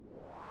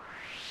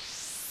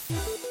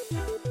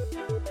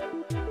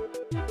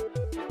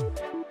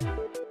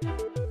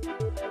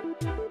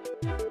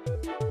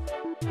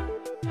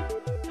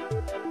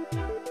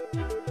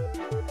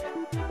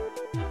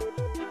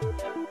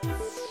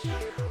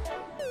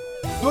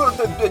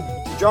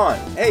John.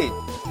 Hey,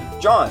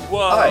 John.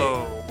 Whoa. Hi.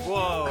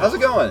 Whoa. How's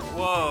it going?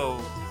 Whoa.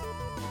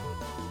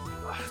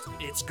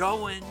 It's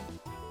going.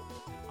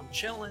 I'm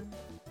chilling.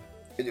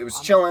 It was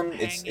I'm chilling.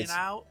 Hanging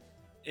out.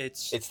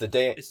 It's the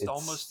day. It's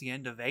almost the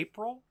end of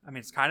April. I mean,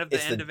 it's kind of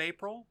the end of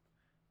April.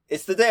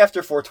 It's the day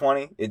after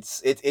 420.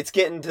 It's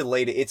getting to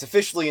late. It's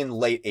officially in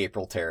late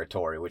April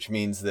territory, which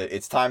means that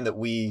it's time that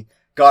we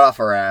got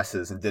off our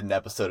asses and did an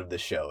episode of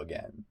this show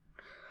again.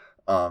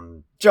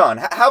 John,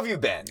 how have you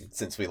been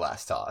since we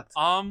last talked?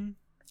 What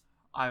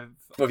have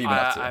you been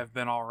up to? I've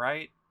been all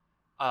right.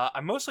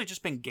 I've mostly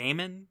just been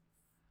gaming.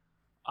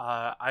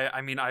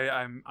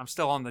 I'm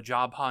still on the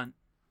job hunt.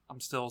 I'm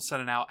still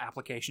sending out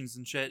applications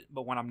and shit.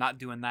 But when I'm not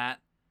doing that,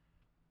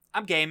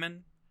 I'm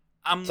gaming.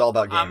 It's all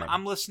about gaming.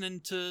 I'm listening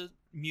to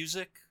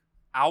music,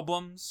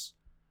 albums.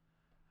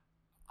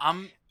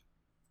 I'm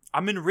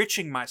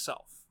enriching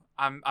myself.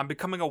 I'm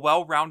becoming a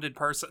well-rounded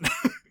person.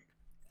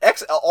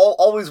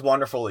 Always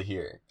wonderful to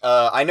hear.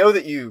 I know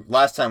that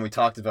last time we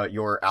talked about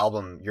your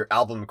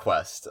album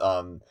quest.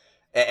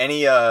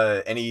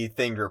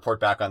 Anything to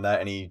report back on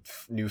that? Any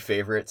new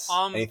favorites?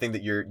 Anything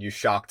that you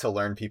shocked to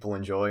learn people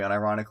enjoy,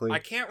 unironically? I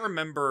can't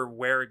remember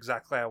where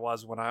exactly I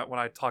was when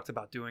I talked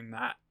about doing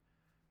that.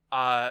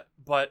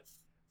 But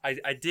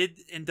I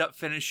did end up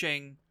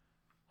finishing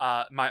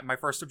my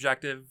first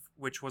objective,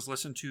 which was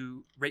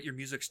rate your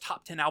music's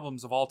top 10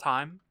 albums of all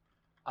time,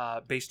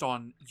 based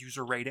on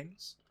user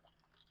ratings.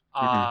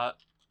 I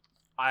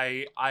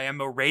am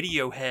a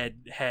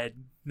Radiohead head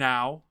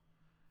now.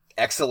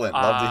 Excellent.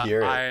 Love to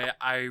hear it.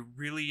 I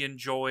really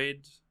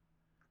enjoyed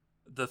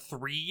the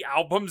 3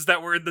 albums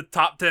that were in the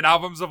top 10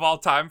 albums of all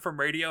time from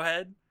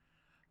Radiohead.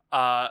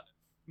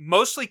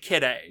 Mostly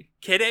Kid A.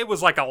 Kid A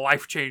was like a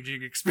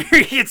life-changing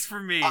experience for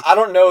me. I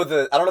don't know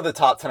the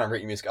top 10 on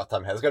Rate Your Music off the top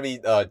of my head. It's gotta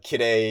be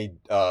Kid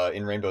A,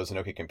 In Rainbows and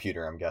OK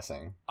Computer, I'm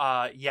guessing.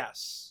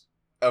 Yes.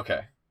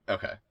 Okay.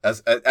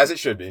 As it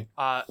should be.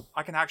 I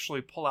can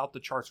actually pull out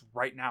the charts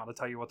right now to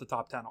tell you what the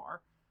top 10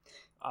 are.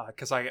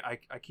 Because I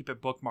keep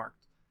it bookmarked.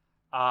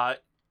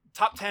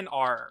 Top 10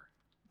 are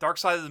Dark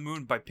Side of the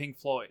Moon by Pink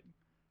Floyd.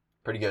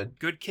 Pretty good.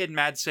 Good Kid,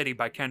 Mad City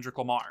by Kendrick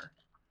Lamar.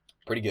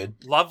 Pretty good.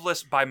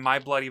 Loveless by My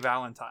Bloody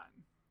Valentine.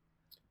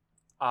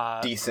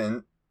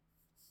 Decent.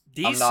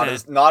 You're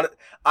not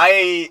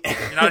a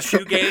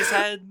shoegaze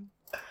head?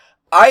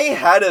 I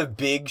had a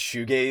big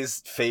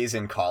shoegaze phase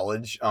in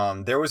college.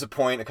 There was a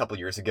point a couple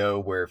years ago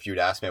where if you'd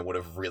asked me, I would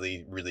have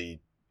really, really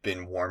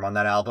been warm on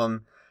that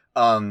album.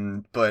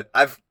 But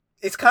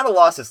it's kind of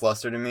lost its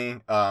luster to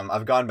me.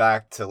 I've gone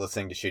back to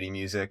listening to shitty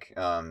music.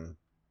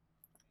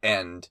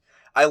 And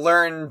I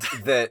learned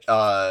that,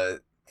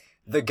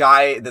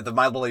 the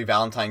My Bloody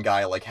Valentine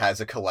guy, like, has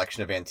a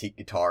collection of antique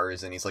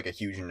guitars, and he's, like, a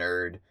huge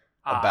nerd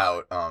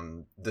about,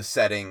 the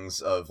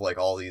settings of, like,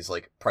 all these,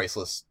 like,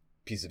 priceless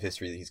pieces of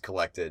history that he's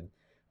collected,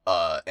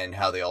 and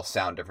how they all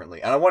sound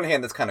differently. And on one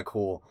hand, that's kind of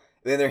cool.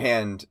 On the other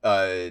hand,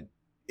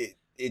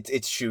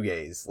 it's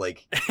shoegaze.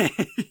 Like,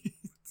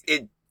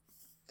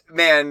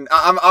 man,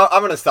 I'm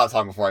gonna stop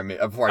talking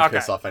before I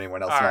piss off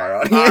anyone else in our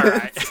audience. All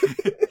right.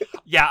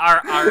 Yeah,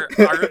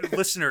 our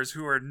listeners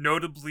who are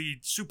notably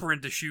super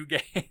into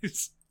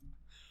shoegaze.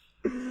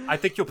 I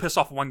think you'll piss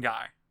off one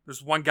guy.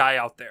 There's one guy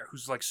out there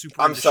who's like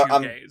super into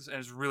shoegaze and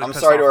is really. I'm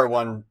sorry to our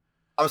one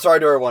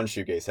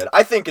shoegaze head.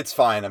 I think it's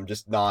fine. I'm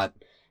just not.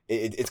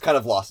 It's kind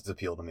of lost its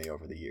appeal to me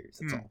over the years.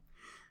 That's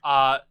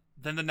all.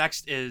 Then the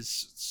next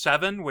is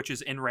 7, which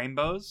is In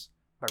Rainbows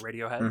by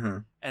Radiohead, mm-hmm.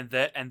 and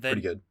then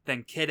pretty good.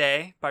 Then Kid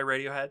A by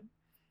Radiohead,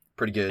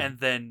 pretty good, and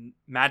then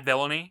Mad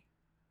Villainy,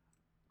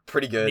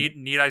 pretty good.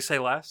 Need I say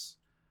less?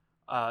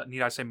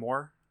 Need I say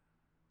more?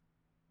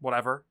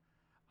 Whatever.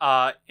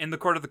 In the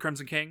Court of the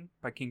Crimson King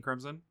by King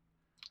Crimson,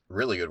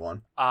 really good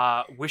one.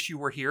 Wish You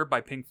Were Here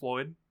by Pink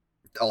Floyd,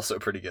 also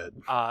pretty good.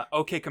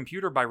 OK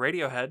Computer by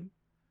Radiohead,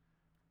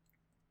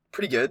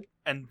 pretty good.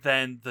 And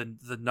then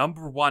the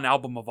number 1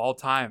 album of all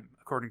time,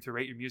 according to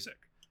Rate Your Music,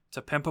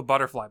 To Pimp a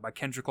Butterfly by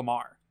Kendrick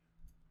Lamar.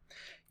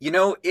 You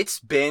know, it's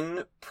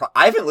been...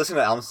 I haven't listened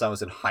to that album since I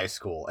was in high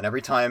school, and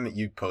every time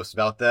you post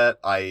about that,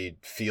 I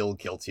feel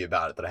guilty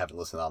about it that I haven't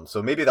listened to the album.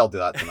 So maybe they'll do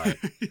that tonight.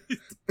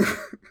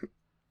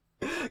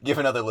 Give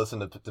another listen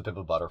to Pimp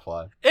a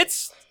Butterfly.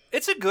 It's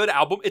a good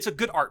album. It's a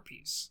good art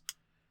piece.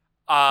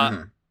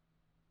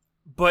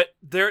 But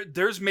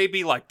there's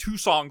maybe like 2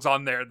 songs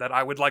on there that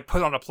I would like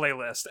put on a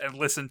playlist and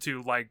listen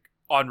to like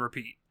on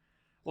repeat.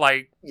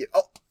 Like... Yeah,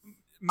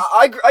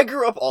 I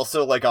grew up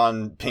also like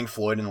on Pink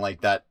Floyd and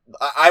like that.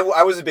 I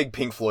was a big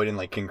Pink Floyd and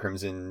like King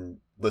Crimson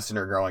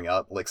listener growing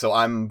up. Like, so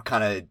I'm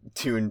kind of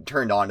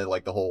turned on to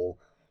like the whole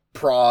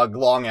prog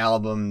long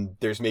album.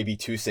 There's maybe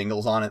 2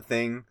 singles on it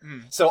thing.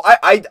 So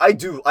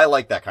I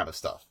like that kind of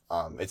stuff.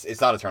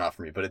 It's not a turn off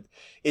for me, but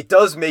it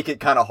does make it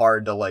kind of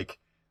hard to like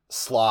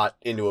slot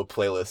into a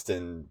playlist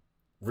and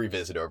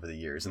revisit over the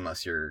years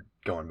unless you're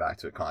going back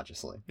to it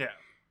consciously. Yeah.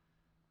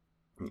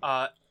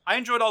 I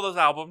enjoyed all those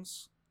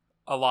albums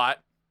a lot.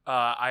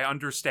 I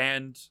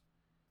understand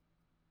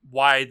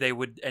why they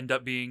would end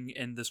up being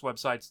in this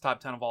website's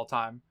top 10 of all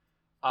time.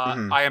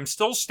 Mhm. I am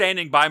still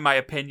standing by my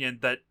opinion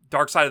that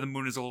Dark Side of the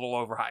Moon is a little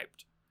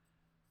overhyped.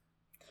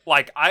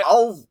 Like,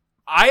 I'll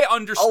I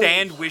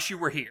understand Wish You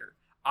Were Here.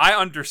 I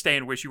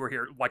understand Wish You Were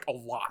Here, like, a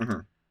lot.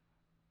 Mhm.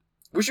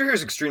 Wish You Were Here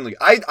is extremely.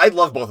 I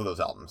love both of those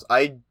albums.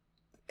 I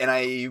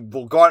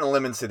will go out on a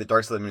limb and say that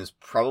Dark Side of the Moon is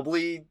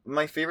probably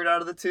my favorite out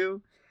of the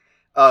two.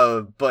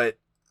 But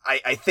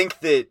I think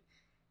that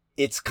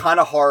it's kind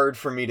of hard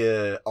for me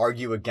to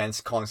argue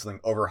against calling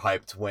something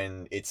overhyped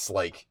when it's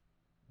like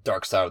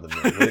Dark Side of the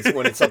Moon.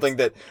 When it's something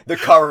that the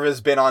cover has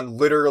been on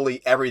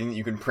literally everything that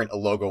you can print a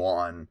logo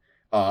on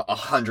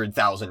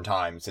 100,000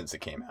 times since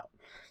it came out.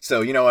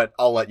 So you know what?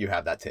 I'll let you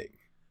have that take.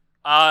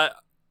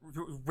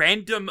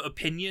 Random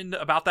opinion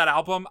about that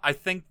album. I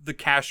think the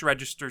cash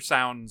register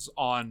sounds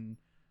on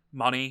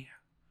Money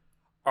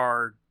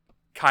are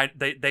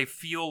they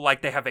feel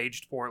like they have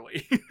aged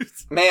poorly.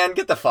 Man,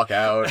 get the fuck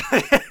out.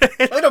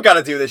 We don't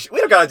gotta do this. We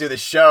don't gotta do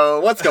this show.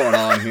 What's going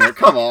on here?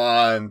 Come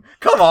on.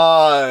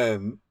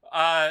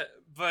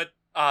 But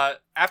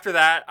after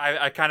that,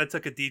 I kind of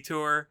took a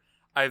detour.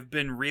 I've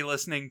been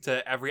re-listening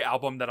to every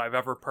album that I've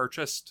ever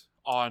purchased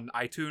on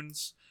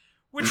iTunes,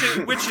 which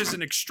is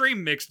an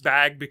extreme mixed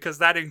bag because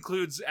that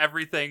includes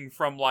everything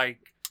from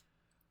like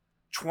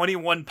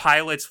 21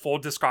 Pilots full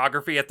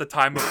discography at the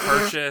time of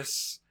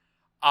purchase,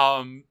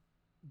 the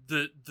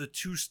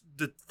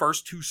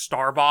first two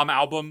Starbomb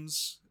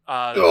albums,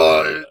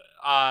 and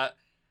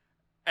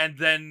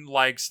then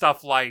like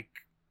stuff like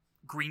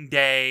Green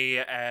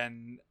Day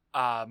and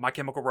My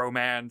Chemical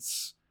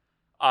Romance,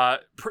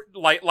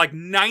 like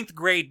ninth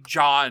grade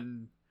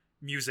John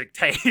music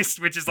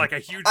taste, which is like a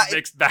huge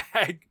mixed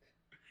bag.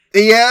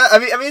 Yeah,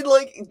 I mean,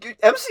 like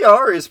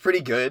MCR is pretty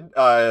good.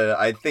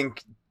 I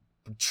think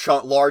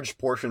large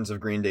portions of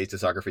Green Day's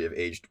discography have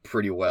aged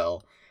pretty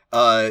well.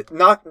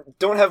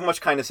 Don't have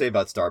much kind to say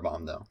about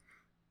Starbomb though.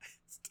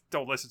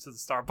 Don't listen to the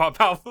Starbomb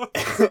album.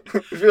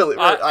 Really,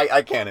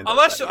 I can't.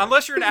 Unless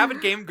you're an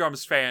avid Game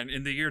Grumps fan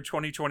in the year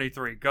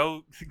 2023,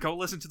 go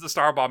listen to the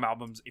Starbomb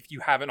albums if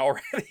you haven't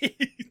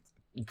already.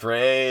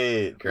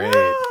 Great.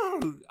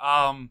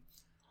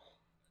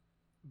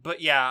 But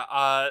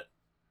yeah,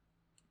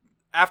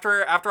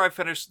 after I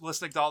finish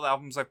listening to all the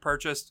albums I've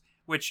purchased,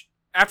 which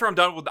after I'm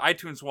done with the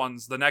iTunes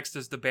ones, the next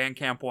is the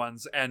Bandcamp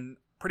ones, and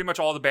pretty much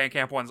all the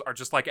Bandcamp ones are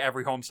just like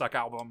every Homestuck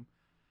album.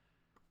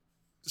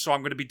 So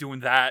I'm going to be doing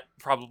that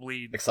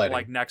probably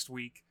like next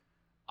week.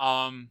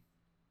 And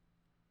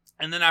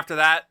then after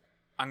that,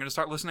 I'm going to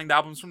start listening to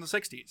albums from the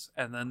 60s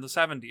and then the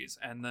 70s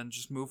and then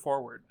just move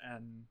forward.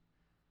 And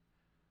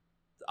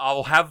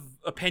I'll have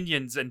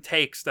opinions and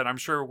takes that I'm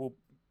sure will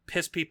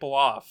piss people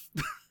off.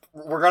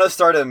 We're going to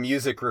start a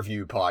music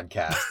review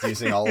podcast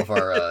using all of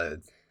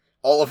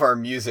our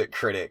music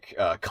critic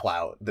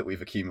clout that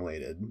we've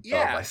accumulated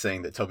by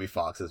saying that Toby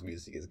Fox's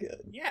music is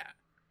good. Yeah.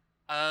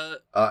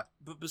 But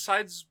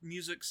besides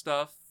music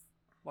stuff,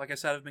 like I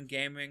said, I've been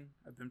gaming.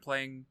 I've been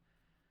playing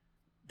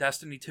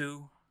Destiny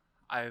 2.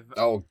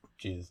 Oh,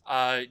 jeez.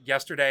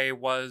 Yesterday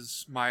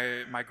was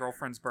my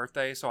girlfriend's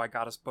birthday, so I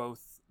got us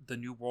both the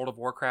new World of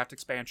Warcraft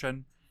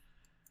expansion.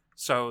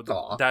 So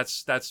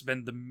that's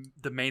been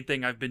the main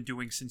thing I've been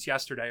doing since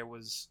yesterday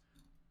was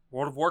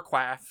World of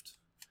Warcraft.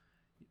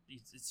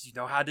 It's, you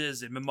know how it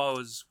is,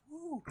 MMOs.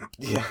 Woo.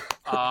 Yeah.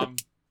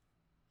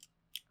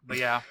 But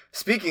yeah.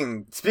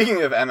 Speaking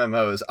of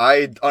MMOs,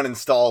 I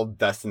uninstalled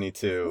Destiny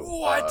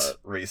 2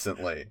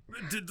 recently.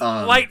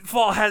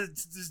 Lightfall has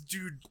this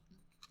dude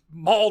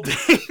mauling.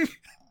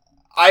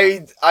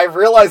 I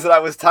realized that I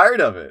was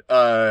tired of it.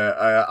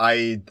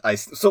 I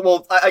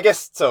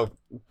guess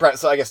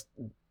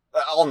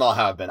I'll know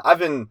how I've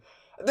been.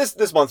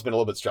 This month's been a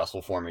little bit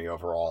stressful for me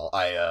overall.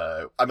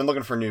 I've been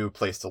looking for a new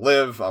place to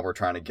live. We're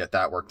trying to get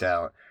that worked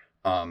out.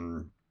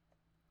 Things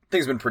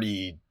have been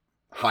pretty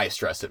high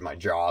stress at my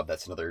job.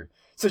 That's another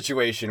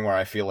situation where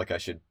I feel like I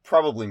should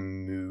probably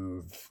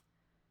move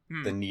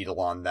the needle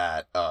on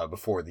that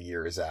before the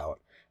year is out.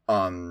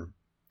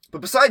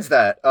 But besides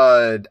that,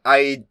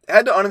 I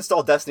had to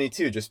uninstall Destiny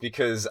 2 just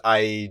because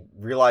I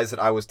realized that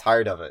I was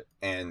tired of it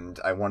and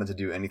I wanted to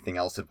do anything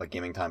else at my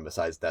gaming time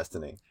besides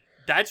Destiny.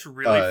 That's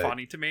really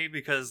funny to me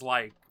because,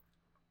 like,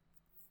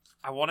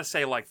 I want to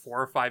say like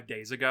 4 or 5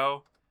 days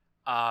ago,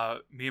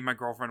 me and my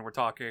girlfriend were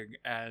talking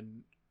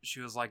and she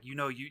was like, you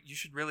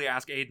should really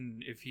ask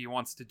Aiden if he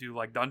wants to do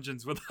like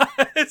dungeons with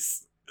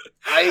us.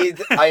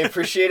 I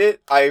appreciate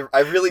it. I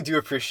really do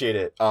appreciate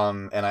it.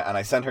 And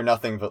I send her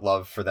nothing but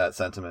love for that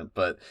sentiment.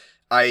 But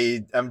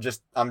I'm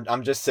just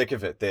sick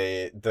of it.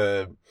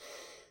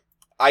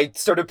 I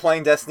started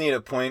playing Destiny at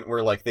a point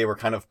where like they were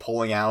kind of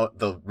pulling out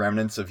the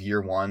remnants of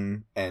year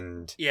one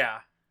and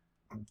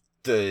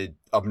the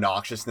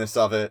obnoxiousness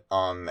of it.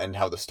 And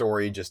how the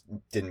story just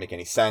didn't make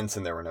any sense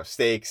and there were no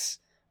stakes.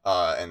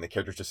 And the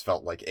characters just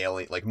felt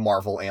like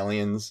Marvel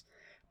aliens.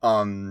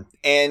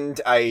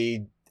 And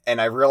I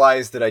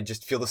realized that I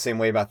just feel the same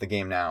way about the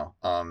game now.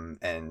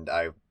 And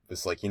I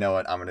was like, you know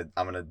what, I'm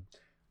gonna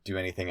do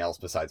anything else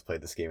besides play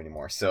this game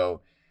anymore.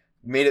 So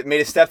made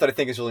a step that I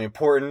think is really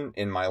important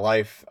in my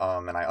life.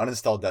 And I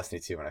uninstalled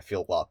Destiny 2 and I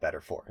feel a lot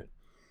better for it.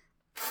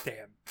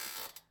 Damn.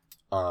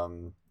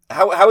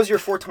 How was your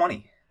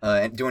 420?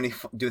 Do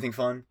anything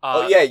fun?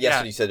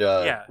 Yesterday you said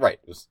yeah. Right.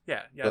 It was,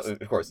 Yes.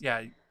 of course.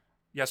 Yeah.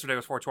 Yesterday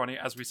was 420,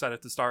 as we said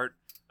at the start.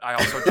 I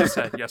also just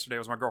said yesterday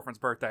was my girlfriend's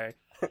birthday.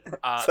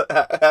 So,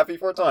 happy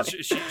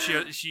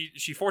 420.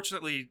 She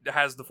fortunately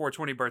has the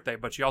 420 birthday,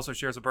 but she also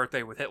shares a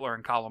birthday with Hitler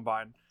and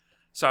Columbine.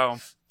 So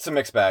it's a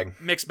mixed bag.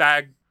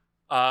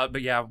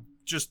 But yeah,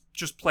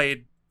 just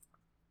played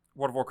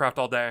World of Warcraft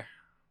all day.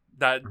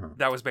 That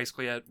was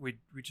basically it. We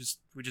just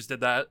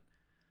did that.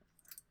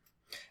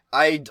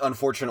 I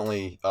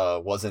unfortunately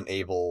wasn't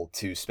able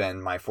to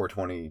spend my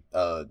 420.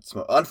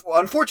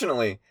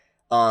 Unfortunately,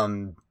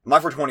 my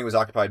 420 was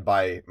occupied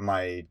by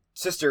my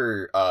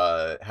sister.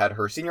 Had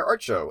her senior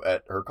art show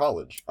at her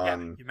college.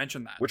 You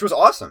mentioned that, which was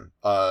awesome.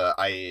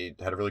 I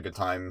had a really good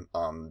time.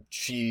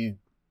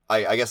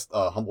 I guess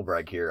humble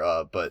brag here.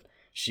 But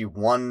she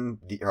won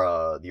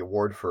the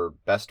award for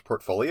best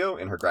portfolio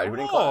in her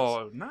graduating class.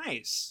 Oh,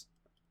 nice.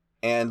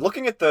 And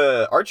looking at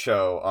the art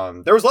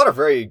show, there was a lot of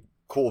very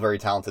cool, very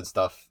talented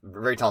stuff,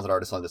 very talented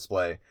artists on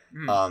display.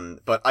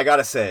 But I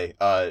gotta say,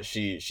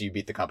 she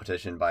beat the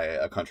competition by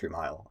a country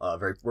mile.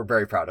 We're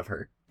very proud of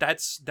her.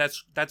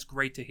 That's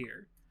great to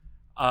hear.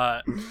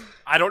 I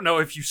don't know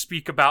if you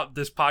speak about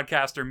this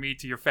podcast or me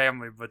to your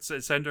family, but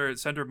send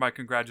her my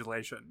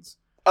congratulations.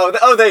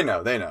 Oh, they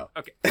know.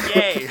 Okay,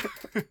 yay!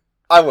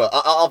 I will.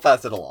 I'll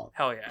pass it along.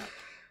 Hell yeah.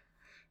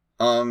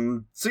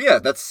 So yeah,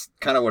 that's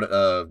kind of what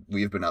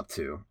we've been up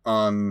to.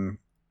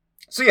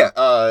 So yeah,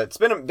 it's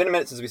been a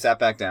minute since we sat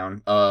back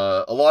down.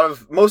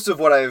 Most of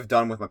what I've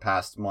done with my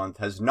past month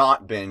has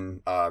not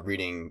been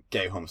reading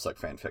gay homosuck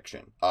fan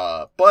fiction.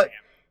 But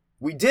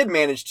we did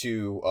manage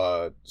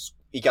to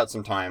eke out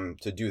some time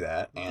to do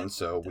that, and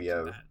so we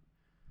have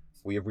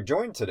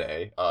rejoined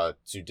today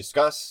to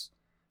discuss.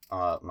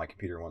 My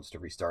computer wants to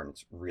restart, and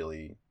it's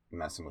really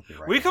messing with me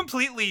right now. We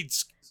completely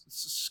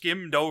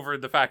skimmed over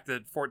the fact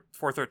that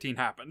 413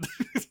 happened.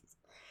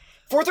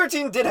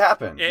 413 did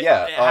happen. It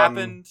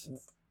happened.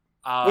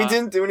 We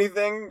didn't do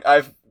anything.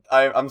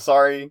 I'm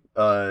sorry.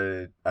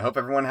 I hope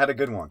everyone had a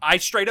good one. I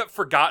straight up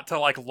forgot to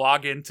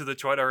log into the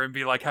Twitter and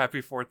be like,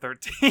 happy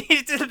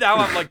 413. Now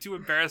I'm too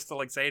embarrassed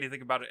to say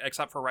anything about it,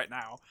 except for right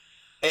now.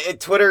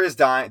 Twitter is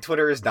dying.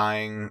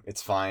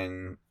 It's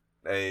fine.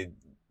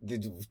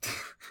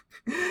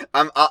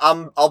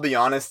 I'll be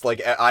honest.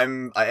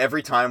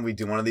 Every time we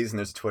do one of these and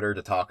there's Twitter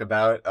to talk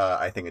about,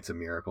 I think it's a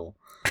miracle.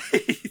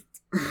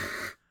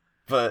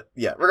 But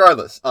yeah,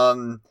 regardless.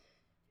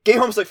 Gay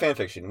homosuck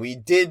fanfiction. We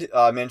did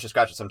manage to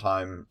scratch it some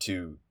time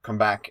to come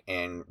back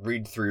and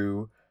read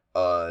through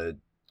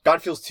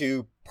Godfeels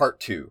 2 Part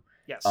 2.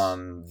 Yes.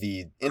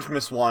 The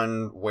infamous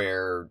one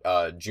where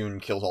June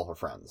kills all her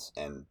friends,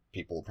 and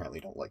people apparently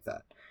don't like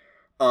that.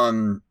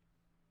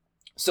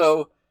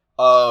 So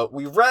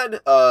we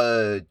read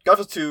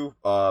Godfeels 2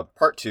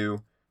 Part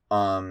 2,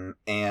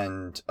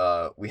 and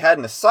we had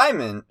an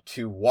assignment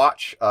to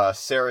watch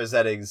Sarah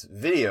Zedig's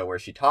video where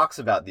she talks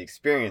about the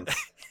experience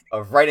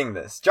of writing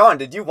this. John,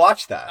 did you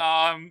watch that?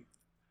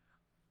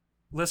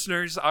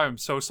 Listeners, I'm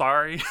so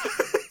sorry.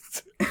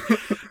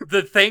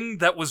 The thing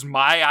that was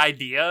my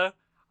idea,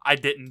 I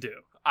didn't do.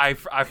 I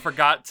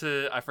forgot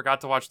to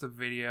watch the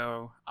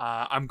video.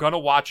 I'm gonna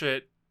watch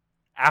it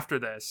after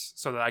this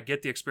so that I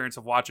get the experience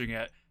of watching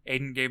it.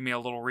 Aiden gave me a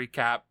little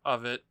recap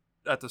of it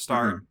at the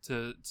start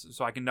so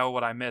I can know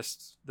what I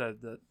missed that's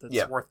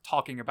worth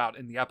talking about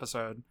in the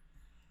episode.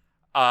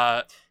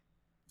 But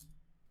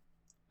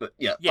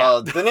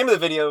the name of the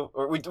video,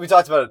 we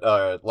talked about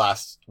it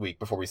last week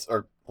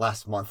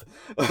last month,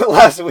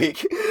 last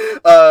week.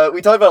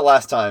 We talked about it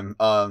last time.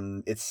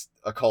 It's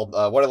called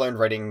 "What I Learned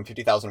Writing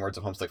 50,000 Words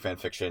of Homestuck Fan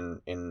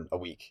Fiction in a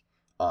Week,"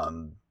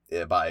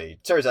 by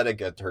Sarah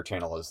Zedig. Her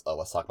channel is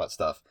Let's Talk About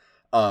Stuff.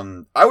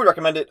 I would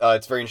recommend it.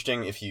 It's very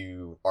interesting if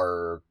you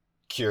are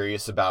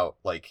curious about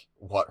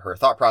what her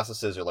thought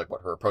process is or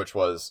what her approach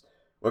was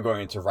when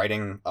going into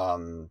writing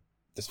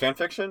this fan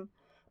fiction.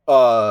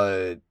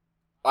 I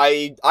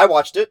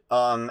watched it,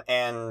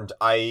 and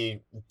I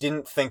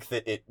didn't think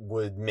that it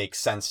would make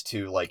sense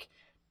to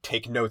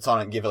take notes on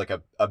it and give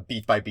it a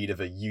beat by beat of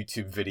a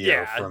YouTube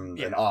video from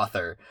an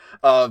author.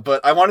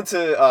 But I wanted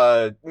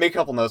to make a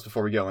couple notes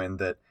before we go in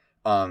that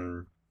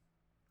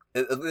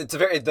it's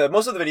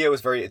most of the video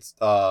is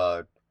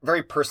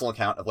very personal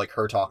account of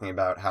her talking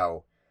about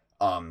how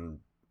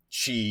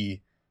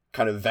she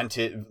kind of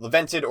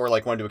vented or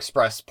wanted to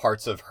express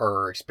parts of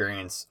her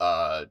experience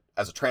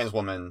as a trans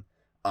woman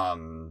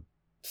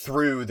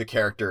through the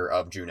character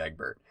of June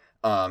Egbert.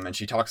 And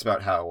she talks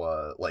about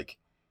how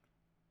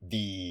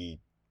the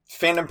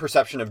fandom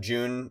perception of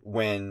June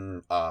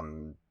when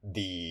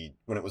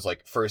it was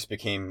first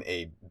became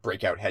a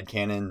breakout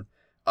headcanon,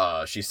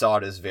 she saw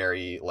it as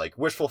very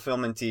wish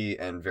fulfillment-y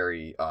and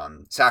very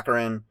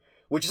saccharine,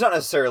 which is not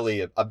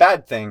necessarily a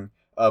bad thing.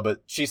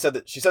 But she says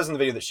in the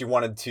video that she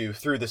wanted to,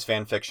 through this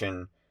fan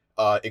fiction,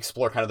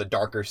 explore kind of the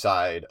darker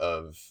side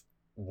of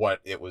what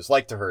it was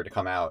like to her to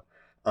come out,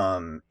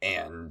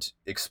 and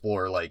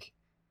explore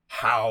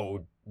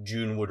how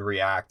June would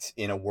react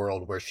in a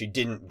world where she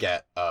didn't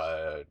get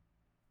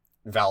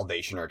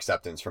validation or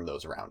acceptance from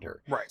those around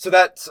her. Right. So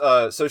that's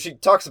so she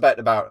talks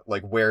about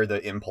like where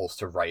the impulse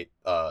to write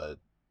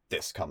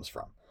this comes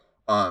from.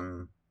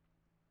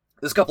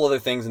 There's a couple other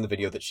things in the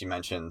video that she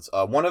mentions.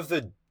 One of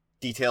the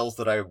details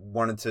that I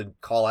wanted to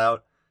call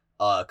out,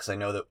 because I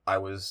know that I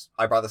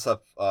brought this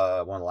up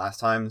one of the last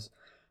times,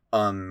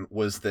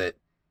 was that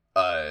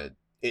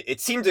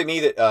it seemed to me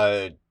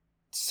that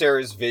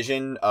Sarah's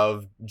vision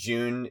of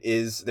June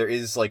there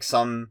is like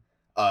some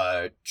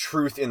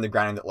truth in the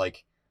grounding that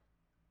like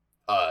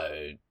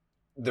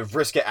the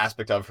Vriska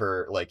aspect of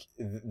her, like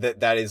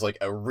that is like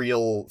a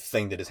real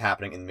thing that is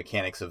happening in the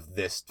mechanics of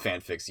this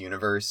fanfic's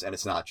universe, and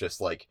it's not just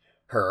like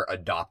her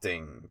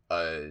adopting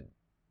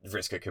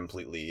Vriska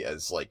completely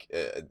as like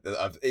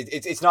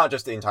it's not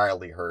just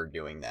entirely her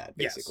doing that,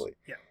 basically.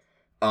 Yes.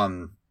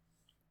 Yeah.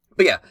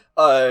 But yeah,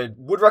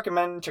 would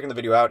recommend checking the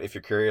video out if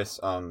you're curious.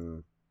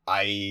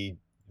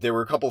 There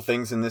were a couple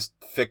things in this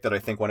fic that I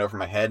think went over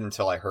my head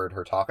until I heard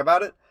her talk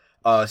about it.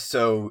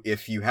 So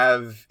if you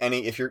have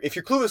if you're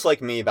clueless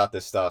like me about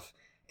this stuff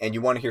and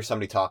you want to hear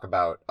somebody talk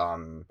about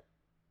about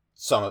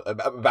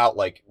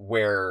like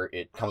where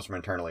it comes from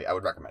internally, I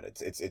would recommend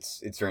it.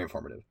 It's very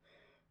informative.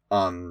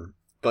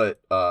 But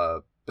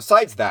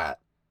besides that,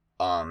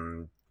 we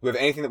have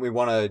anything that we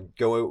want to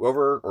go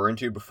over or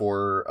into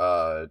before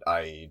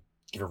I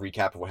give a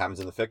recap of what happens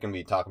in the fic and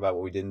we talk about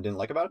what we did and didn't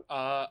like about it?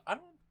 I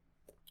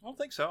don't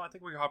think so. I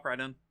think we can hop right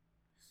in.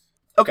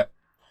 Okay.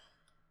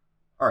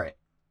 All right.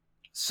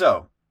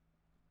 So,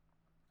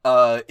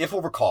 if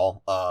we'll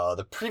recall,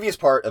 the previous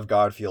part of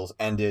Godfeels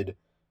ended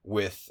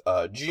with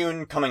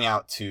June coming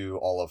out to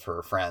all of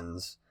her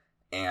friends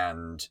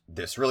and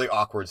this really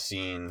awkward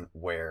scene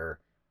where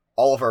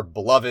all of our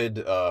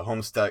beloved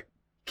Homestuck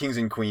kings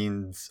and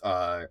queens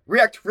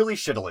react really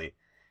shittily,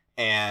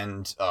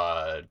 and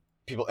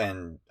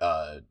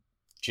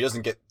she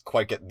doesn't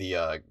quite get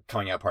the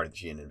coming out party that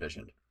she had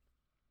envisioned.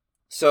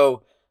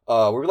 So,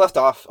 where we left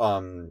off,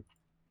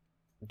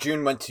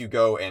 June went to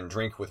go and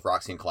drink with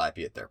Roxy and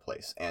Calliope at their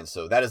place. And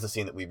so that is the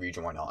scene that we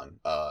rejoin on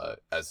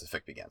as the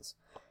fic begins.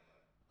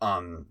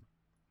 The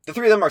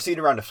three of them are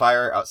seated around a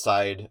fire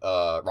outside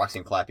Roxy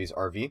and Calliope's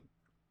RV,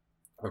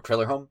 or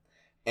trailer home.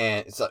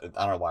 And I don't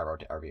know why I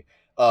wrote RV.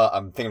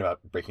 I'm thinking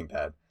about Breaking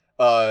Bad.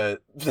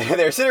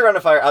 They're sitting around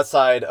a fire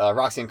outside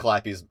Roxy and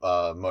Calliope's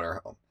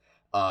motorhome.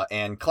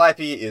 And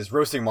Calliope is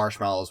roasting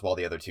marshmallows while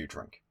the other two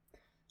drink.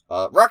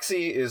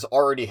 Roxy is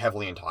already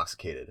heavily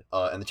intoxicated,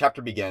 and the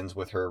chapter begins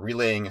with her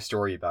relaying a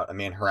story about a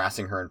man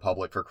harassing her in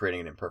public for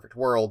creating an imperfect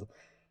world,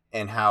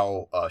 and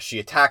how she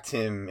attacked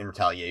him in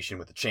retaliation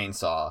with a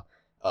chainsaw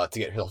to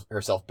get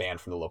herself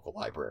banned from the local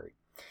library.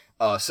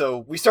 So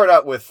we start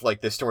out with like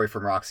this story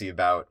from Roxy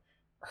about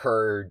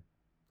her.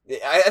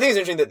 I think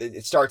it's interesting that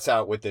it starts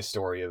out with this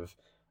story of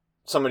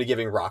somebody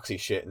giving Roxy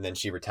shit, and then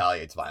she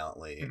retaliates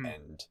violently,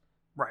 and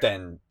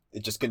then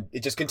it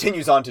just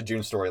continues on to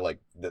June's story like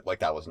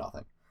that was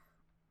nothing.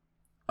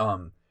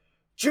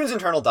 June's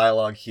internal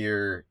dialogue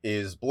here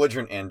is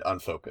belligerent and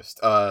unfocused.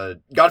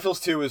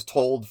 Godfeels 2 is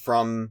told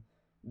from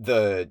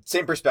the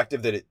same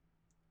perspective that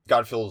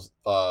Godfeels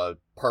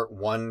part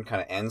 1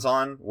 kind of ends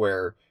on,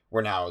 where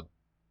we're now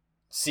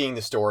seeing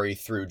the story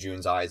through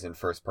June's eyes in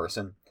first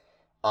person.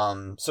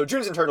 So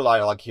June's internal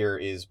dialogue here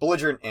is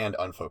belligerent and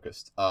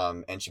unfocused,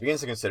 and she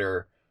begins to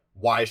consider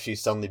why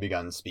she's suddenly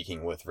begun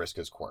speaking with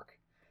Vriska's quirk.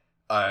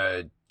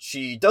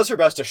 She does her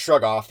best to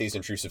shrug off these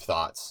intrusive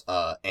thoughts,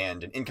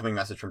 and an incoming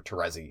message from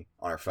Terezi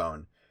on her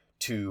phone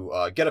to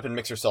get up and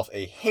mix herself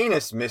a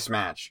heinous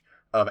mismatch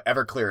of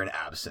Everclear and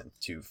absinthe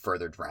to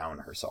further drown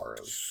her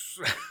sorrows.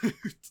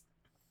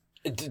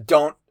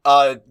 Don't,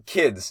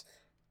 kids,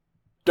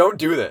 don't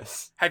do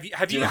this. Have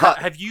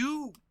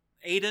you,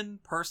 Aiden,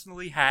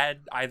 personally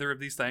had either of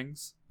these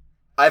things?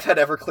 I've had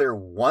Everclear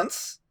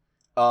once.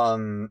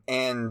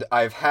 And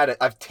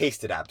I've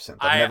tasted absinthe.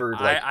 I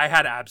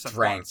had absinthe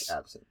drank once.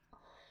 Absinthe.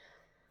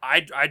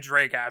 I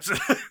drank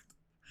absinthe.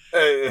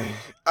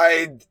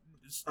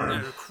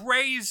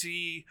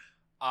 Crazy.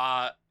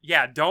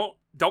 Yeah,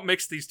 don't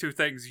mix these two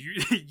things.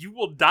 You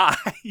will die.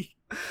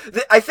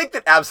 I think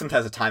that absinthe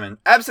has a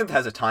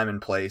time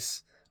and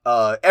place.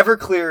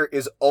 Everclear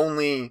is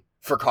only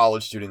for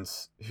college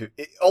students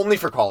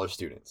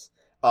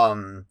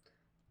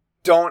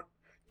Don't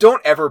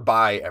ever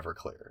buy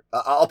Everclear.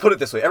 I'll put it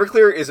this way: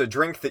 Everclear is a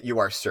drink that you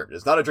are served.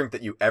 It's not a drink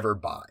that you ever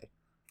buy.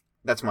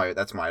 That's my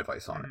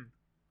advice on it.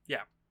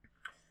 Yeah.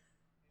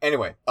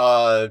 Anyway,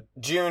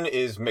 June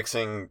is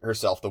mixing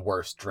herself the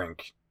worst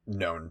drink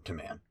known to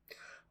man.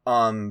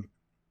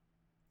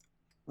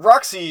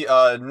 Roxy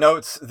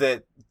notes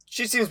that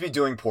she seems to be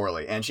doing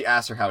poorly, and she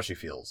asks her how she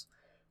feels,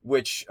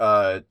 which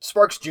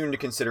sparks June to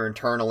consider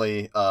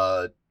internally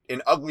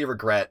an ugly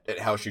regret at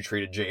how she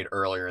treated Jade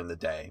earlier in the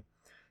day.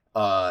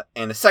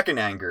 And a second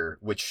anger,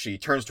 which she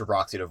turns to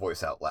Roxy to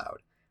voice out loud.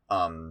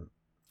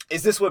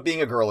 Is this what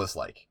being a girl is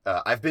like?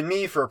 I've been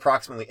me for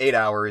approximately 8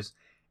 hours,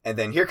 and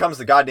then here comes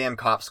the goddamn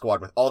cop squad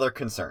with all their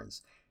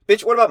concerns.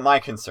 Bitch, what about my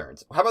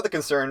concerns? How about the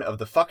concern of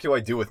the fuck do I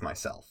do with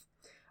myself?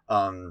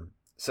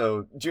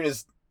 So June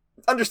is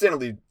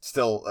understandably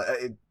still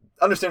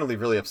understandably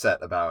really upset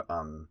about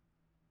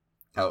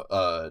how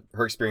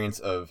her experience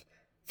of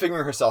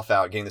figuring herself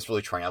out, getting this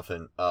really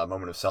triumphant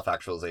moment of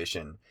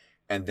self-actualization,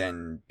 and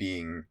then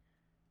being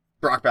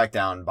brought back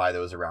down by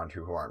those around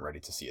who aren't ready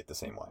to see it the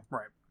same way.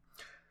 Right.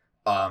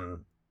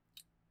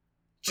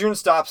 June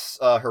stops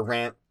her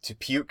rant to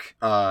puke,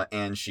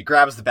 and she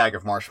grabs the bag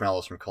of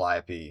marshmallows from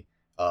Calliope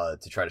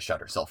to try to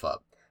shut herself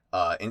up.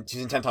 And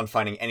she's intent on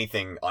finding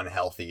anything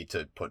unhealthy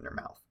to put in her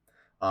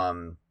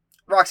mouth.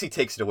 Roxy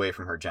takes it away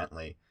from her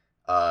gently,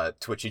 to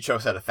which she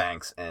chokes out a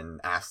thanks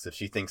and asks if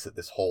she thinks that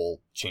this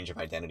whole change of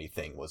identity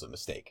thing was a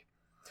mistake.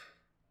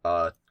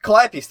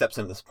 Calliope steps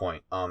in at this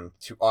point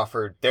to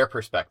offer their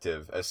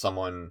perspective as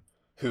someone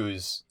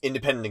whose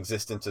independent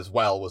existence as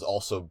well was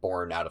also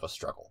born out of a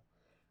struggle.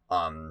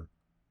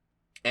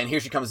 And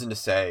here she comes in to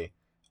say,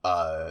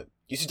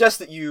 you suggest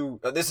that you,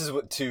 this is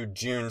what to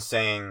June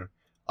saying,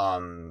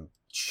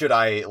 should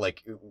I,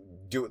 like,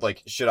 do,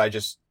 like, should I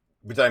just,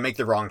 did I make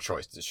the wrong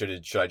choice?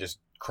 Should I just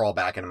crawl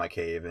back into my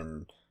cave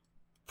and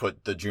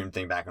put the June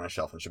thing back on a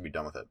shelf and should be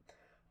done with it?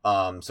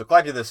 So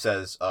Calliope this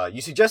says,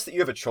 you suggest that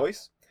you have a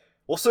choice?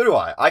 Well, so do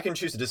I. I can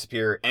choose to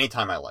disappear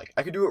anytime I like.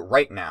 I could do it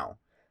right now.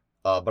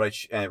 But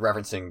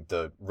referencing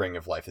the ring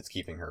of life that's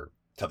keeping her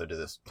tethered to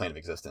this plane of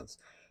existence.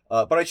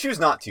 But I choose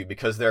not to,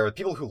 because there are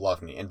people who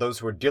love me, and those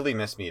who would dearly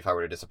miss me if I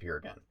were to disappear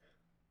again.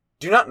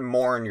 Do not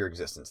mourn your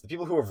existence. The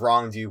people who have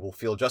wronged you will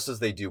feel just as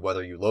they do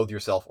whether you loathe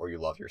yourself or you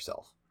love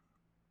yourself.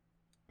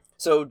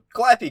 So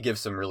Calliope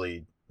gives some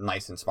really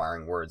nice,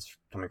 inspiring words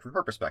coming from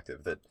her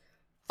perspective that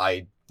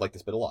I like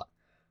this bit a lot.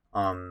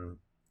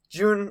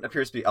 June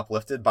appears to be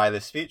uplifted by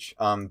this speech,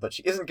 but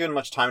she isn't given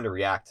much time to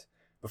react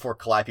before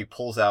Calliope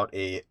pulls out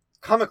a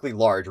comically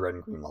large red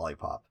and green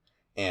lollipop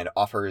and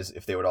offers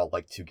if they would all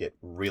like to get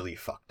really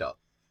fucked up.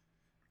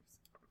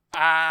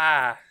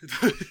 Ah.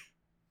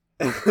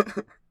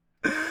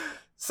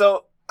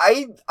 So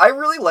I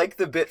really like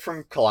the bit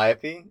from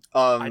Calliope.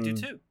 I do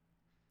too.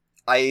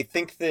 I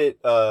think that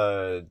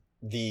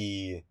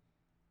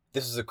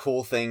this is a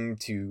cool thing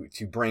to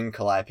bring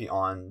Calliope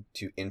on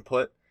to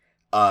input.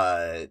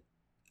 I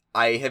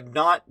have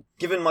not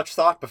given much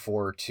thought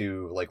before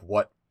to like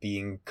what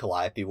being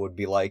Calliope would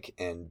be like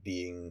and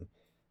being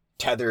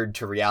tethered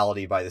to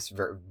reality by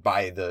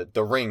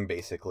the ring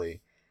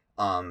basically,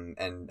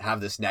 and have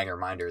this nagging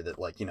reminder that,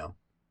 like, you know,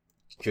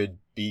 could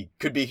be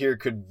here,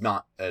 could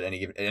not at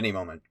any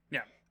moment.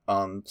 Yeah.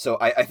 So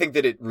I think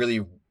that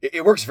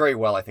it works very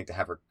well, I think, to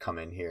have her come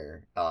in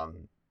here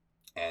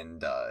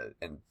and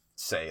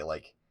say,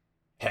 like,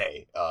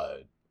 hey,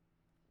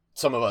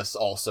 some of us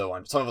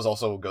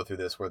also go through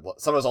this,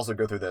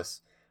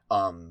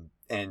 and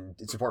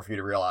it's important for you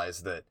to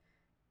realize that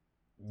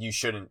you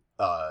shouldn't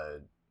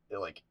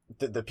like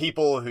the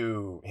people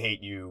who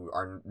hate you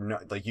are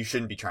not, like, you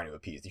shouldn't be trying to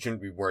appease. You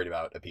shouldn't be worried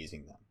about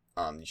appeasing them.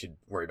 You should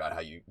worry about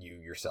how you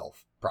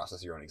yourself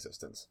process your own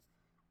existence.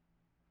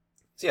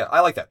 So yeah,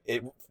 I like that.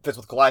 It fits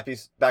with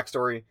Calliope's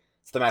backstory.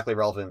 It's thematically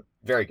relevant.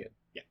 Very good.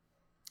 Yeah,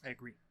 I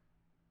agree.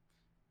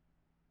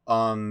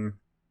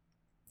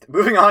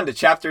 Moving on to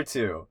chapter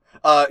 2.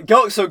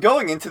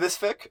 Going into this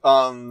fic,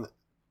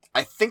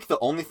 I think the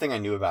only thing I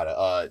knew about it,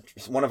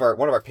 one of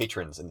our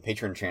patrons in the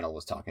Patreon channel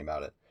was talking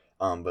about it.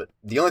 But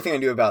the only thing I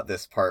knew about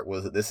this part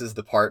was that this is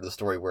the part of the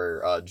story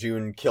where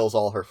June kills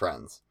all her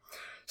friends.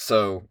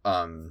 So,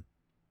 on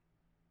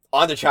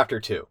to chapter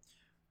 2.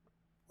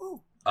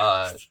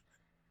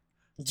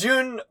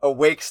 June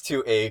awakes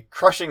to a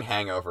crushing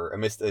hangover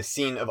amidst a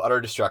scene of utter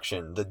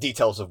destruction, the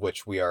details of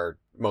which we are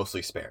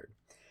mostly spared.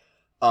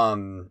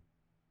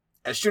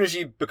 As soon as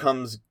she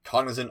becomes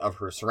cognizant of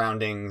her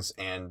surroundings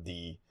and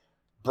the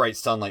bright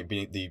sunlight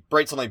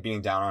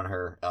beating down on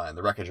her and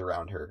the wreckage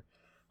around her,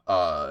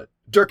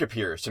 Dirk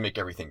appears to make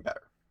everything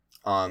better.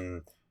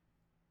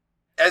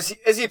 As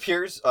he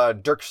appears,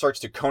 Dirk starts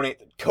to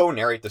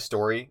co-narrate the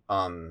story,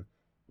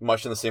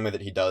 much in the same way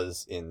that he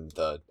does in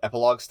the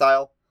epilogue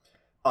style.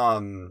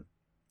 And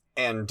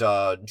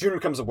June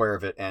becomes aware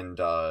of it, and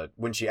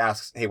when she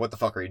asks, hey, what the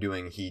fuck are you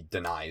doing? He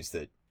denies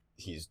that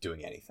he's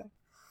doing anything.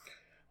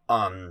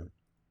 I'll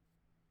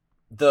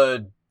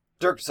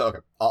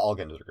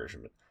get into the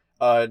version.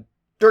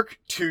 Dirk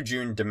to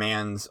June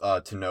demands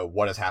to know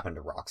what has happened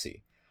to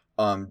Roxy.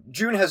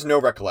 June has no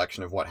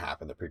recollection of what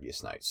happened the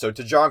previous night, so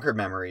to jog her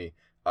memory,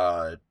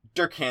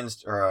 Dirk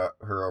hands her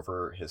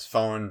over his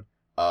phone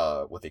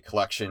with a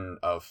collection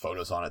of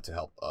photos on it to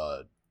help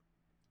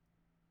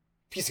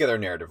piece together a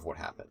narrative of what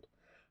happened.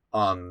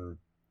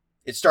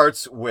 It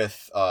starts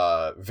with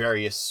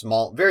various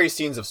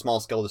scenes of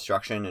small-scale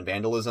destruction and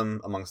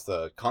vandalism amongst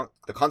the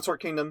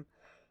consort kingdom.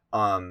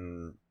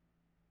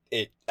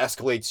 It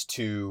escalates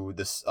to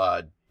this,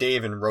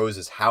 Dave and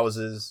Rose's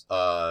houses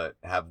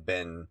have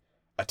been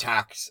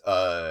attacked.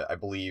 I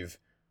believe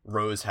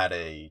Rose had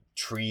a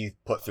tree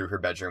put through her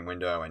bedroom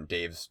window and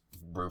Dave's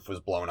roof was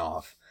blown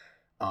off.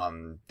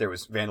 There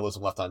was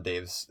vandalism left on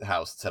Dave's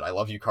house that said, I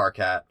love you,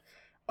 Carcat.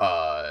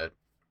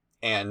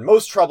 And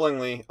most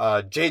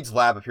troublingly, Jade's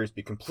lab appears to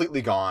be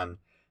completely gone,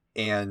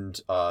 and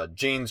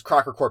Jane's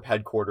Crocker Corp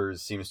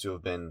headquarters seems to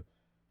have been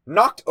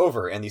knocked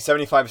over, and the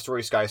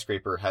 75-story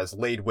skyscraper has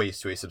laid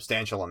waste to a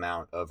substantial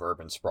amount of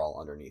urban sprawl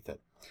underneath it.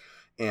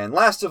 And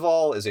last of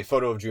all is a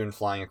photo of June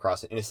flying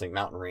across an innocent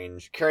mountain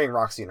range, carrying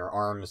Roxy in her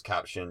arms,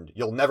 captioned,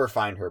 "You'll never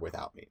find her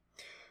without me."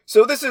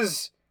 So this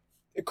is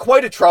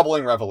quite a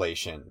troubling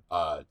revelation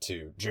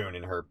to June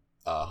in her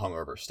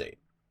hungover state.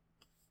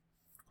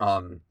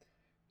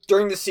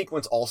 During this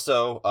sequence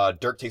also,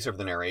 Dirk takes over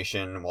the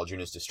narration while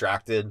June is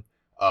distracted,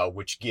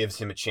 which gives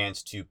him a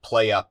chance to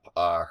play up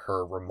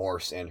her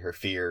remorse and her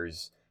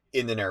fears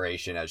in the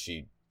narration as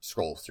she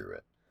scrolls through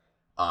it.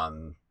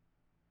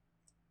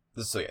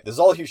 This is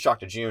all a huge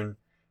shock to June,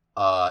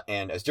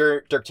 and as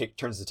Dirk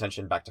turns his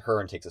attention back to her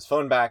and takes his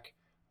phone back,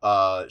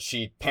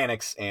 she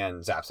panics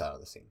and zaps out of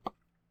the scene.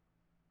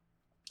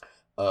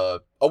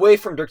 Away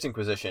from Dirk's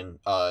inquisition,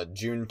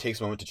 June takes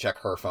a moment to check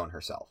her phone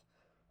herself.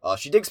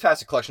 She digs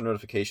past a collection of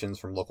notifications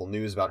from local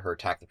news about her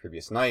attack the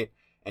previous night,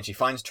 and she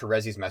finds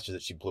Terezi's message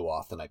that she blew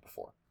off the night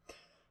before.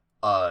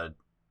 And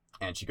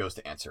she goes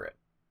to answer it.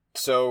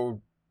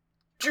 So,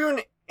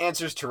 June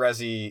answers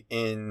Terezi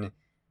in,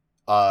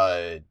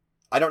 I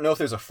don't know if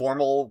there's a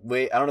formal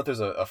way, I don't know if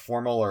there's a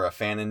formal or a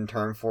fanon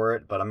term for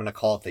it, but I'm going to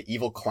call it the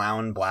evil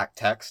clown black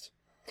text.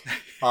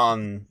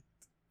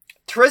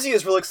 Terezi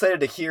is really excited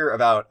to hear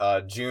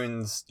about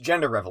June's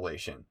gender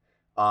revelation,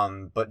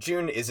 but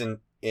June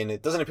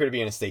doesn't appear to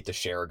be in a state to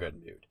share a good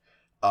mood.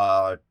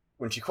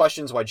 When she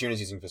questions why June is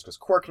using viscous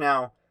cork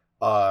now,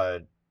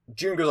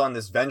 June goes on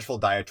this vengeful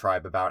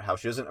diatribe about how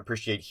she doesn't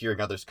appreciate hearing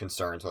others'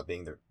 concerns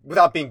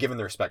without being given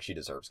the respect she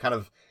deserves. Kind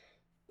of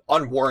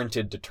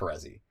unwarranted to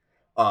Terezi.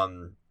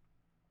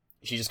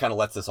 She just kind of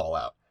lets this all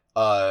out.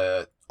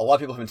 A lot of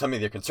people have been telling me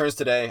their concerns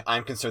today.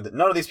 I'm concerned that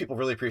none of these people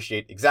really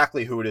appreciate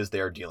exactly who it is they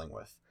are dealing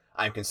with.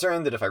 I'm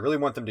concerned that if I really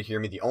want them to hear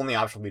me, the only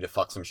option will be to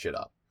fuck some shit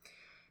up.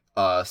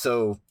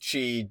 So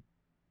she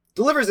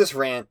delivers this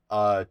rant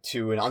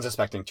to an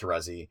unsuspecting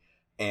Terezi,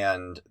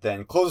 and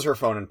then closes her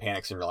phone and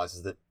panics and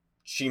realizes that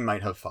she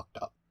might have fucked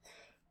up.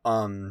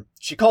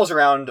 She calls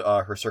around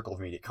her circle of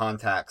immediate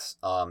contacts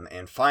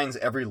and finds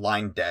every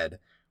line dead,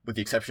 with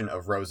the exception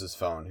of Rose's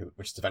phone,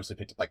 which is eventually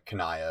picked up by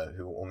Kanaya,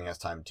 who only has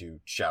time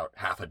to shout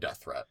half a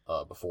death threat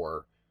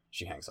before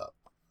she hangs up.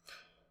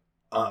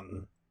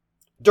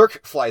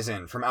 Dirk flies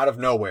in from out of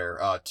nowhere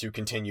to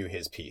continue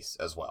his piece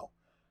as well.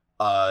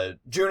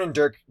 June and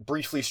Dirk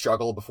briefly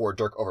struggle before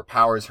Dirk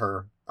overpowers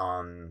her,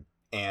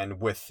 and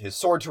with his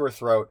sword to her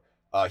throat,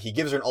 he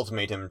gives her an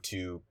ultimatum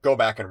to go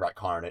back and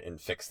retcon it and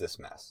fix this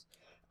mess,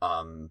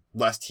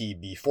 lest he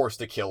be forced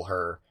to kill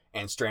her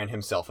and strand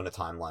himself in a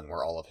timeline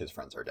where all of his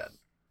friends are dead.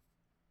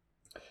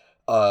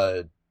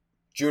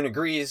 June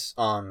agrees,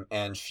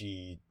 and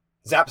she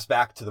zaps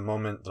back to the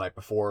moment the night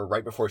before,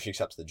 right before she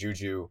accepts the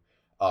juju,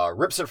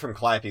 rips it from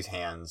Calliope's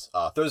hands,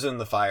 throws it in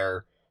the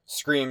fire,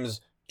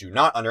 screams, "Do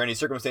not under any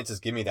circumstances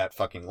give me that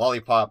fucking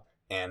lollipop,"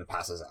 and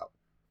passes out.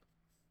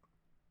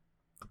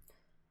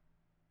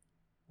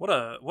 What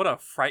a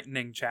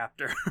frightening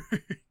chapter.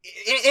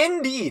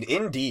 Indeed.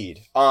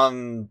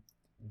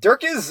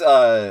 Dirk is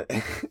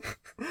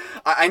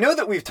I know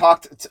that we've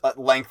talked at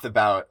length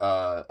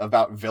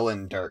about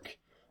villain Dirk.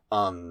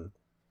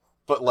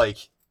 But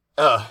like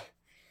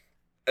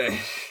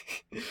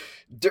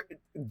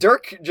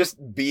Dirk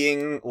just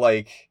being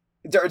like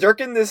Dirk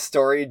in this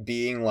story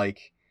being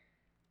like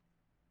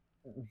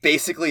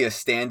basically a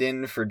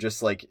stand-in for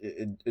just like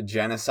a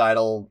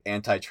genocidal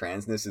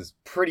anti-transness is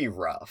pretty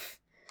rough.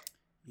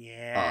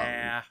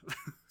 Yeah.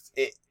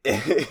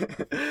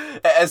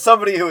 As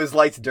somebody who has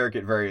liked Dirk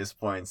at various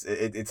points,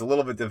 it's a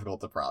little bit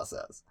difficult to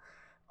process.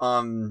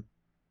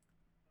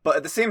 But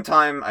at the same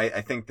time,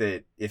 I think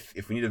that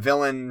if we need a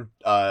villain,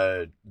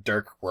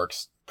 Dirk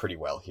works pretty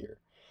well here.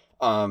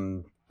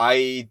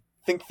 I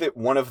think that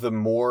one of the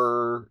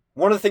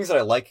things that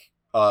I like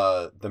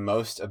the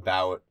most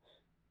about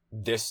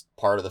this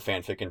part of the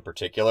fanfic in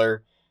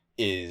particular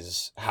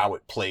is how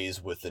it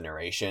plays with the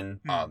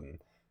narration.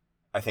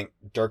 I think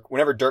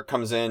whenever Dirk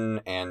comes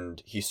in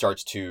and he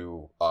starts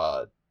to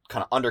kind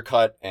of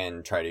undercut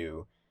and try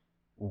to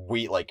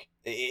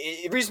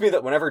it reads to me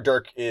that whenever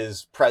Dirk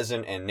is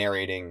present and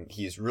narrating,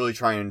 he's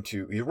working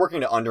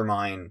to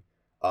undermine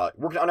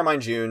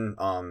June,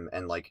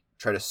 and like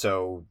try to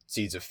sow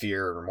seeds of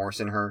fear and remorse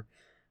in her.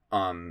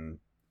 Kind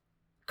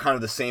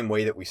of the same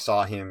way that we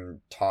saw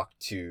him talk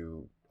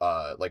to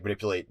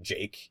manipulate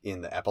Jake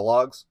in the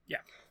epilogues. Yeah.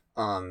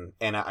 And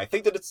I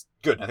think that it's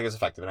good. I think it's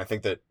effective, and I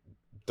think that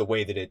the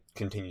way that it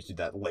continues to do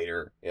that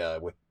later,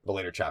 with the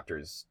later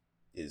chapters,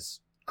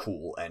 is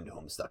cool and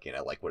homestuck, and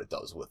I like what it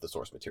does with the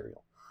source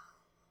material.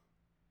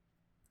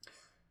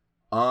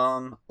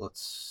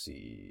 Let's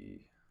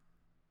see.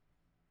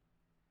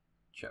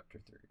 Chapter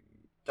 3.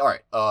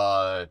 Alright,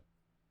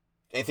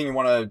 anything you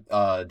want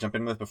to jump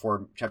in with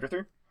before Chapter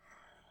 3?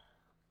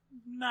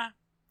 Nah.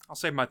 I'll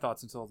save my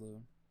thoughts until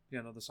the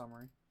end of the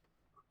summary.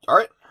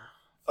 Alright.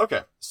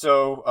 Okay,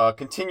 so,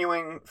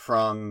 continuing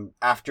from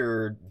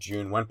after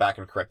June went back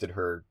and corrected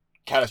her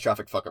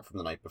catastrophic fuck-up from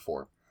the night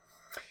before.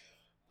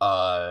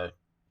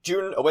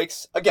 June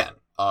awakes again,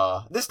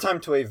 this time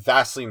to a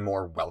vastly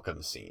more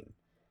welcome scene.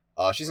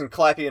 She's in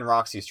Calliope and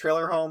Roxy's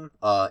trailer home,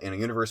 in a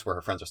universe where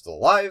her friends are still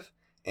alive,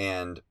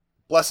 and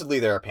blessedly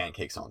there are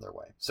pancakes on their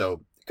way.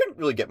 So, it couldn't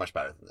really get much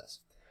better than this.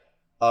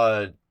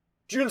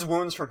 June's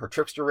wounds from her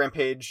trickster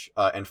rampage,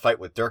 and fight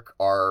with Dirk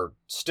are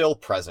still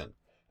present,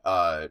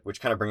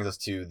 which kind of brings us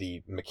to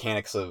the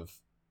mechanics of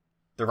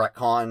the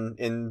retcon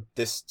in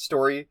this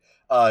story.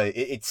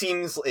 It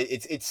seems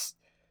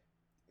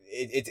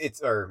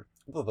or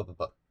blah, blah, blah,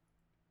 blah.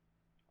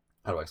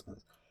 How do I explain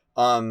this?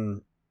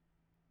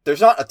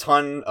 There's not a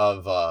ton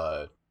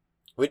of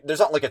there's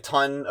not like a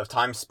ton of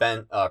time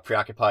spent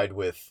preoccupied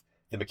with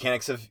the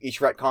mechanics of each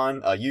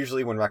retcon.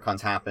 Usually when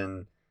retcons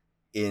happen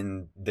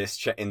in this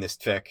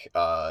fic,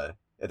 at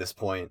this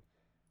point,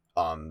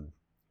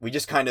 we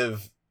just kind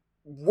of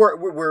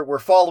we're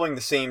following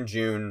the same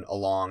June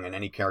along, and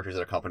any characters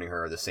that accompany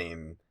her are the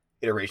same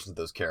iterations of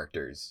those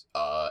characters.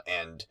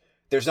 And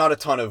there's not a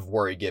ton of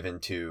worry given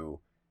to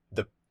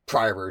the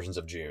prior versions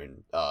of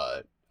June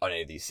on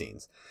any of these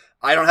scenes.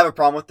 I don't have a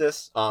problem with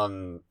this.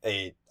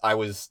 I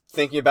was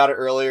thinking about it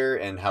earlier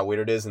and how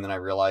weird it is, and then I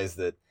realized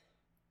that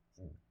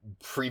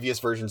previous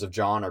versions of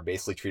John are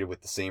basically treated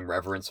with the same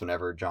reverence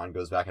whenever John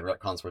goes back and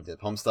retcons where the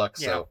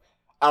Homestuck. Yeah. So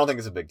I don't think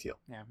it's a big deal.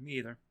 Yeah, me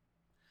either.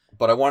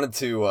 But I wanted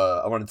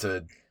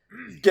to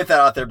get that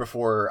out there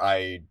before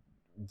I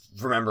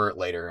remember it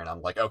later, and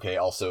I'm like, okay,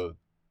 also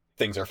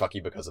things are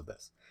fucky because of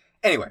this.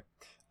 Anyway,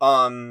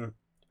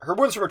 her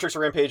wounds from her trickster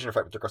rampage and her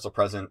fight with Dirk are still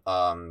present,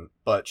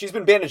 but she's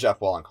been bandaged up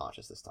while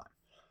unconscious this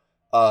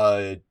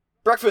time.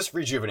 Breakfast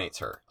rejuvenates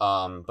her,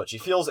 but she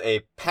feels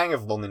a pang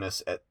of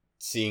loneliness at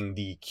seeing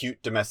the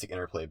cute domestic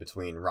interplay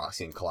between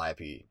Roxy and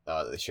Calliope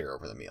that they share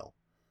over the meal.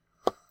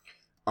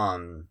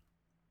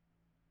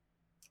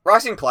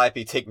 Roxy and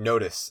Calliope take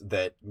notice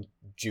that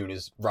June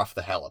is rough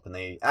the hell up, and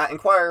they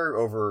inquire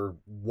over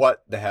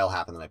what the hell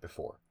happened the night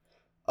before.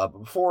 But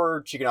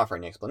before she can offer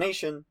any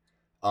explanation,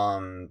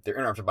 they're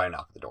interrupted by a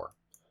knock at the door.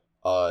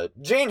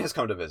 Jane has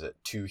come to visit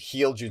to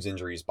heal June's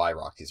injuries by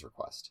Roxy's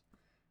request.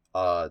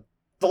 The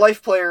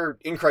life player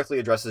incorrectly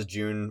addresses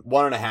June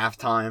 1.5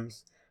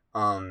 times,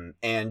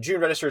 and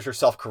June registers her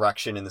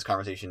self-correction in this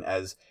conversation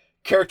as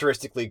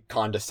characteristically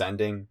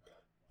condescending,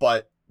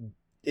 but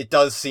it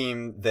does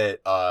seem that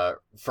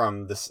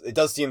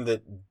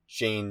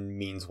Jane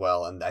means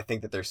well, and I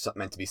think that there's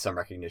meant to be some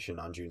recognition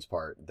on June's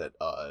part that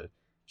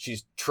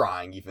she's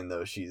trying, even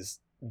though she's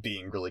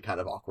being really kind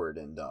of awkward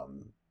and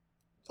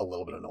a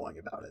little bit annoying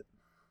about it.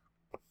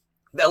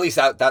 At least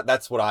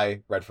that's what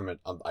I read from it.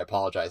 I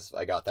apologize if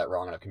I got that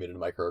wrong and I've committed a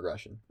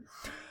microaggression.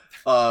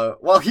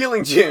 While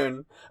healing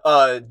June,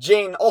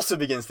 Jane also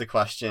begins to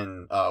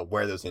question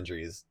where those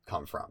injuries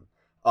come from.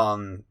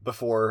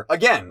 Before,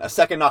 again, a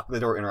second knock on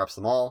the door interrupts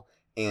them all,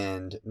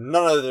 and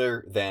none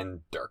other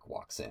than Dirk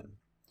walks in.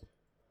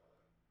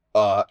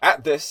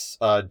 At this,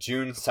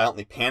 June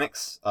silently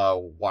panics,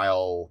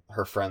 while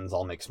her friends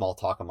all make small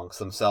talk amongst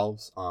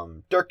themselves.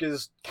 Dirk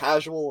is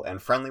casual and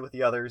friendly with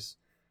the others,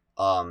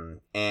 and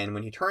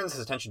when he turns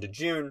his attention to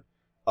June,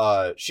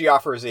 she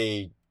offers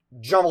a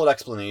jumbled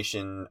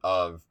explanation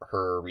of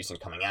her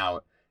recent coming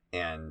out,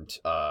 and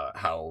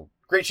how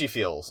great she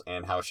feels,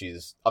 and how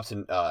she's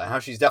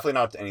definitely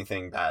not up to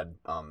anything bad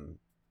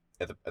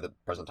at the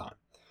present time.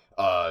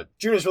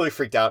 June is really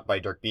freaked out by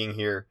Dirk being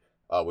here,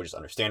 which is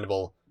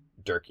understandable.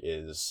 Dirk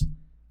is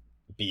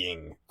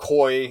being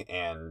coy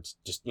and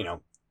just,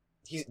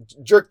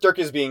 Dirk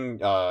is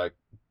being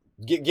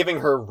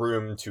giving her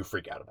room to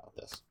freak out about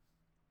this,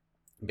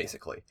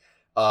 basically.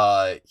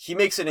 He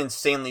makes an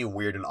insanely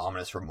weird and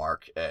ominous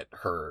remark at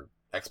her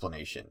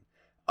explanation.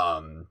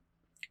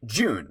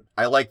 June,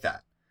 I like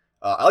that.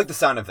 I like the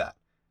sound of that.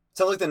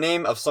 Sounds like the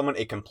name of someone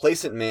a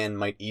complacent man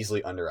might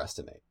easily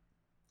underestimate.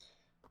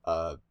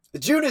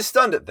 June is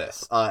stunned at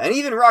this, and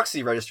even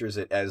Roxy registers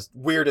it as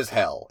weird as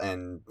hell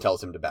and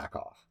tells him to back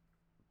off.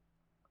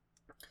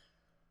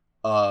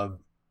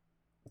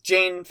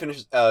 Jane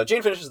finishes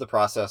the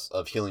process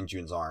of healing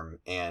June's arm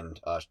and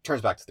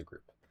turns back to the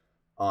group.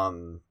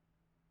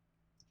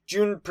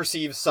 June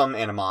perceives some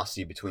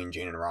animosity between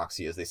Jane and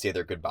Roxy as they say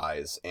their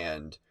goodbyes,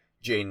 and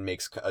Jane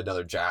makes a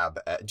jab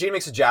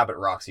at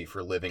Roxy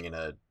for living in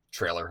a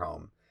trailer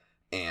home,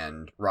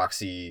 and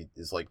Roxy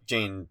is like,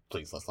 Jane,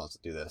 please, let's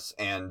do this.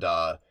 And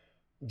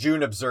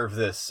June observed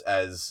this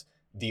as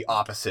the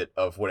opposite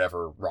of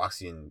whatever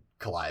Roxy and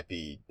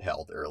Calliope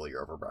held earlier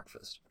over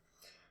breakfast.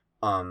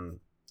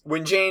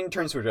 When Jane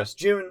turns to address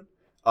June,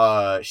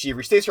 she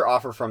restates her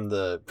offer from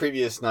the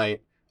previous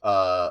night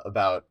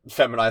about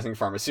feminizing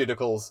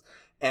pharmaceuticals,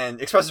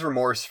 and expresses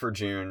remorse for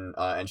June,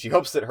 and she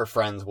hopes that her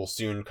friends will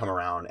soon come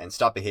around and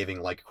stop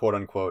behaving like,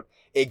 quote-unquote,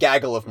 a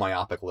gaggle of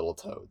myopic little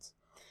toads.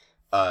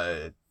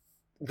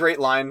 Great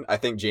line. I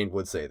think Jane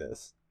would say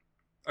this.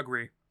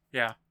 Agree.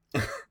 Yeah.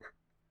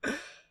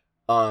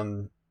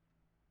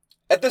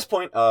 At this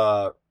point,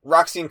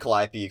 Roxy and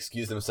Calliope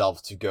excuse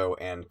themselves to go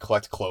and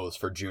collect clothes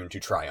for June to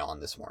try on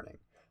this morning,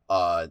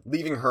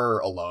 leaving her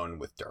alone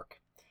with Dirk.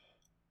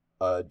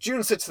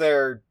 June sits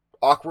there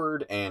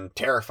awkward and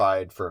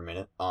terrified for a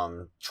minute,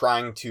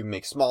 trying to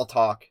make small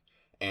talk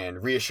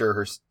and reassure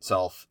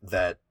herself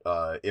that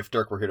if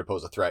Dirk were here to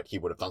pose a threat, he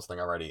would have done something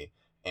already,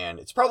 and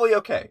it's probably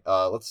okay.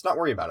 Let's not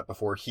worry about it,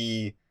 before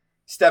he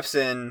steps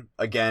in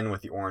again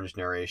with the orange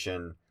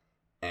narration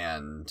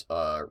and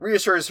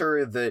reassures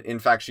her that, in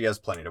fact, she has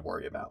plenty to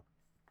worry about.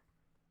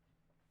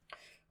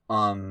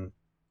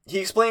 He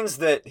explains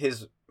that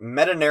his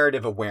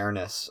meta-narrative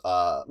awareness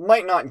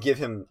might not give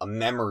him a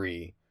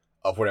memory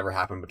of whatever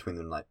happened between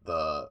in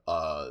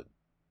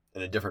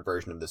a different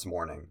version of this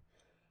morning,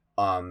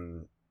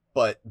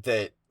 but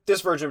that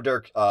this version of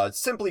Dirk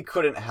simply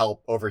couldn't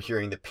help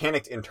overhearing the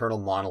panicked internal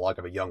monologue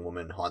of a young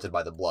woman haunted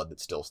by the blood that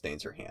still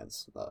stains her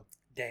hands.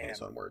 Damn. In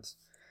his own words.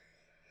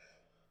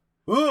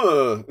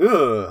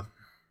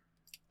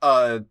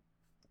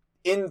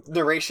 In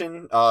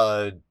narration,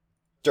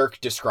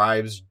 Dirk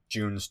describes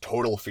June's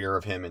total fear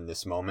of him in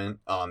this moment,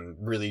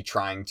 really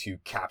trying to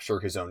capture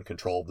his own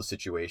control of the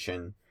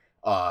situation.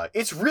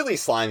 It's really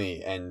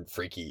slimy and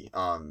freaky,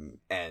 and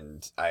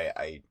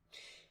I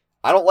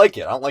don't like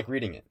it. I don't like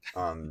reading it.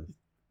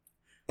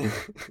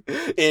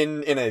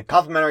 In a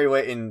complimentary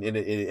way,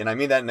 and I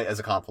mean that as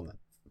a compliment.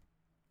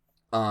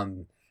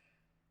 And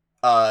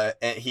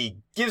he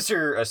gives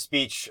her a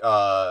speech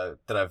that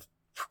I've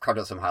carved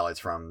out some highlights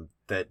from,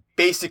 that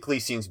basically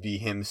seems to be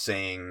him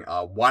saying,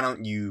 why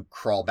don't you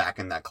crawl back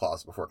in that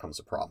closet before it becomes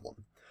a problem?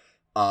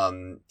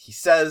 He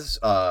says,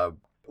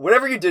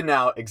 whatever you did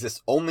now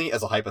exists only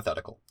as a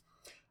hypothetical.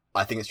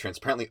 I think it's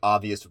transparently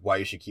obvious why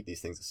you should keep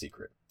these things a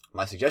secret.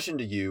 My suggestion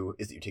to you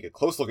is that you take a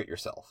close look at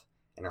yourself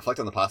and reflect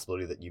on the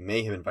possibility that you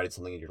may have invited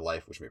something into your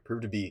life which may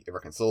prove to be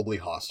irreconcilably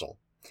hostile.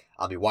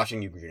 I'll be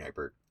watching you, Green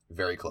Egbert,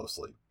 very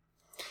closely.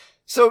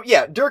 So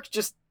yeah, Dirk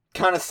just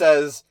kind of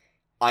says,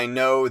 I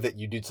know that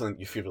you did something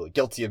you feel really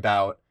guilty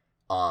about,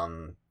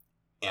 and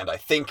I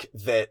think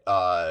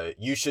that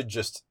you should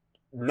just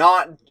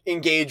not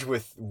engage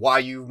with why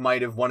you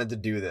might have wanted to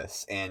do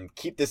this, and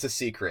keep this a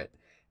secret,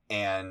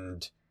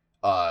 and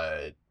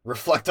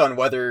reflect on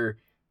whether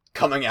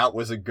coming out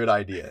was a good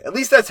idea. At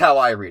least that's how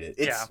I read it.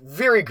 It's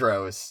very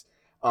gross.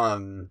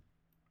 It's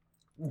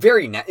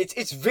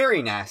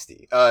very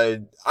nasty.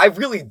 I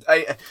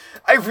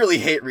really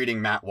hate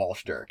reading Matt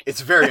Walsh Dirk. It's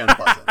very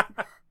unpleasant.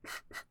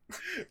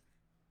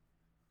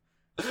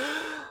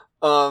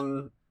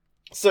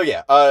 So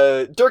yeah,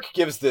 Dirk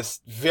gives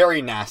this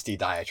very nasty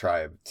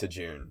diatribe to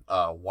June,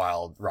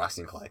 while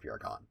Roxy and Calliope are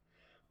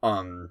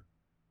gone.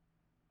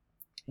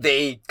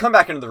 They come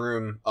back into the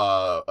room,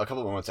 a couple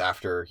of moments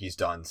after he's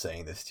done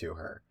saying this to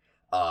her,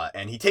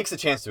 and he takes a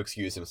chance to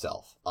excuse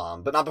himself,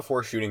 but not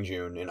before shooting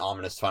June an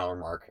ominous final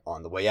remark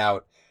on the way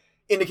out,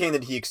 indicating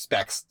that he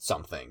expects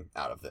something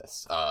out of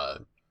this.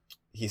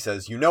 He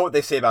says, you know what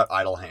they say about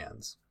idle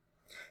hands.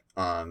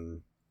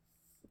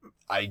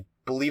 I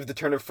believe the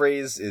turn of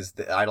phrase is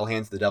the idle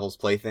hands, the devil's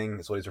plaything,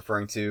 is what he's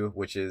referring to,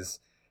 which is,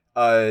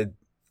 that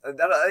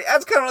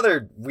adds kind of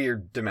another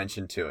weird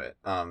dimension to it.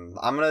 I'm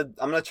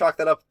gonna chalk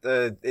that up.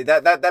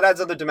 That adds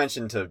another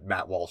dimension to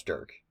Matt Walsh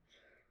Dirk.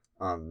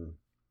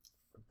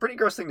 Pretty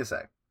gross thing to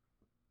say.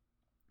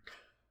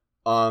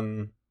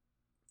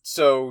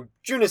 So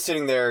June is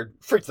sitting there,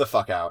 freaked the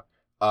fuck out.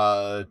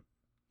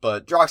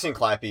 But Droxy and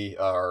Clappy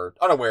are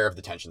unaware of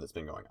the tension that's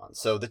been going on.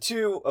 So the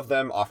two of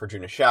them offer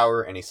June a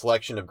shower and a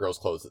selection of girls'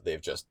 clothes that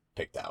they've just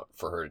picked out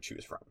for her to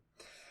choose from.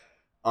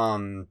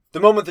 The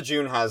moment that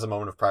June has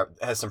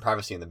has some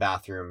privacy in the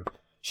bathroom,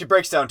 she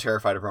breaks down,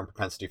 terrified of her own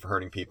propensity for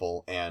hurting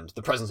people and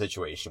the present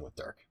situation with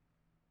Dirk.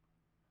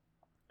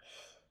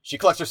 She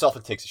collects herself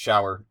and takes a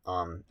shower,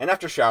 and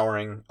after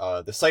showering,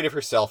 the sight of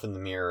herself in the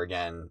mirror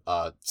again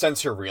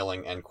sends her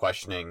reeling and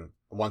questioning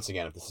once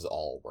again if this is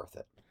all worth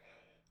it.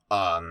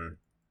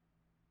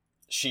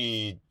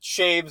 She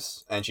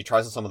shaves, and she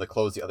tries on some of the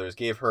clothes the others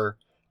gave her,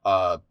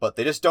 but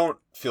they just don't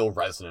feel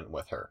resonant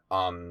with her.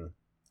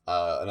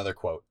 Another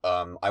quote,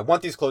 I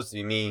want these clothes to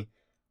be me,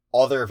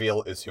 all they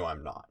reveal is who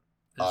I'm not.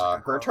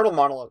 Her internal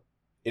monologue,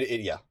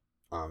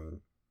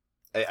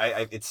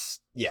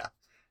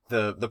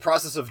 the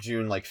process of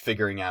June, like,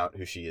 figuring out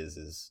who she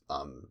is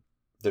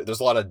there's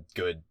a lot of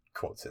good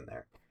quotes in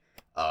there.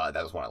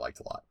 That was one I liked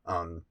a lot.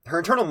 Her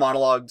internal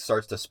monologue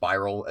starts to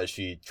spiral as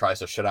she tries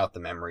to shut out the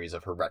memories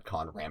of her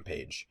retcon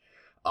rampage.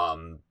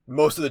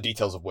 Most of the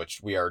details of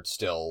which we are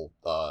still,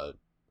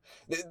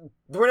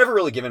 we're never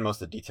really given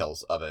most of the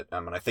details of it.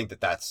 And I think that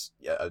that's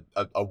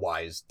a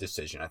wise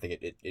decision. I think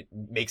it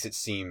makes it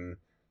seem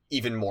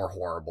even more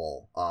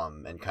horrible,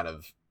 and kind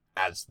of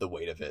adds the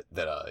weight of it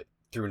that,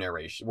 through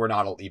narration, we're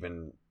not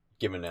even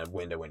given a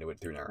window into it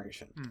through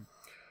narration.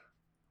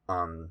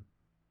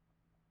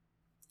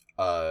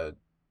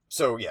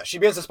 So yeah, she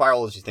begins to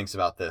spiral as she thinks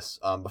about this,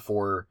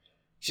 before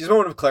she has a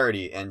moment of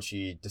clarity, and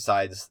she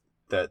decides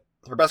that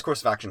her best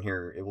course of action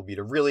here, it will be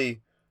to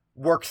really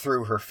work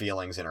through her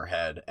feelings in her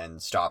head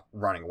and stop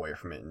running away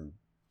from it and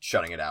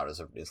shutting it out as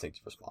an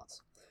instinctive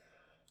response.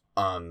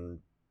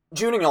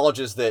 June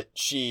acknowledges that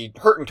she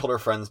hurt and killed her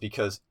friends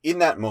because in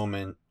that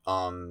moment,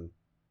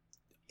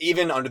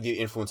 even under the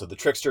influence of the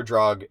trickster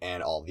drug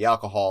and all of the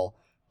alcohol,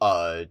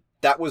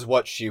 that was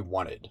what she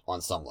wanted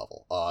on some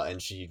level.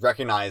 And she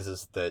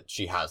recognizes that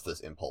she has this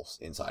impulse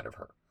inside of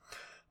her.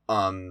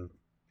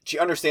 She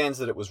understands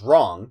that it was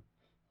wrong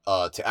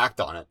to act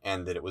on it,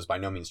 and that it was by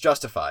no means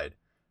justified.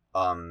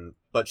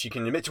 But she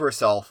can admit to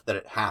herself that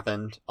it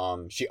happened.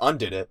 She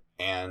undid it,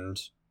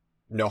 and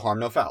no harm,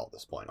 no foul at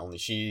this point. Only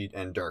she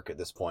and Dirk at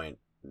this point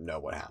know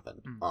what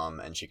happened.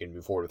 And she can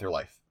move forward with her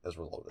life as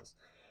a result of this.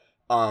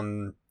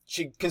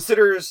 She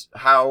considers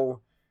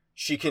how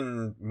she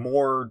can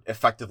more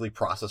effectively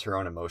process her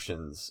own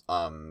emotions,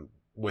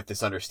 with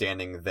this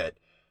understanding that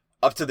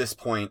up to this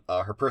point,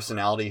 her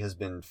personality has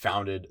been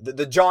founded...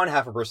 The John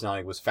half of her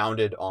personality was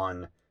founded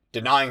on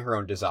denying her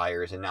own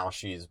desires, and now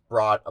she's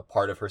brought a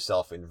part of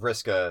herself in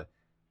Vriska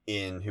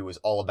in who is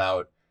all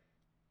about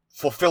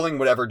fulfilling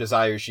whatever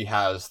desires she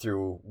has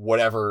through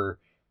whatever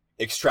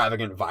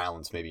extravagant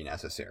violence may be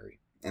necessary,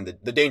 and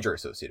the danger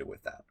associated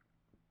with that.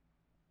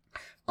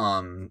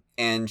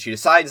 And she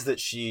decides that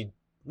she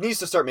needs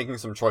to start making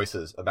some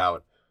choices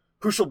about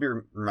who she'll be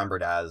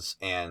remembered as,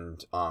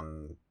 and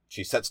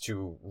she sets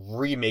to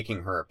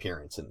remaking her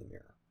appearance in the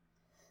mirror.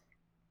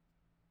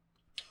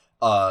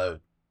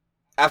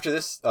 After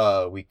this,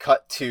 we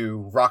cut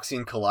to Roxy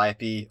and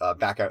Calliope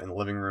back out in the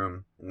living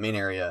room, in the main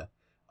area,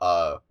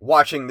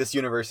 watching this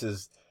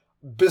universe's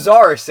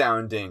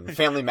bizarre-sounding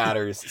Family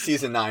Matters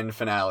Season 9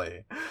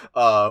 finale,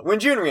 when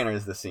June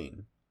re-enters the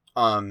scene.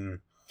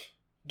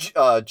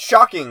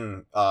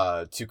 Shocking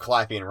to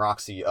Calliope and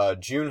Roxy,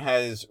 June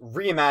has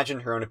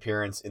reimagined her own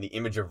appearance in the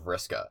image of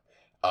Vriska,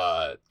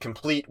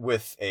 complete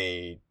with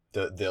the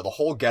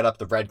whole getup,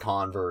 the red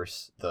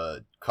Converse,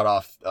 the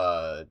cut-off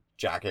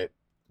jacket,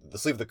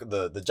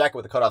 the jacket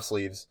with the cut-off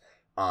sleeves,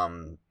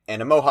 and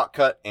a mohawk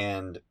cut,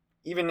 and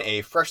even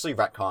a freshly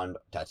retconned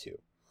tattoo.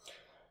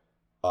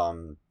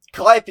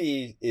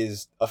 Calliope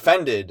is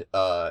offended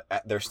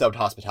at their snubbed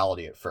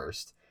hospitality at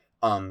first,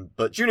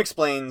 but June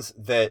explains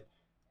that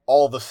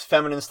all the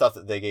feminine stuff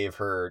that they gave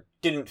her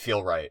didn't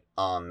feel right,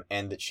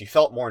 and that she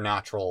felt more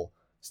natural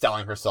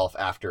styling herself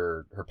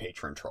after her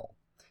patron troll.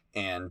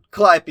 And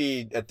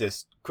Calliope, at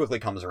this, quickly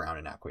comes around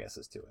and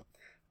acquiesces to it.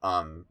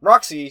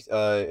 Roxy,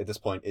 at this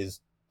point, is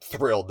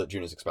thrilled that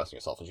June is expressing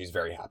herself, and she's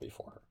very happy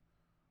for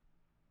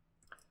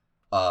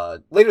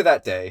her. Later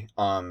that day,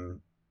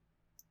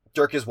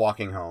 Dirk is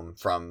walking home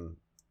from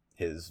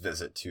his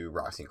visit to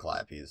Roxy and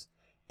Calliope's,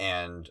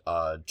 and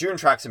June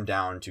tracks him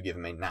down to give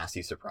him a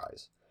nasty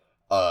surprise.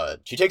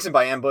 She takes him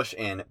by ambush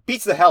and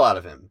beats the hell out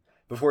of him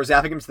before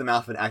zapping him to the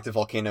mouth of an active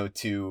volcano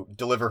to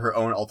deliver her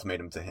own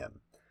ultimatum to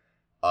him.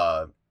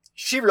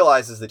 She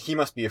realizes that he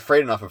must be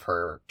afraid enough of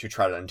her to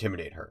try to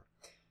intimidate her.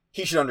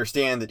 He should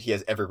understand that he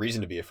has every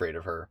reason to be afraid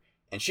of her,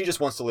 and she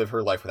just wants to live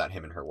her life without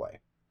him in her way.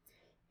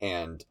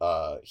 And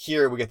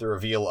here we get the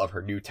reveal of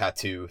her new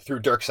tattoo through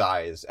Dirk's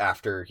eyes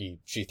after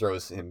she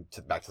throws him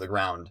back to the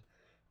ground.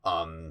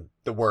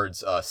 The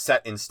words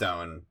 "set in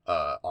stone"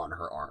 on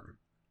her arm,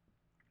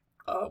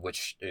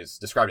 which is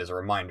described as a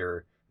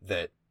reminder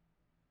that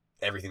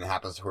everything that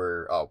happens to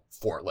her,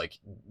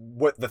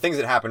 what the things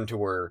that happen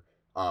to her,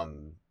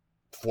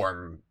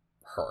 form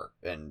her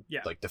and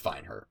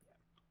define her.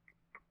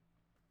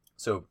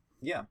 So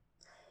yeah.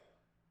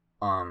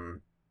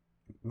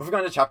 Moving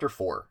on to chapter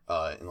 4,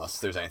 unless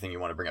there's anything you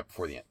want to bring up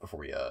before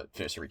we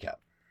finish the recap.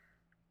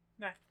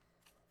 Nah.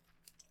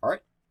 All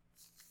right.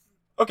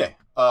 Okay.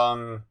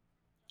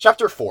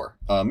 Chapter 4.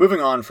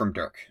 Moving on from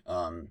Dirk.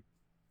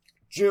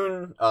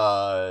 June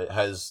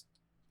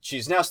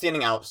she's now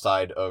standing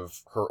outside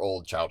of her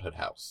old childhood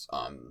house,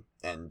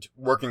 and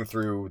working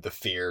through the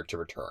fear to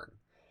return.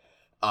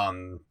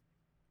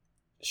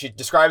 She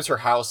describes her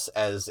house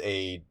as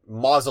a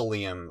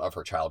mausoleum of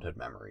her childhood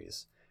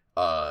memories.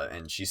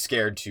 And she's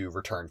scared to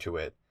return to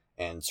it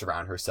and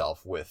surround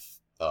herself with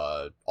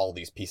all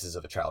these pieces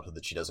of a childhood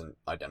that she doesn't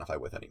identify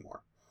with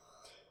anymore.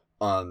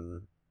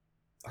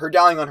 Her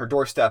dialing on her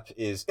doorstep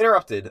is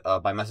interrupted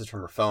by a message from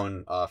her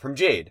phone from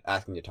Jade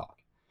asking to talk.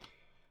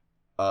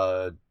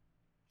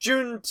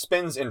 June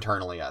spins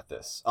internally at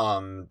this,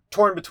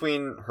 torn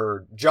between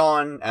her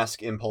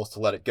John-esque impulse to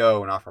let it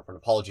go and offer up an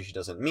apology she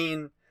doesn't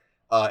mean,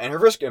 and her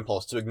risk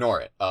impulse to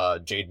ignore it.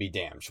 Jade be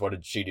damned. What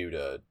did she do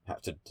to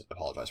have to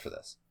apologize for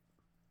this?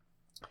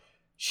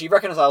 She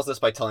reconciles this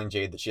by telling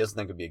Jade that she doesn't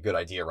think it would be a good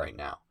idea right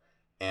now,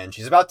 and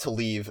she's about to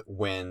leave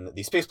when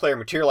the space player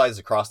materializes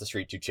across the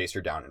street to chase her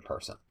down in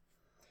person.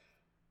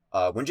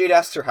 When Jade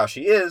asks her how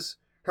she is,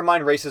 her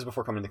mind races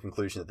before coming to the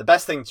conclusion that the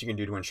best thing she can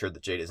do to ensure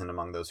that Jade isn't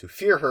among those who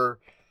fear her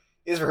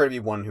is for her to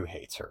be one who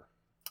hates her.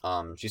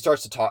 She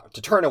starts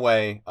to turn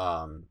away,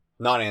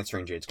 not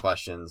answering Jade's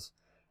questions,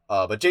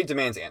 but Jade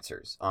demands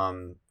answers.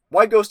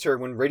 Why ghost her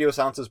when radio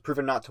silence has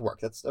proven not to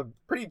work? That's a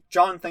pretty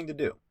John thing to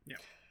do.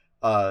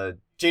 Yeah.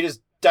 Jade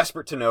is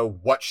desperate to know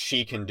what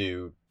she can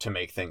do to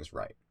make things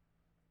right.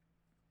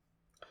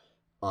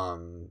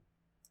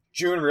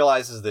 June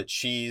realizes that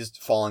she's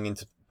falling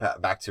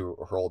back to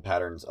her old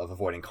patterns of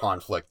avoiding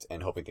conflict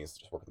and hoping things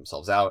just work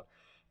themselves out,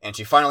 and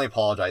she finally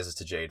apologizes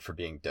to Jade for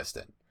being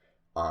distant.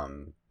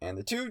 And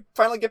the two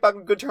finally get back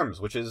on good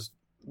terms, which is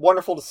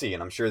wonderful to see,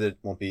 and I'm sure that it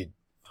won't be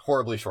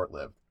horribly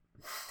short-lived.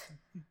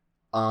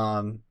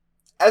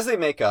 As they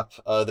make up,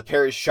 the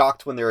pair is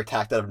shocked when they're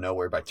attacked out of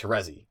nowhere by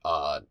Terezi,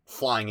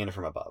 flying in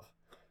from above.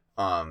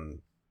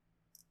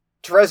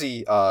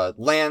 Terezi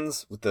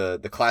lands with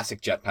the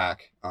classic jetpack,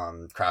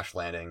 crash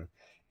landing,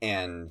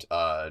 and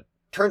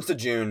turns to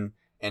June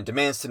and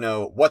demands to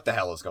know what the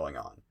hell is going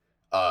on.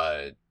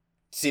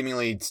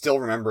 Seemingly still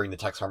remembering the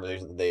text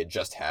conversation that they had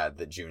just had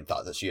that June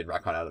thought that she had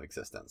retconned out of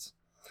existence.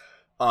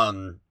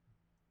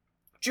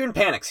 June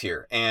panics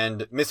here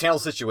and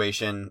mishandles the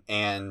situation,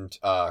 and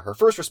her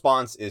first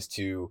response is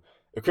to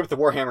equip the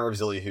Warhammer of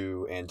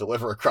Zillihu and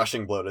deliver a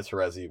crushing blow to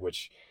Terezi,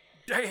 which...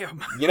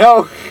 Damn! You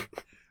know...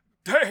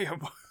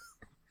 Damn!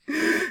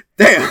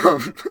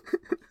 Damn!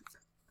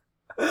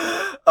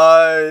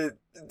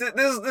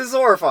 This is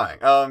horrifying.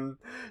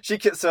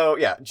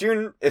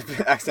 June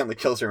accidentally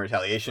kills her in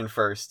retaliation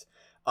first.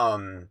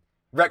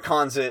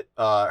 Retcons it,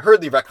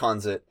 hurriedly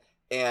retcons it,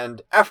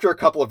 and after a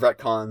couple of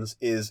retcons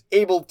is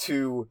able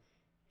to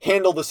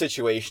handle the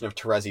situation of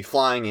Terezi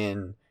flying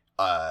in,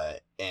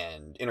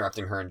 and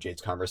interrupting her and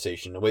Jade's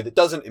conversation in a way that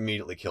doesn't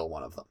immediately kill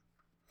one of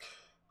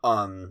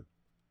them.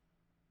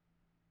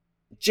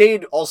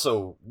 Jade at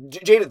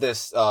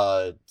this,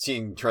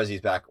 seeing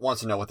Terezi's back,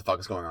 wants to know what the fuck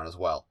is going on as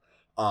well.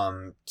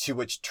 To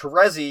which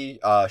Terezi,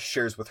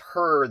 shares with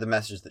her the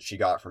message that she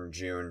got from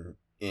June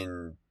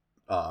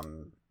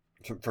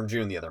from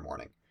June the other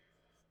morning.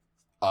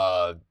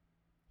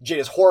 Jade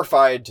is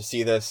horrified to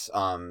see this.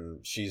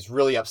 She's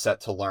really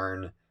upset to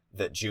learn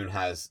that June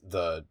has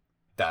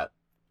that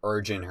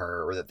urge in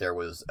her, or that there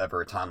was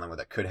ever a timeline where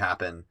that could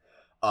happen.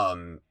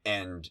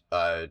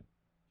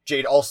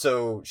 Jade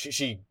also,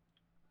 she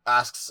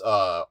asks,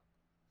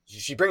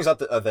 she brings up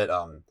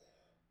that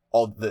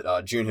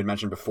June had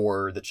mentioned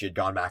before, that she had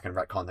gone back and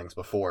retconned things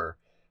before,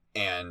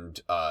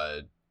 and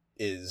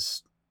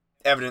is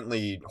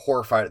evidently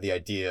horrified at the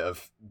idea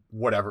of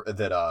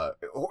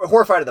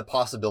horrified at the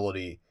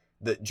possibility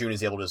that June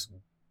is able to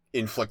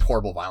inflict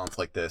horrible violence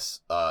like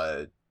this,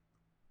 and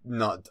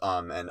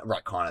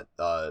retcon it,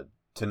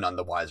 to none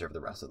the wiser of the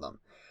rest of them.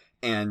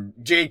 And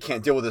Jade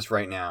can't deal with this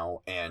right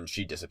now, and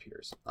she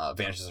disappears,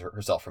 vanishes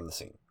herself from the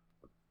scene.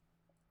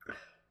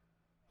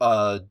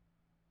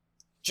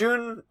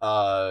 June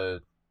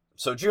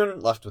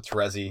left with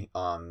Terezi,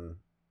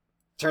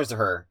 turns to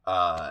her,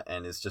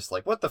 and is just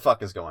like, what the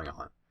fuck is going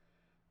on?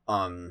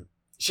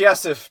 She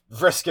asks if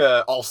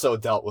Vriska also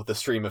dealt with the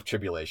stream of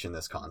tribulation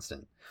this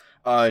constant.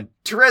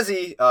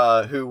 Terezi,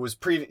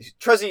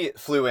 Terezi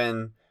flew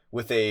in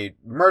with a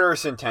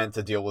murderous intent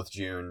to deal with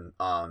June,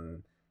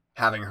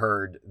 having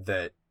heard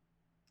that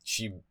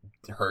she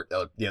hurt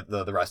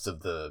the rest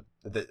of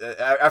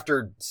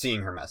after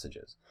seeing her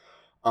messages.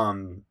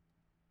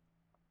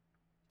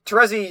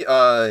 Terezi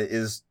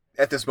is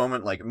at this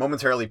moment like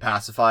momentarily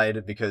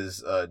pacified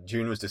because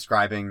June was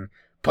describing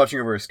punching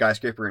over a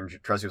skyscraper, and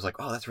Terezi was like,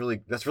 "Oh, that's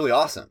really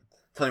awesome.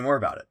 Tell me more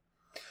about it."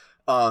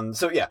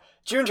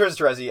 June turns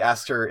to Terezi,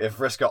 asks her if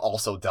Vriska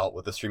also dealt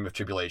with the stream of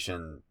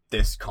tribulation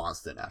this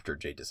constant after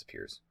Jade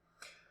disappears.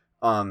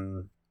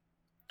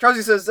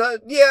 Terezi says,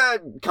 yeah,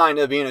 kind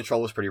of, being a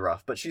troll was pretty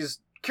rough, but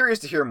she's curious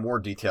to hear more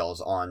details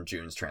on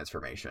June's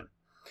transformation.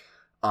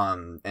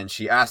 And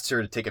she asks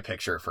her to take a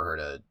picture for her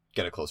to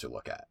get a closer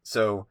look at.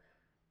 So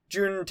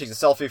June takes a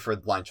selfie for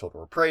the blind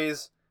children of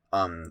praise,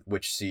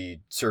 which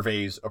she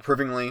surveys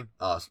approvingly,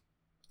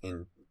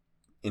 in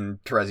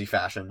Terezi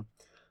fashion.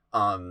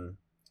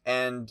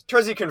 And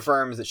Terezi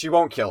confirms that she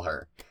won't kill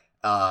her,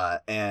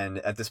 and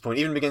at this point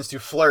even begins to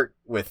flirt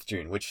with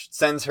June, which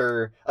sends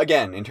her,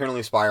 again,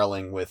 internally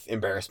spiraling with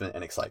embarrassment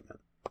and excitement.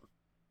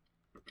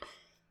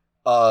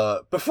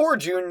 Before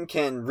June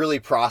can really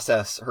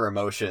process her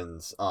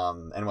emotions,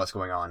 and what's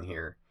going on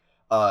here,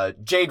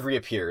 Jade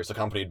reappears,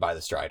 accompanied by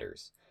the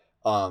Striders.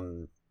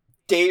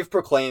 Dave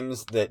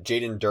proclaims that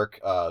Jade and Dirk,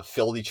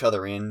 filled each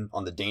other in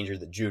on the danger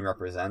that June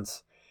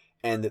represents,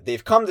 and that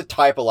they've come to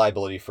type a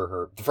liability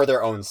for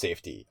their own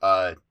safety,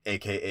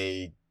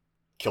 aka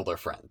kill their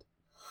friend.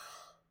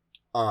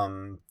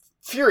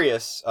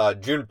 Furious,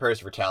 June prepares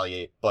to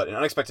retaliate, but an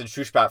unexpected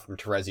shushbat from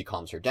Terezi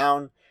calms her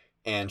down,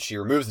 and she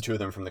removes the two of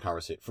them from the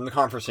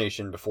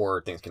conversation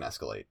before things can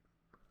escalate.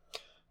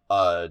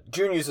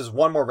 June uses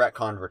one more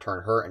retcon to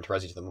return her and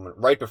Terezi to the moment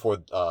right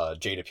before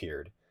Jade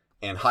appeared,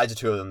 and hides the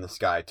two of them in the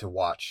sky to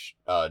watch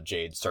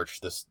Jade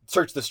search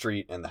the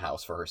street and the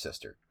house for her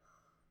sister.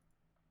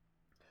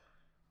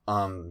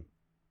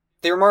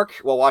 They remark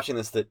while watching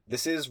this that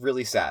this is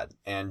really sad,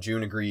 and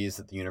June agrees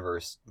that the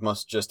universe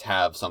must just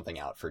have something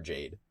out for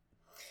Jade.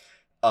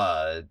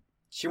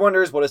 She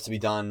wonders what is to be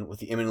done with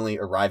the imminently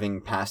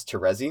arriving past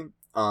Terezi,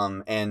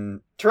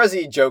 and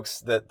Terezi jokes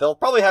that they'll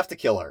probably have to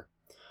kill her.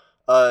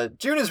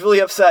 June is really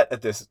upset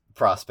at this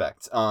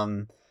prospect,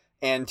 and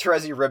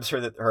Terezi ribs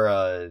her that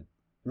her,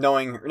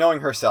 knowing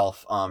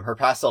herself, her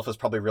past self has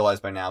probably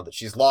realized by now that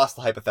she's lost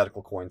the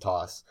hypothetical coin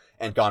toss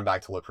and gone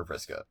back to look for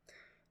Vriska.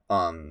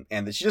 And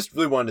that she just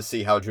really wanted to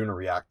see how June would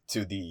react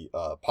to the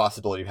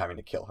possibility of having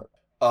to kill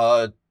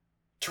her.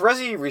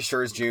 Terezi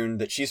reassures June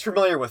that she's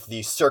familiar with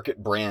the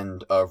circuit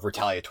brand of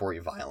retaliatory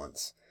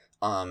violence,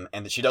 and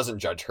that she doesn't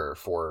judge her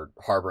for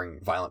harboring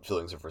violent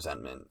feelings of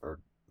resentment or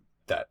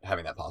that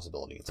having that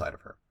possibility inside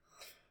of her.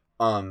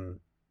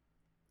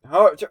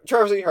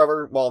 Trevsy,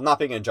 however, while not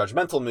being in a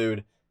judgmental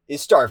mood,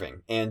 is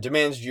starving and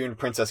demands June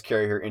Princess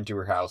carry her into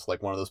her house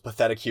like one of those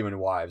pathetic human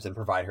wives and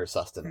provide her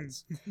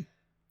sustenance.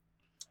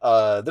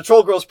 The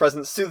troll girl's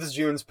presence soothes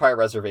June's prior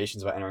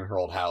reservations about entering her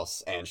old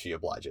house, and she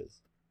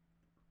obliges.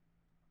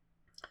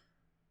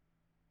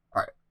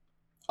 Alright.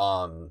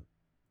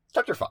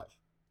 Chapter 5.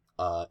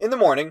 In the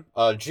morning,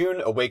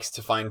 June awakes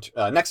to find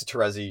next to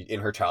Terezi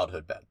in her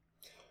childhood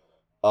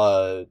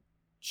bed.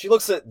 She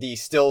looks at the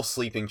still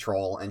sleeping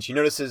troll, and she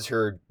notices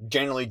her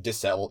generally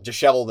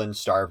disheveled and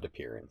starved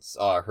appearance.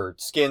 Her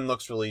skin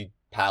looks really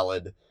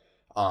pallid.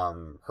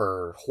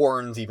 Her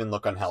horns even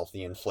look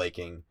unhealthy and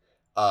flaking.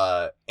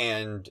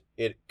 And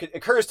it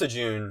occurs to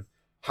June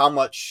how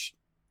much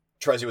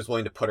Terezi was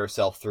willing to put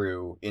herself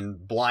through in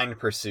blind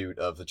pursuit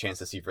of the chance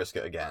to see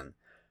Vriska again.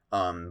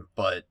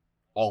 But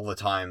all the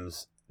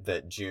times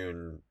that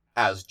June,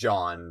 as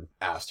John,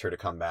 asked her to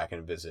come back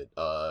and visit,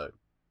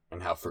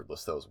 and how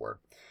fruitless those were.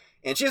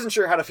 And she isn't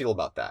sure how to feel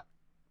about that.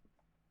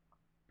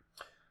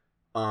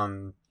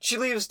 She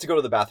leaves to go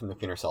to the bathroom to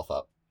clean herself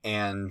up,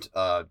 and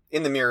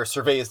in the mirror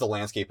surveys the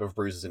landscape of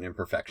bruises and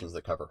imperfections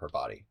that cover her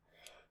body.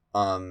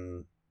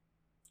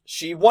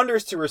 She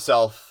wonders to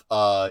herself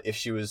if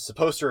she was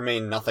supposed to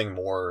remain nothing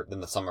more than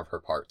the sum of her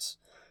parts.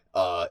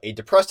 A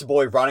depressed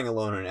boy rotting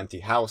alone in an empty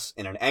house,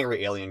 and an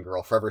angry alien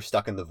girl forever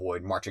stuck in the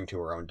void, marching to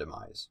her own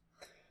demise.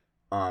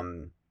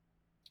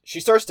 She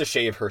starts to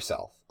shave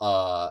herself,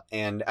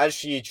 and as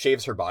she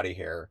shaves her body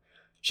hair,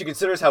 she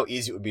considers how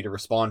easy it would be to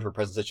respond to her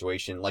present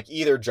situation like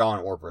either John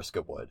or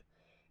Vriska would,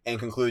 and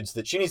concludes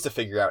that she needs to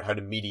figure out how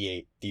to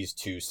mediate these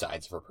two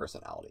sides of her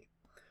personality.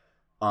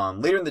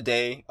 Later in the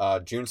day,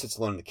 June sits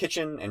alone in the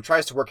kitchen and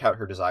tries to work out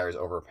her desires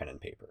over pen and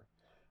paper.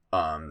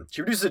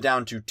 She reduces it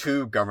down to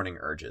two governing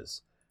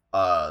urges.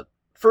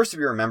 First, to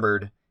be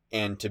remembered,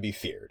 and to be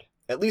feared,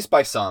 at least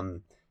by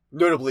some,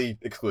 notably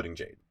excluding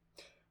Jade.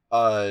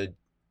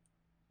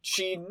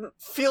 She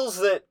feels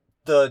that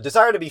the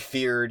desire to be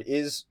feared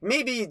is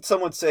maybe, some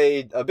would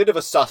say, a bit of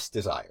a sus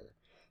desire,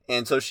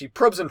 and so she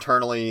probes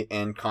internally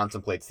and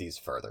contemplates these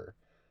further.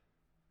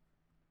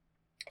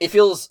 It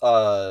feels,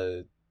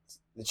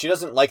 she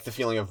doesn't like the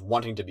feeling of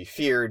wanting to be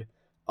feared,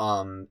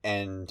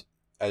 and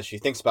as she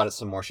thinks about it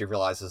some more, she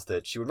realizes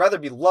that she would rather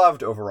be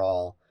loved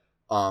overall,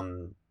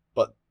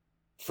 but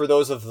for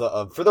those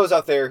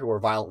out there who are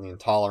violently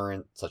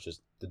intolerant, such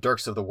as the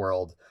Dirks of the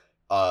world,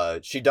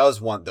 she does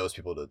want those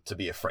people to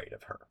be afraid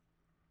of her.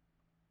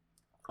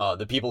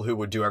 The people who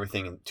would do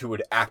everything and who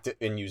would act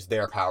and use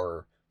their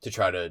power to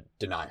try to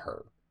deny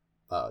her,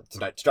 to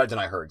try to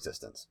deny her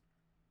existence.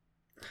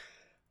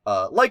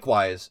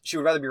 Likewise, she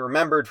would rather be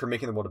remembered for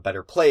making the world a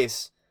better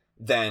place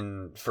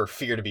than for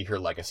fear to be her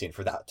legacy and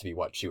for that to be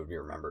what she would be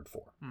remembered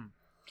for.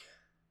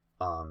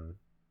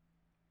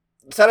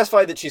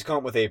 Satisfied that she's come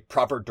up with a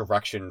proper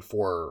direction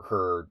for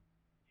her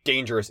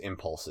dangerous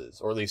impulses,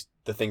 or at least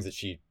the things that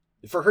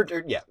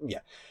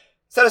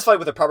satisfied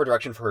with a proper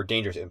direction for her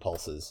dangerous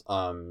impulses,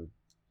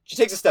 she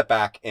takes a step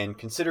back and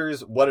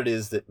considers what it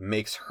is that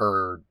makes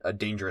her a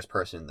dangerous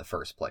person in the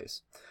first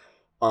place.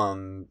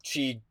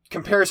 She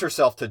compares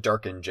herself to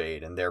Dirk and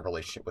Jade and their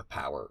relationship with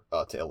power,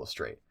 to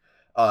illustrate.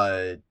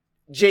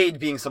 Jade,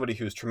 being somebody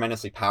who's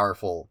tremendously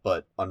powerful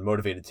but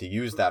unmotivated to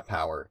use that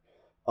power,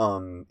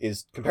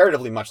 is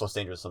comparatively much less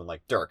dangerous than someone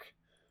like Dirk,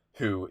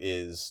 who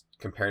is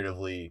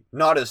comparatively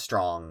not as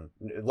strong,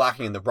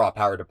 lacking in the raw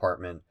power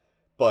department,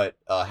 but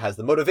has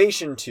the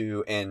motivation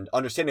to and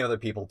understanding of other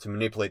people to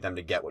manipulate them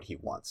to get what he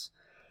wants.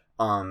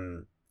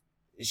 June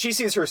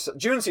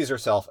sees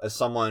herself as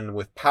someone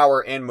with power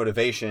and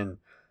motivation,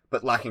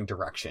 but lacking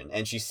direction,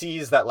 and she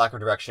sees that lack of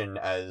direction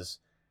as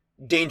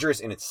dangerous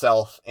in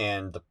itself,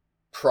 and the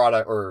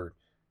product, or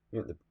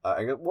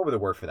what would the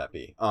word for that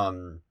be?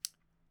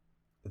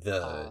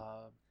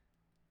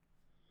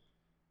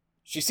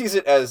 She sees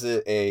it as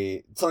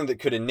a something that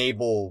could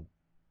enable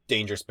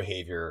dangerous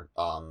behavior,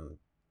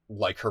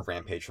 like her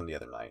rampage from the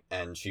other night,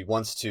 and she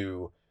wants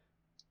to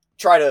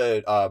try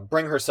to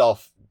bring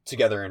herself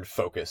together and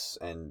focus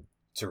and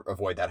to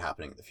avoid that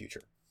happening in the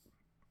future.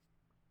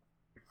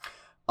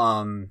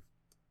 And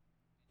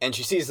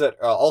she sees that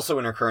also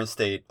in her current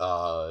state,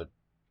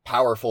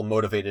 powerful,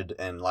 motivated,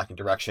 and lacking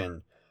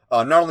direction,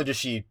 not only does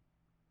she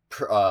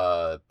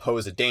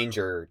pose a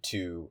danger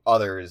to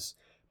others,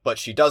 but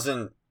she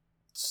doesn't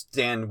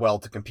stand well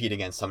to compete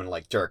against someone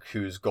like Dirk,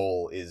 whose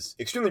goal is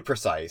extremely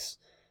precise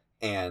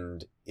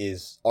and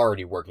is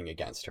already working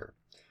against her.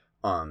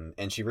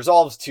 And she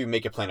resolves to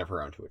make a plan of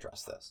her own to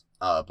address this.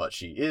 But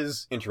she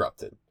is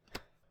interrupted.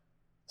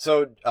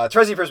 So,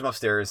 Terezi appears from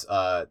upstairs,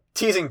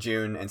 teasing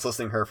June and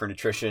soliciting her for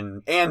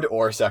nutrition and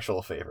or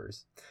sexual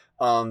favors.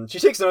 She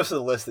takes notice of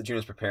the list that June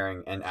is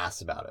preparing and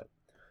asks about it.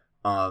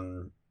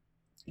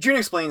 June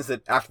explains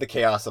that after the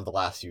chaos of the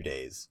last few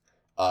days,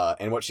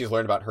 and what she's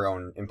learned about her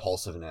own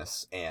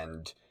impulsiveness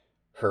and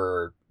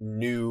her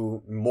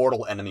new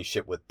mortal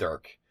enemyship with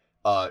Dirk,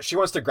 she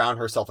wants to ground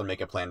herself and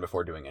make a plan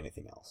before doing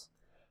anything else.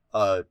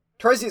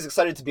 Terezi is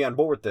excited to be on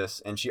board with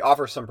this, and she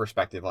offers some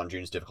perspective on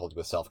June's difficulty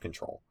with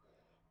self-control.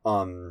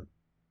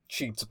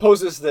 She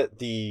supposes that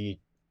the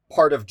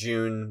part of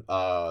June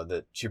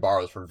that she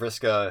borrows from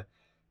Vriska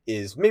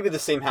is maybe the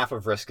same half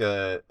of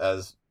Vriska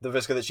as the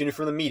Vriska that she knew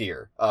from the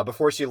Meteor,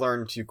 before she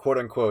learned to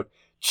quote-unquote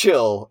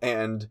chill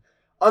and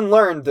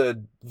unlearn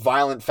the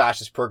violent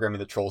fascist programming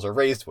that trolls are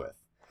raised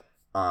with.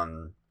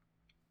 And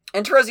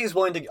Terezi is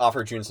willing to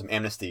offer June some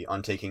amnesty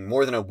on taking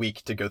more than a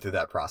week to go through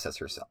that process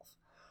herself.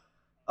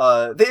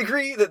 They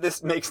agree that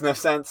this makes no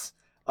sense,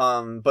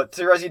 but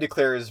Terezi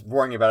declares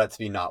worrying about it to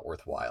be not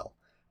worthwhile.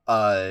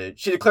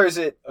 She declares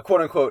it,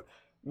 quote-unquote,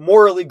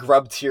 morally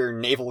grub-tier,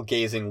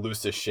 navel-gazing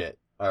loose as shit,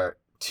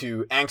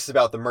 to angst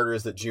about the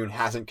murders that June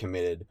hasn't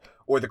committed,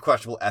 or the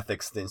questionable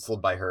ethics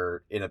instilled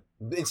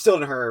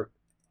in her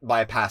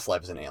by a past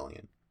life as an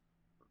alien.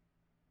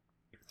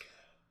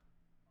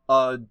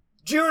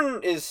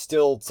 June is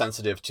still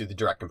sensitive to the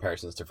direct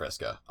comparisons to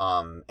Vriska,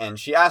 and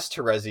she asks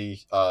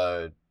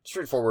Terezi,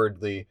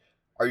 straightforwardly,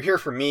 are you here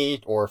for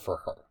me or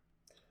for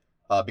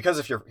her? Because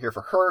if you're here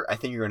for her, I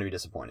think you're going to be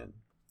disappointed.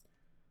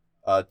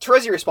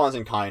 Terezi responds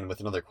in kind with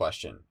another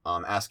question,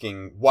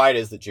 asking why it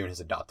is that June has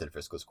adopted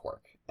Vriska's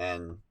quirk.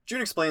 And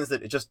June explains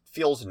that it just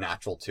feels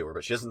natural to her,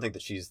 but she doesn't think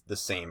that she's the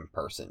same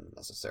person,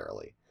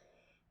 necessarily.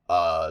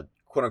 Quote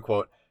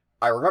unquote,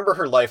 I remember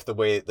her life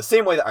the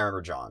same way that I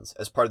remember John's,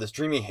 as part of this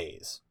dreamy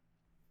haze.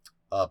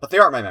 But they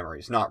aren't my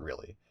memories, not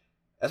really.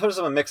 As much as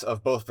I'm a mix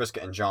of both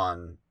Vriska and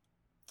John,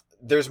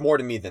 there's more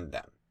to me than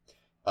them.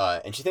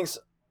 And she thinks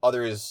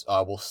others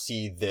will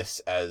see this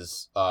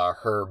as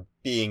her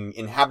being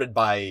inhabited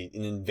by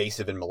an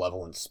invasive and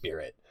malevolent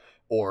spirit.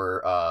 Or,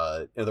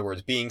 in other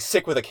words, being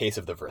sick with a case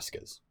of the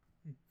Vriskas.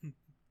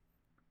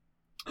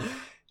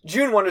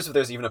 June wonders if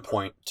there's even a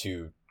point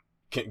to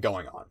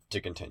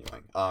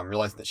continuing.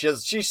 Realizing that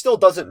she still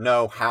doesn't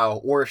know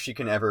how or if she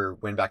can ever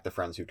win back the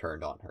friends who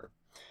turned on her.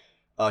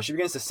 She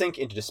begins to sink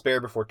into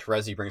despair before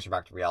Terezi brings her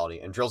back to reality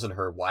and drills into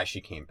her why she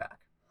came back.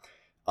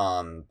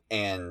 In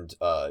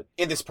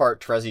this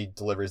part, Terezi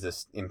delivers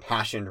this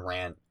impassioned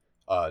rant,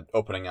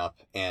 opening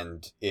up,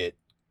 and it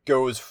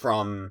goes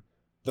from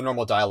the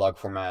normal dialogue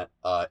format,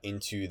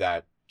 into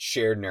that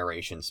shared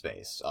narration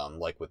space,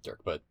 like with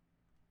Dirk, but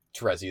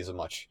Terezi is a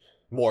much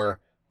more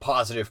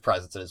positive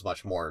presence and is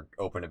much more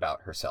open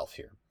about herself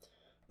here.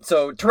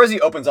 So Terezi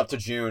opens up to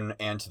June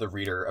and to the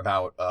reader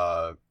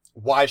about,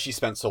 why she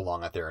spent so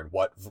long out there and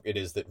what it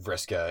is that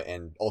Vriska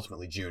and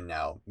ultimately June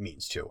now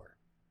means to her.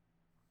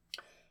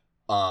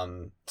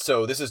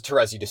 So this is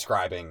Terezi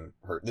describing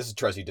her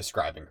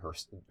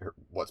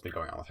what's been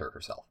going on with her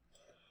herself.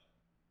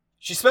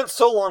 She spent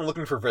so long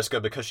looking for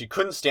Vriska because she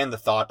couldn't stand the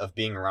thought of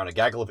being around a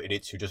gaggle of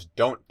idiots who just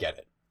don't get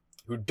it.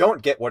 Who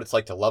don't get what it's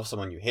like to love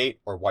someone you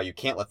hate or why you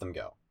can't let them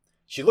go.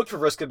 She looked for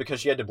Vriska because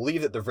she had to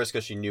believe that the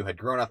Vriska she knew had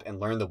grown up and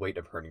learned the weight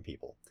of hurting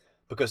people.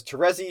 Because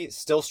Terezi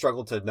still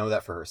struggled to know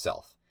that for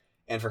herself.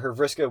 And for her,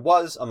 Vriska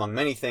was, among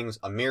many things,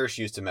 a mirror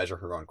she used to measure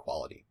her own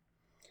quality.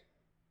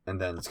 And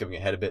then, skipping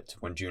ahead a bit to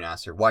when June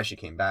asks her why she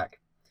came back,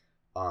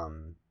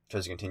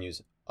 Terezi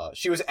continues,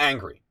 she was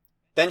angry.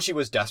 Then she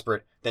was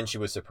desperate. Then she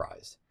was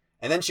surprised.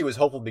 And then she was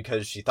hopeful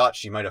because she thought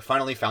she might have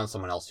finally found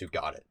someone else who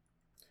got it.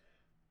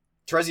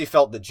 Terezi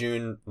felt that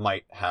June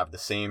might have the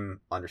same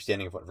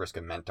understanding of what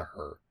Vriska meant to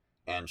her,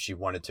 and she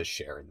wanted to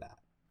share in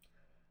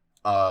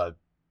that.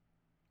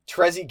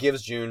 Terezi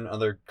gives June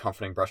another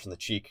comforting brush on the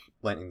cheek,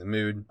 lightening the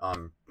mood,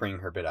 bringing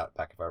her back out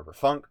of her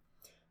funk.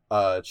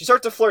 She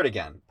starts to flirt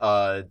again,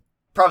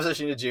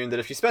 propositioning to June that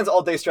if she spends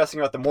all day stressing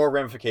about the moral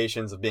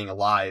ramifications of being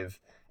alive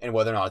and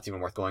whether or not it's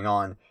even worth going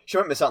on, she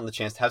might miss out on the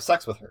chance to have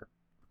sex with her.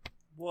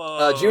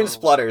 Whoa. June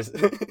splutters.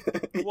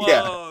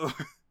 Whoa.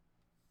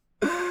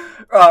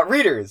 Yeah.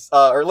 Readers,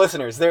 or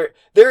listeners,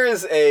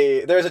 there's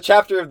a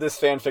chapter of this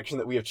fan fiction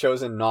that we have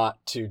chosen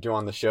not to do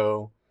on the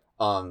show.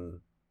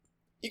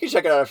 You can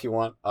check it out if you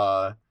want.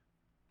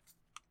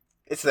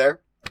 It's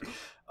there.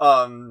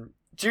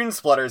 June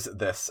splutters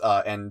this,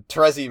 and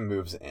Terezi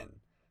moves in.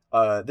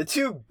 The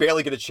two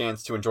barely get a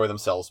chance to enjoy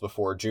themselves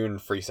before June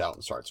freaks out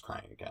and starts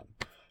crying again.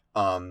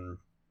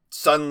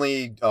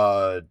 Suddenly,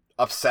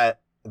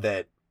 upset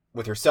that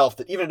with herself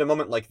that even at a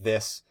moment like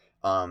this,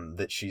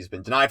 that she's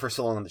been denied for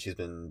so long, that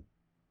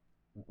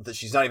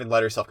she's not even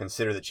let herself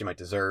consider that she might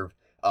deserve,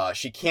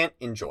 she can't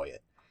enjoy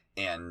it.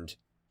 And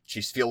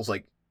she feels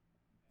like,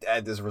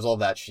 as a result of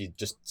that, she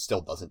just still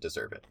doesn't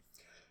deserve it.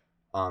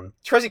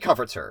 Terezi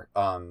comforts her,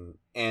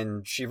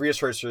 and she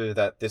reassures her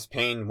that this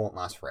pain won't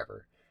last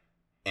forever.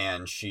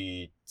 And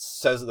she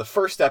says that the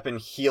first step in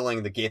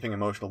healing the gaping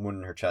emotional wound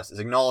in her chest is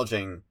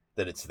acknowledging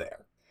that it's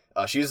there.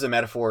 She uses a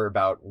metaphor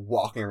about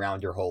walking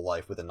around your whole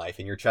life with a knife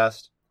in your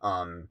chest.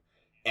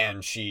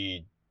 And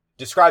she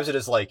describes it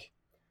as like,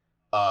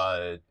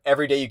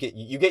 every day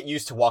you get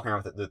used to walking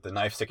around with the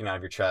knife sticking out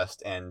of your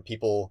chest, and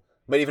people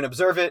might even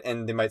observe it,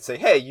 and they might say,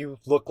 hey, you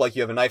look like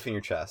you have a knife in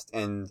your chest.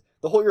 And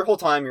your whole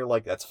time you're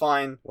like, that's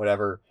fine,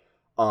 whatever.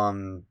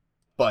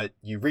 But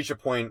you reach a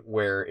point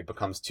where it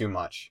becomes too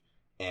much,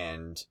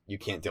 and you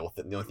can't deal with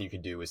it. And the only thing you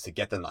can do is to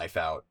get the knife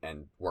out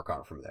and work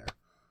on it from there.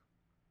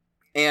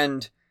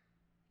 And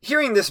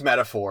hearing this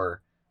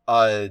metaphor,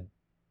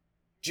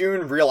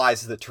 June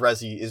realizes that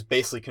Terezi is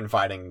basically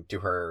confiding to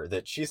her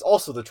that she's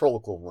also the troll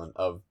equivalent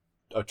of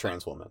a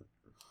trans woman.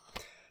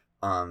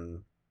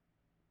 Terezi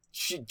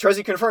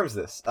confirms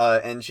this,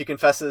 and she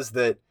confesses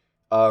that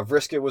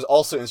Vriska was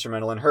also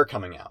instrumental in her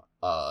coming out,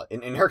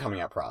 in her coming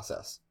out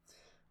process,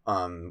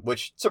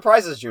 which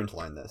surprises June to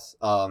learn this.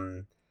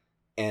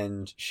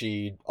 And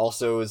she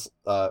also is,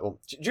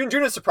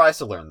 June is surprised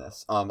to learn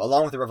this,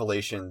 along with the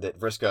revelation that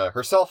Vriska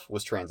herself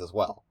was trans as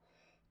well.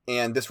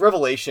 And this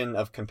revelation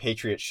of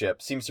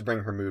compatriotship seems to bring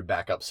her mood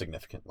back up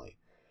significantly.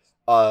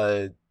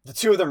 The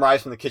two of them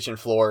rise from the kitchen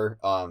floor,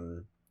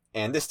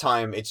 and this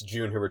time it's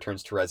June who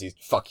returns Terezi's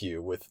 "fuck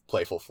you" with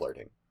playful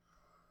flirting.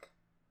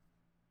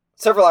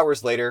 Several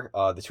hours later,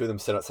 the two of them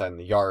sit outside in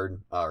the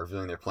yard,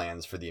 revealing their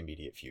plans for the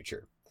immediate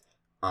future.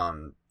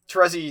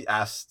 Terezi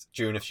asks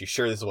June if she's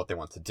sure this is what they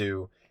want to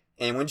do,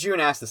 and when June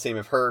asks the same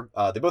of her,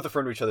 they both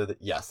affirm to each other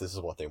that yes, this is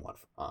what they want.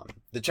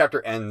 The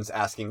chapter ends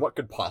asking what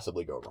could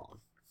possibly go wrong.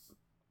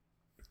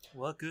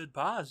 What could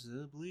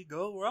possibly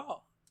go wrong?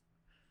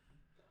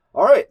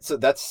 All right, so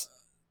that's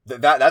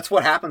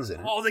what happens in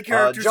it. All the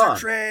characters are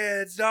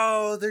trans.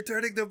 No, they're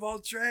turning them all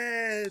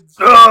trans.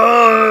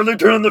 They're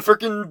turning the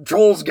freaking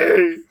trolls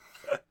gay.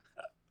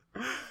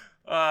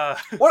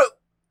 What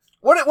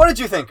did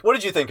you think? What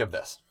did you think of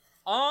this?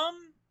 Well,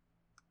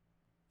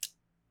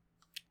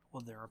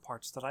 there are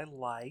parts that I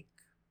like.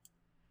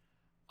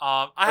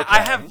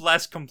 I have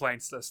less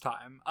complaints this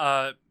time.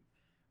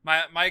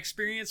 My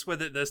experience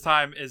with it this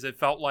time is it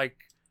felt like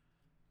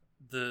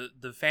the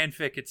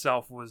fanfic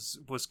itself was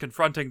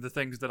confronting the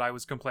things that I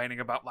was complaining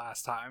about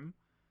last time.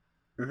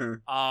 Mm-hmm.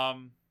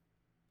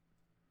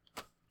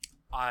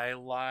 I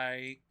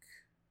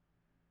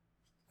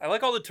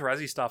like all the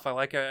Terezi stuff. I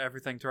like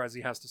everything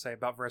Terezi has to say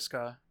about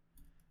Vriska.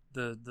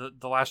 The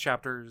last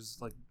chapter is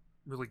like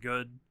really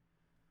good.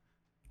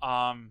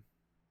 I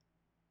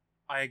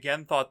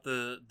again thought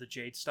the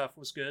Jade stuff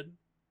was good.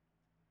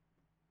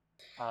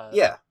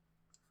 Yeah.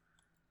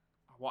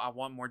 I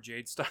want more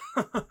Jade stuff.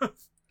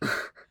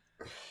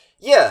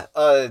 Yeah,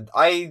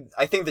 I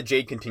think that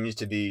Jade continues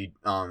to be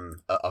a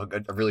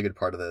really good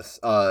part of this.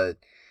 I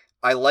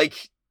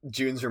like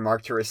June's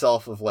remark to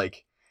herself of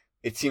like,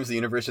 it seems the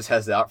universe just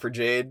has it out for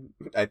Jade.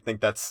 I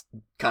think that's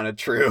kind of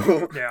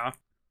true. Yeah.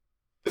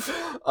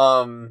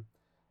 And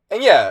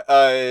yeah,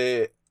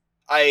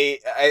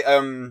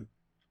 I'm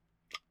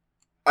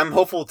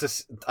hopeful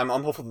that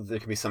there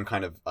can be some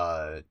kind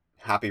of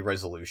happy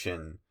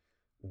resolution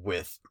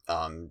with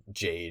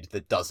Jade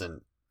that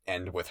doesn't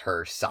end with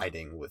her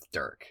siding with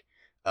Dirk.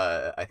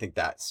 I think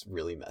that's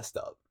really messed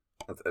up.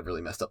 That's a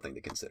really messed up thing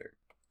to consider.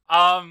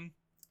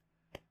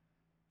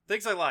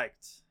 Things I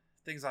liked.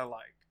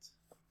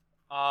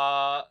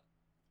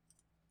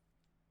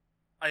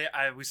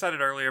 We said it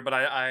earlier, but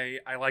I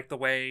like the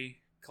way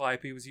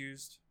Calliope was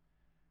used.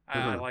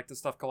 I like the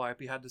stuff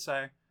Calliope had to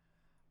say.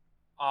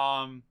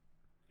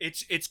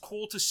 It's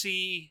cool to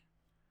see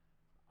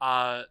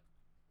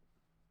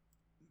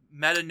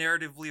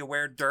meta-narratively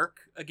aware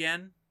Dirk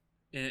again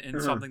in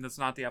something that's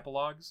not the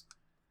epilogues.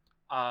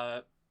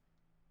 I'm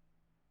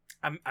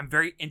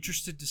very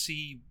interested to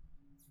see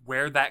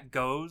where that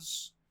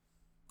goes,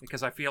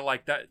 because I feel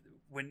like that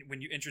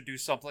when you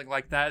introduce something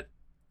like that,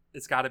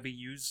 it's got to be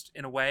used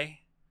in a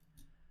way.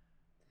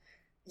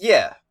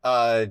 Yeah,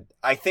 I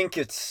think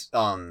it's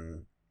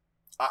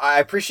I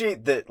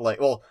appreciate that.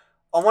 Like, well,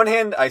 on one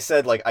hand, I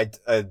said like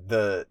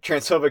the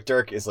transphobic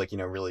Dirk is like,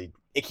 really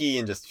icky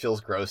and just feels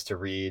gross to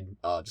read,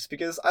 just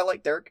because I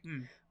like Dirk.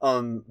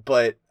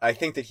 But I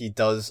think that he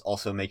does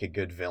also make a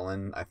good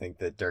villain. I think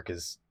that Dirk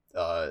is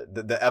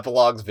the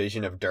epilogue's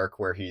vision of Dirk,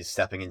 where he's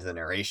stepping into the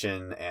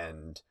narration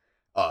and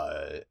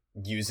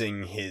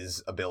using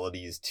his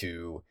abilities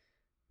to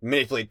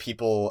manipulate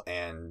people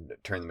and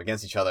turn them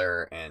against each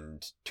other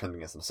and turn them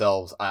against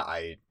themselves.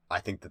 I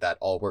think that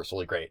all works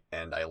really great,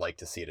 and I like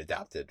to see it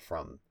adapted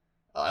from.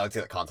 I like to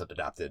see that concept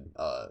adapted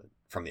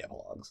from the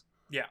epilogues.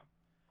 Yeah.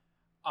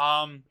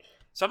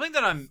 Something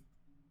that I'm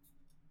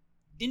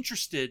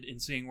interested in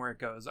seeing where it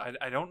goes.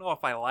 I don't know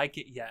if I like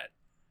it yet.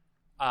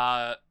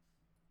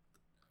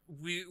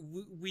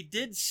 We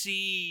did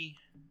see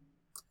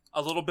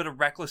a little bit of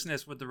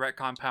recklessness with the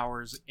retcon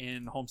powers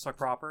in Homestuck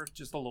proper,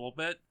 just a little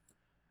bit.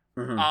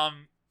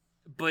 Mm-hmm.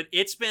 But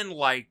it's been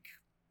like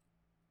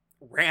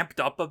ramped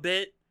up a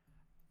bit,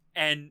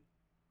 and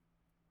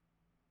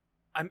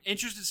I'm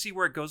interested to see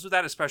where it goes with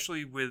that,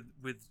 especially with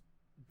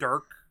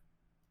Dirk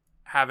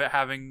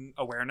having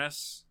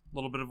awareness, a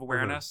little bit of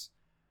awareness.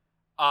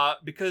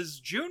 Because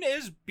June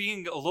is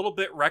being a little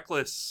bit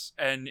reckless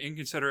and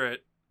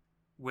inconsiderate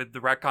with the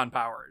retcon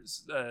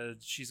powers.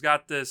 She's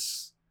got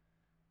this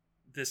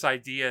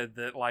idea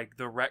that like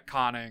the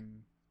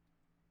retconning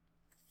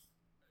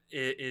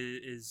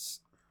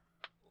is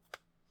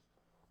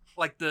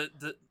like the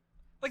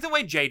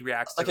way Jade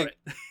reacts to it.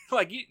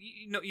 Like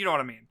you know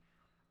what I mean.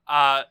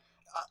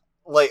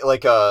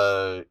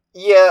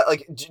 yeah,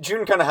 like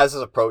June kind of has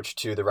his approach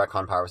to the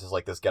retcon powers as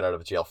like this get out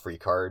of jail free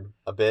card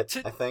a bit.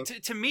 I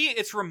think to me,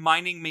 it's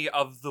reminding me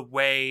of the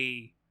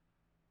way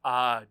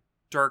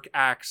Dirk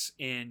acts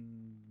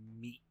in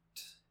Meat.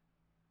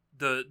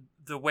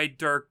 The way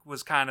Dirk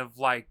was kind of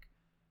like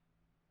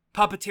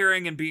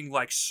puppeteering and being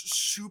like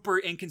super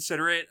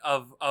inconsiderate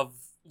of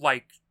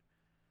like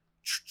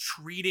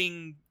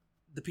treating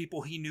the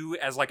people he knew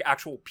as like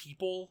actual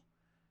people.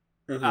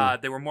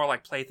 They were more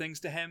like playthings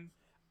to him.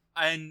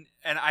 And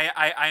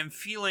I'm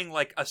feeling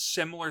like a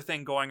similar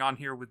thing going on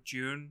here with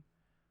June,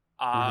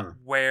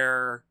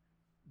 where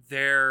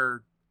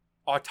their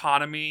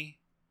autonomy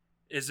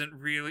isn't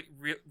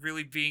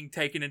really being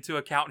taken into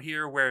account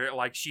here, where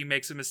like she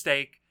makes a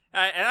mistake,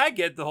 and I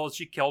get the whole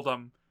she killed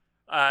him,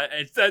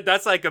 and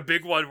that's like a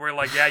big one where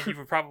like, yeah, you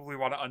would probably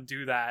want to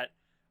undo that.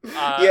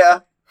 Yeah,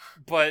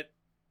 but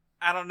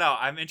I don't know.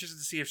 I'm interested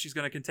to see if she's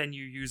going to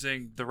continue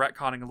using the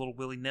retconning a little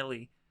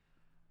willy-nilly.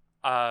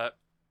 I'm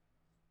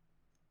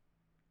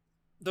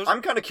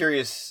kind of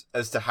curious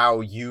as to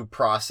how you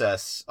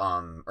process,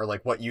 or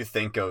like what you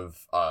think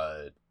of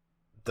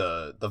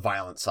the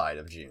violent side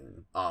of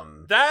June.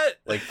 That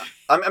like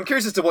I'm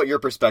curious as to what your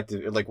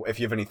perspective, like if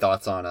you have any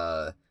thoughts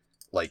on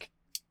like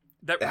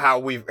that how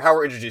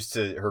we're introduced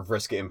to her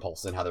Vriska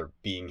impulse and how they're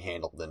being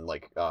handled and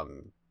like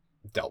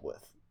dealt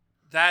with.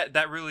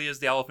 That really is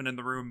the elephant in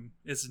the room,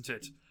 isn't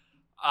it?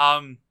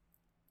 I'm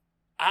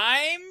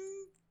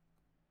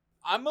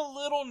a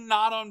little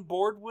not on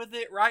board with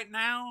it right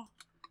now.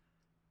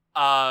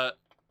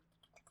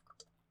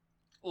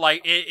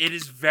 Like it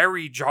is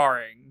very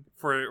jarring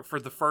for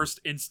the first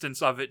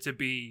instance of it to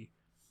be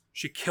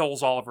she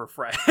kills all of her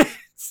friends.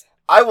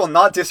 I will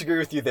not disagree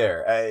with you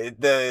there.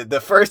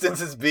 The first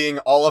instance being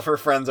all of her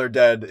friends are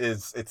dead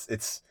is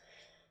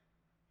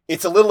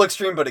it's a little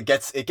extreme, but it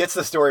gets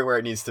the story where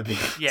it needs to be.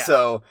 Yeah.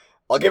 So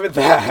I'll give it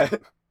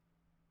that.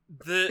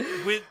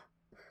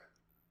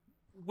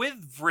 With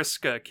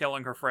Vriska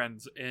killing her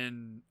friends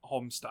in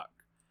Homestuck,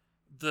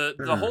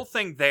 the whole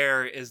thing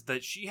there is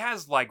that she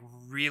has like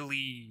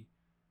really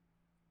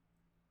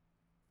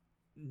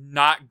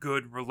not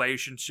good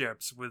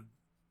relationships with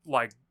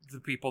like the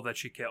people that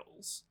she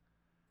kills.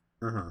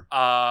 Who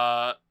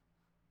all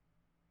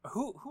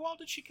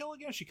did she kill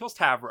again? She kills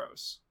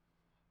Tavros.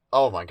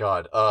 Oh my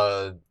god.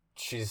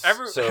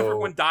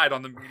 Everyone died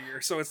on the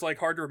meteor, so it's like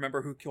hard to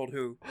remember who killed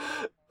who.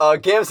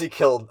 Gamzee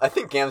killed. I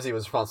think Gamzee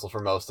was responsible for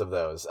most of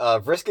those.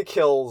 Vriska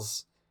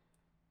kills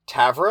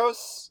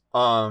Tavros.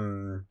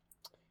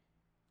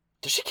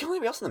 Did she kill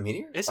anybody else in the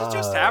meteor? Is it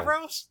just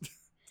Tavros?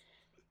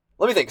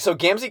 Let me think. So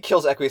Gamzee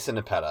kills Equius and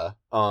Nepeta.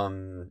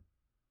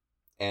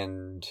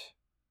 And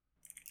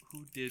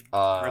who did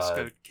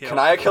Vriska kill?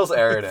 Kanaya kills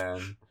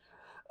Eridan.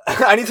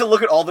 I need to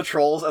look at all the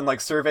trolls and like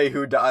survey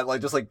who died,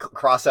 like just like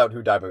cross out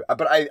who died.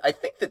 But I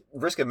think that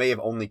Vriska may have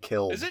only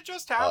killed. Is it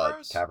just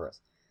Tavros? Tavros.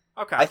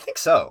 Okay, I think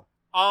so.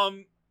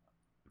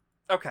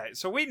 Okay,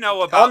 so we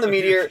know about on the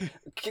meteor.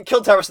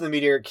 Killed Tavros in the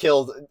meteor.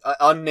 Killed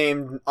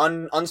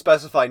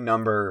unspecified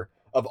number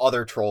of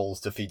other trolls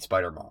to feed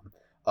Spider-Mom.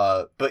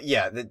 But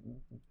yeah,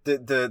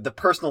 the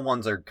personal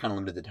ones are kind of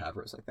limited to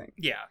Tavros, I think.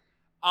 Yeah.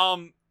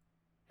 And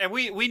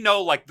we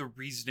know like the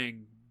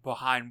reasoning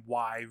behind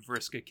why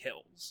Vriska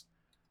kills.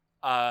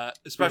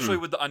 Especially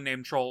with the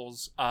unnamed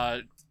trolls.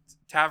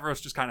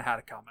 Tavros just kind of had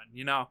it coming,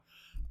 you know?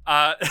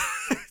 But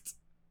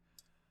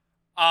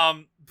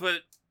I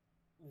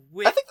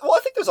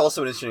think there's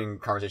also an interesting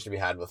conversation to be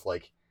had with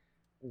like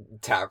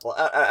Tavros.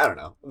 I don't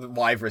know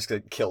why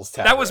Vriska kills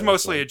Tavros. That was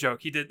mostly a joke.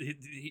 He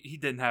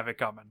didn't have it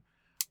coming.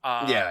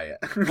 Yeah.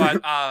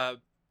 But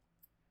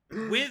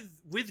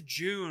with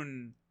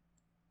June,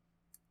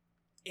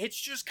 it's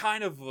just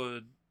kind of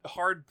a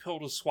hard pill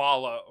to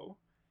swallow.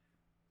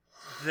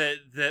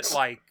 That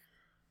like,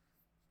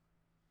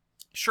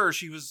 sure,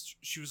 she was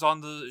on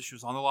the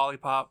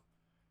lollipop.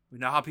 We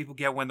know how people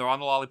get when they're on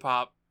the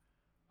lollipop.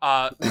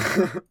 I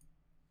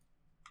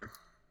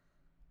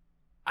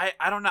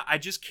don't know. I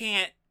just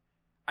can't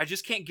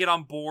get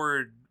on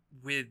board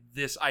with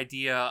this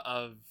idea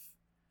of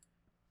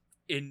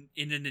in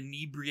an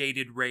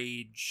inebriated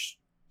rage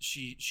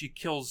she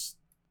kills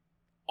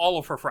all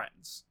of her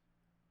friends.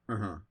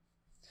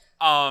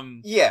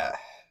 Yeah.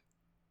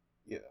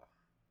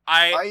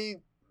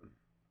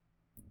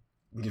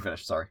 You can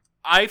finish. Sorry.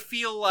 I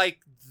feel like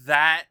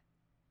that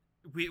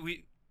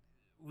we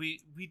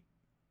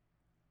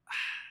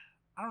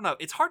I don't know.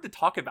 It's hard to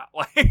talk about.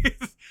 Like,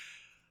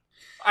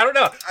 I don't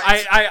know.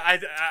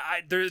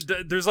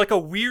 There's like a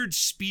weird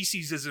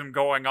speciesism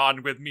going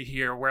on with me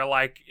here, where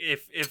like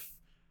if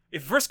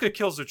Vriska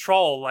kills a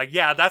troll, like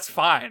yeah, that's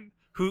fine.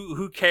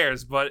 Who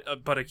cares? But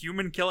a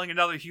human killing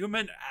another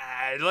human,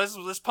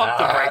 let's pump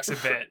the brakes a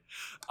bit.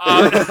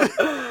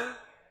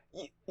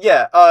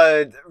 Yeah,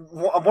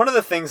 one of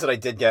the things that I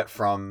did get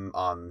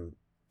from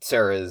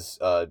Sarah's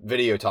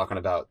video talking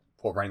about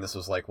what writing this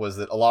was like was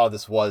that a lot of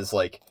this was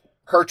like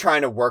her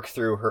trying to work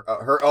through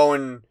her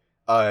own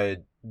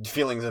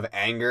feelings of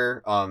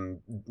anger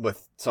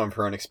with some of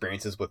her own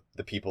experiences with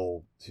the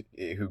people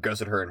who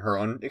ghosted her in her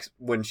own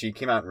when she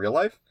came out in real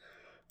life.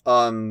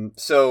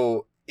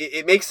 So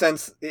it makes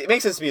sense. It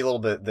makes sense to me a little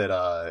bit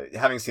that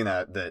having seen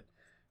that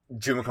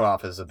June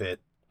Konoff is a bit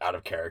out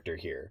of character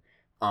here.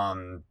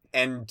 And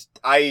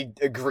I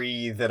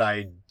agree that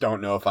I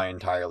don't know if I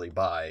entirely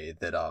buy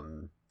that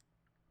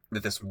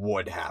that this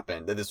would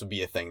happen, that this would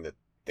be a thing that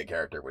the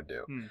character would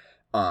do.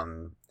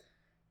 On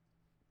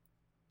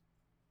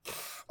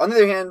the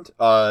other hand,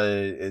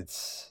 I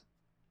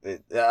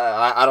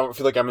don't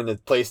feel like I'm in the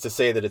place to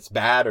say that it's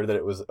bad or that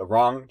it was a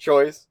wrong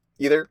choice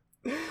either.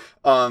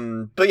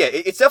 But yeah,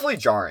 it's definitely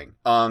jarring.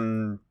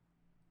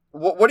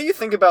 What do you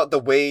think about the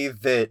way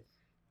that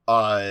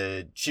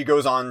she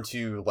goes on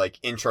to like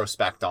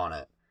introspect on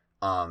it,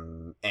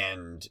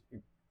 and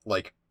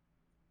like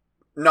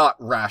not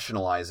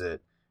rationalize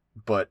it,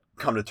 but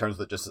come to terms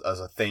with it just as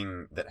a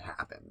thing that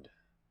happened?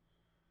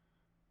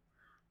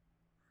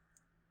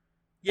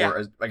 Yeah. Or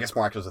as, I guess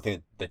more actually as a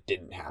thing that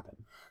didn't happen.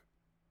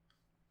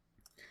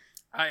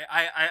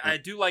 I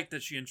do like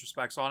that she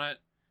introspects on it.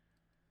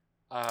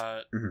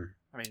 Mm-hmm.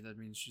 I mean, that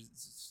means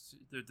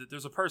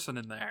there's a person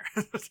in there.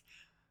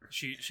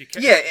 she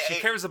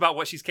cares about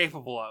what she's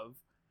capable of.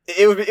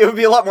 It would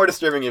be a lot more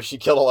disturbing if she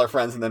killed all her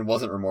friends and then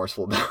wasn't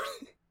remorseful about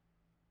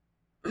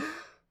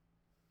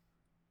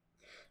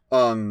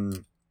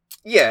it.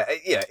 Yeah,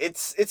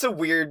 it's a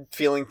weird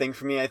feeling thing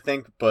for me, I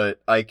think,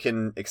 but I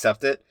can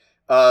accept it.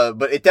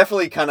 But it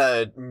definitely kind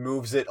of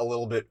moves it a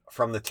little bit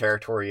from the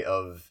territory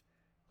of,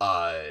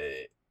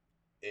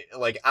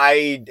 like,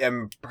 I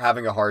am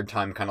having a hard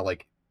time kind of,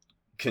 like,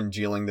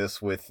 congealing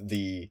this with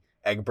the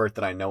Egbert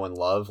that I know and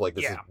love. Like,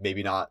 this is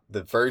maybe not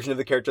the version of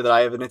the character that I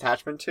have an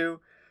attachment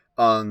to,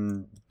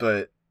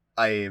 but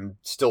I am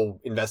still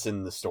invested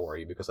in the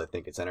story because I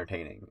think it's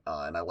entertaining,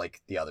 and I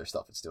like the other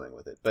stuff it's doing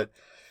with it. But,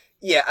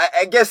 yeah,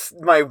 I guess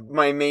my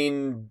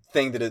main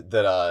thing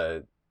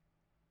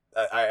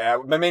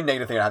my main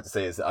negative thing I have to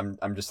say is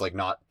I'm just like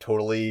not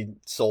totally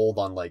sold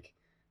on like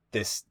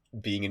this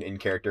being an in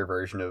character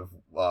version of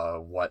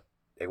what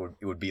it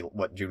would be,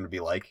 what June would be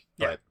like.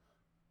 Yeah.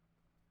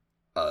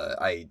 But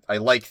I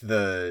like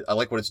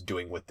what it's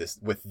doing with this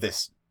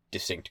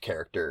distinct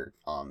character.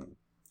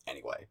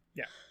 Anyway.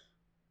 Yeah.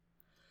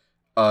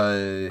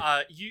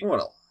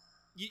 What else?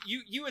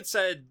 You had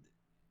said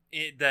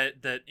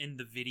that in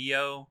the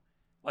video,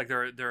 like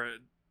there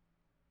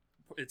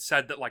it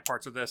said that like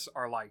parts of this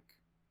are like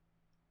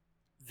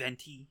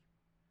venti.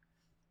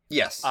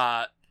 Yes.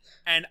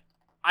 And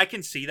I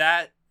can see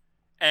that,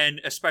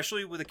 and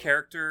especially with a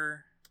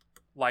character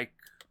like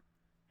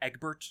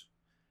Egbert,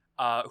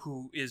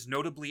 who is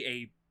notably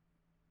a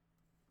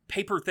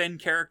paper thin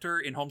character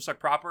in Homestuck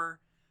proper,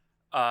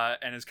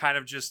 and is kind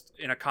of just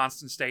in a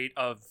constant state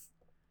of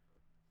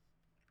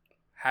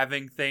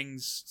having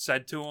things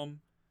said to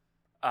him.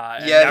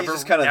 He's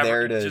just kind of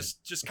there to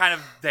just kind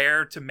of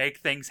there to make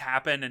things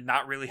happen and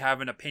not really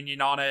have an opinion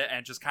on it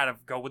and just kind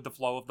of go with the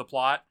flow of the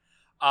plot.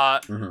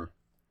 Mm-hmm.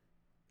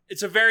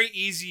 It's a very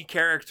easy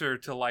character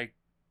to like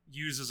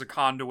use as a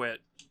conduit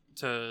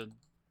to,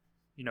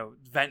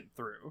 vent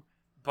through.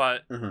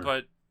 But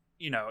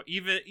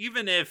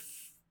even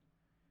if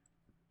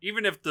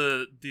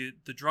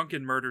the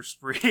drunken murder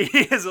spree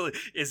is a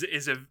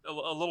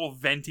little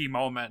venti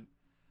moment,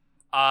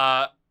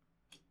 that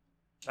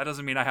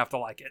doesn't mean I have to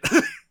like it.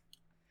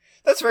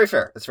 That's very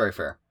fair.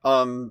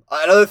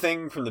 Another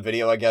thing from the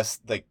video, I guess,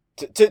 like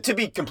to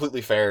be completely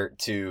fair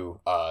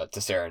to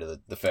Sarah and to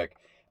the fic,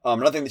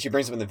 another thing that she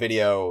brings up in the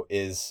video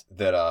is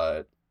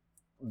that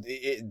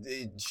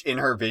in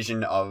her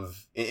vision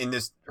of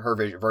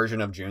her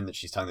version of June that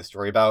she's telling the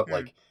story about,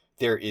 like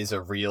there is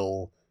a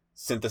real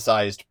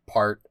synthesized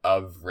part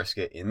of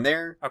Vriska in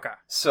there. Okay.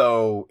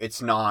 So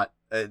it's not.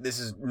 This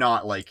is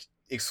not like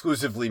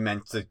exclusively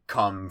meant to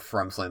come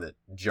from something that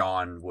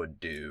John would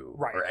do,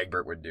 right, or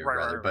Egbert would do,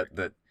 rather. Right. But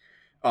that,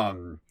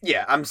 I'm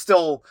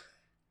still.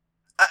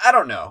 I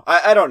don't know.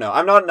 I don't know.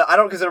 I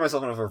don't consider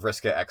myself enough of a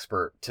Vriska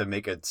expert to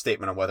make a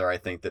statement on whether I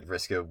think that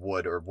Vriska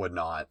would or would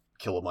not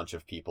kill a bunch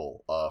of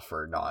people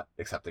for not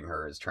accepting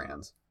her as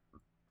trans.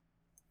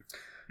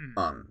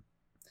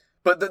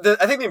 But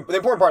I think the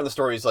important part of the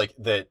story is like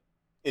that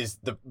is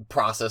the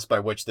process by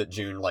which that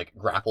June like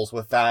grapples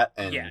with that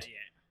and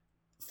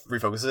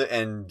refocuses it,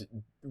 and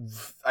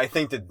I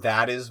think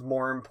that is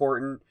more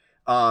important.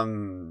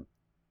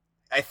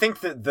 I think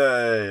that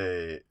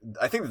the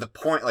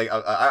point, like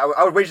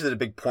I would wager that a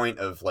big point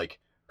of like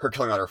her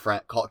killing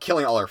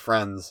all her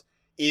friends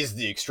is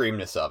the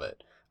extremeness of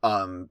it.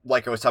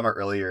 Like I was talking about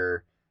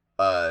earlier,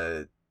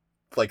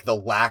 like the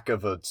lack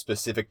of a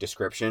specific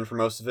description for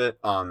most of it.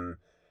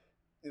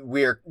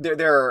 There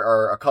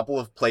are a couple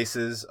of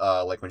places,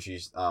 like when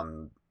she's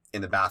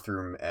in the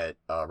bathroom at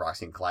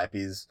Roxy and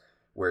Calliope's,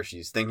 where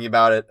she's thinking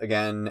about it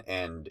again,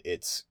 and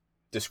it's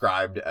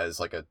described as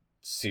like a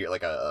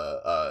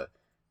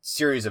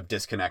series of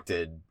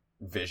disconnected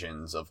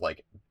visions of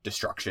like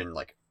destruction,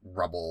 like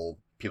rubble,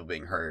 people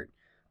being hurt.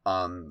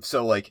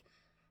 So like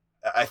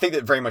I think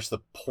that very much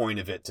the point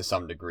of it to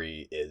some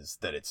degree is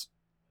that it's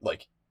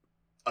like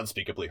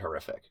unspeakably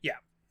horrific. Yeah.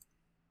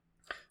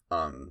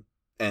 And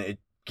it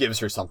gives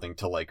her something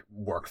to like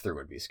work through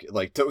and be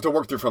like to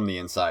work through from the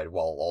inside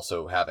while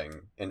also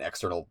having an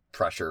external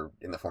pressure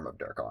in the form of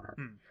Dirk on her.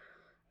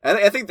 And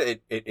I think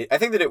that I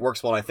think that it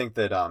works well. And I think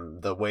that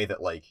the way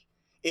that like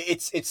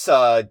it's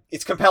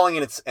compelling,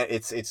 and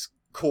it's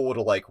cool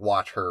to like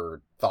watch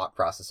her thought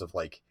process of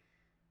like,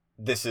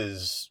 this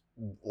is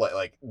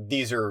like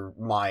these are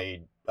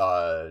my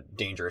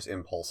dangerous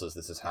impulses.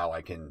 This is how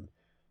I can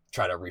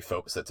try to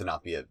refocus it to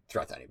not be a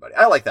threat to anybody.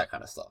 I like that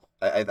kind of stuff.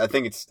 I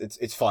think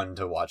it's fun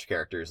to watch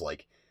characters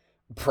like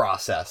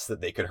process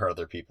that they could hurt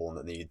other people and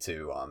that they need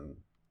to and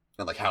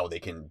like how they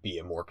can be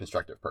a more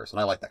constructive person.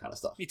 I like that kind of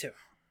stuff. Me too.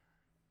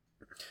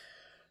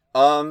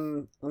 Let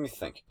me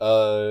think.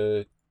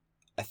 I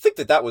think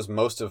that was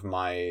most of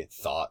my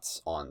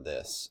thoughts on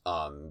this.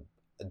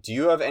 Do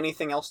you have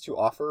anything else to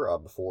offer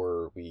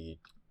before we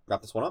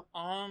wrap this one up?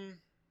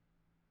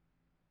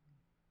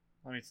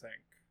 Let me think.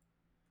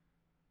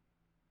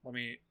 Let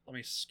me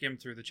skim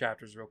through the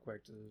chapters real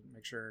quick to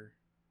make sure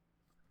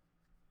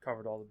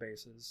covered all the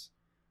bases.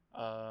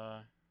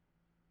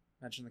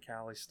 Mention the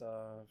Callie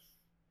stuff.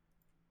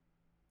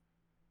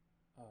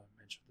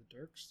 Mention the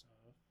Dirk stuff.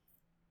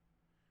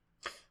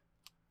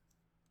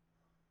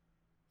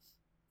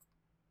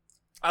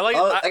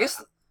 I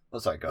guess. Oh,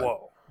 sorry. Go ahead.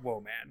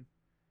 Whoa, man!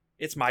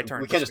 It's my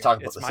turn. We can't just talk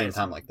about the same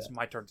time like that. It's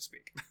my turn to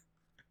speak.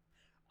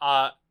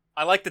 I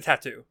like the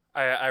tattoo.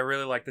 I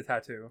really like the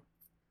tattoo.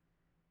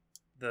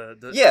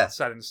 The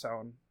set in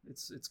stone.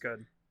 It's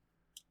good.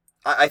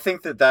 I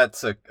think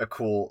that's a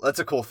cool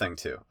thing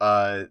too.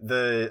 I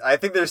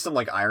think there's some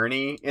like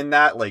irony in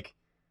that. Like,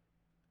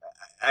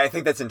 I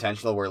think that's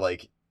intentional. Where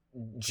like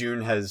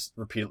June has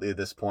repeatedly at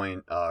this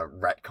point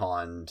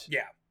retconned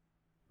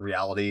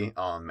reality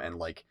and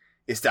like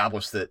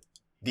established that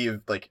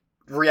the like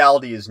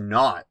reality is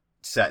not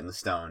set in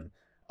stone.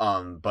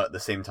 But at the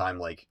same time,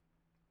 like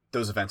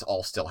those events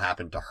all still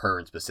happen to her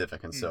in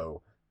specific, and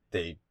so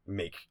they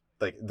make.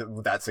 Like,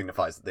 that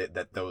signifies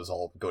that those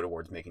all go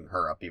towards making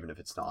her up, even if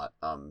it's not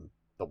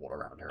the world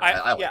around her.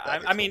 I like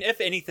that. I mean, if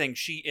anything,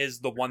 she is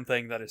the one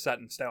thing that is set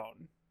in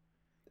stone.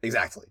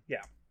 Exactly.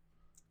 Yeah.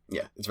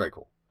 Yeah, it's very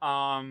cool.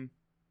 I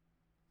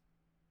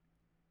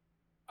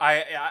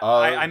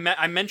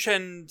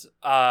mentioned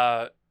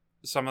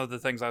some of the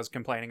things I was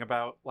complaining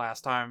about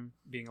last time,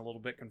 being a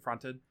little bit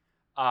confronted.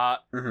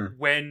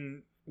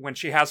 When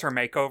she has her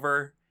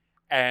makeover,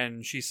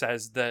 and she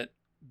says that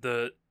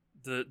the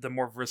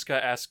more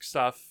Vriska-esque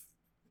stuff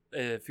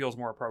feels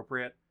more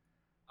appropriate.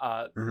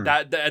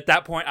 That at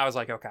that point I was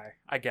like, okay,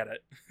 I get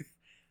it.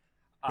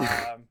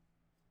 I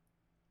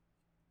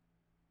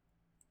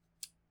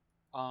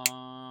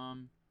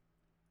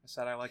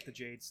said I like the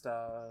Jade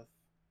stuff,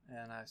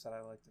 and I said I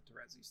like the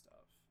Terezi stuff.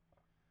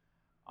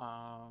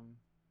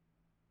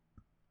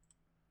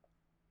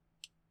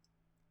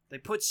 They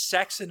put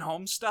sex in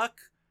Homestuck?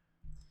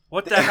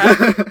 What the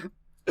heck?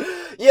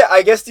 Yeah,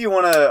 I guess, do you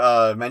want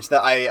to mention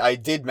that? I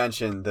did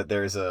mention that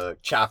there's a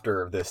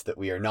chapter of this that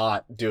we are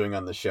not doing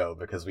on the show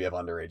because we have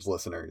underage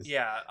listeners.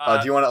 Yeah.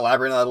 Do you want to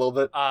elaborate on that a little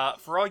bit?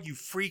 For all you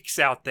freaks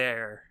out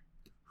there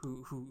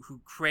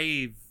who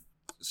crave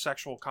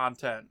sexual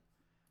content,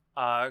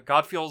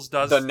 Godfeels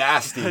does the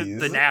nasties.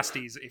 The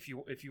nasties. If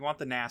you want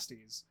the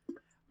nasties,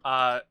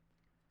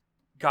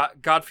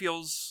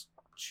 Godfeels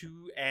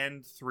 2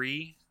 and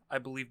 3, I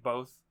believe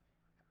both,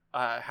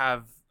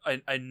 have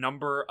a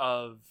number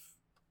of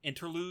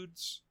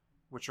interludes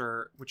which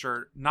are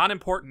not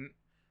important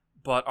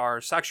but are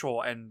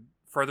sexual and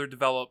further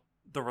develop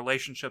the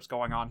relationships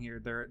going on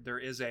here. There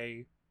is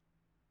a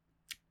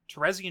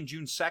Terezi and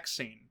June sex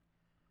scene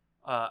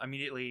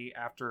immediately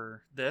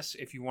after this.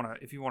 If you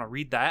want to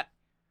read that,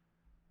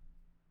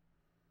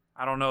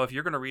 I don't know if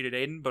you're going to read it,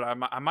 Aiden, but I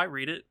might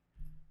read it.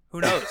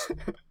 Who knows?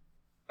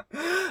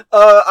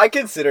 I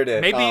considered it.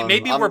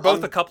 Maybe we're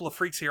both a couple of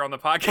freaks here on the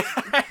podcast.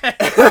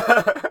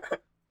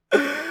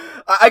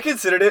 I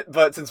considered it,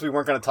 but since we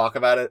weren't going to talk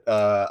about it,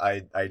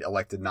 I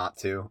elected not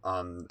to.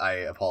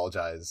 I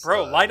apologize.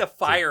 Bro, light a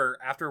fire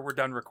after we're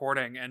done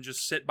recording and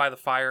just sit by the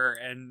fire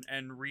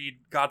and read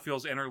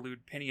Godfeels'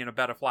 interlude, Penny in a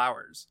Bed of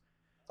Flowers.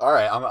 All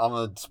right, I'm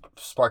going to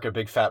spark a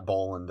big fat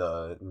bowl and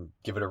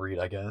give it a read,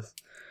 I guess.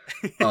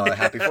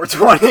 Happy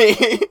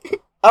 420.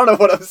 I don't know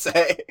what I'm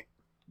saying.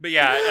 But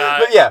yeah,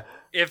 but yeah.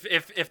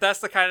 If that's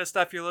the kind of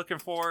stuff you're looking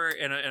for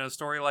in a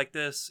story like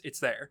this, it's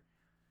there.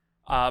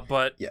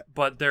 But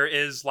there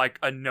is like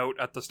a note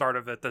at the start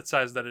of it that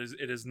says that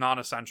it is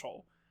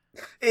non-essential.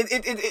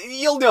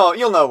 You'll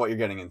know what you're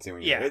getting into.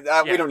 When we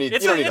don't need.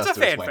 It's you don't need a us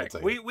to explain fanfic. it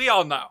to you. We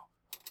all know.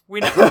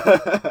 We know.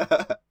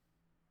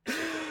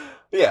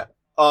 Yeah.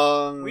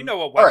 We know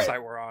what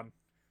website we're on.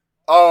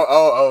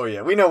 Oh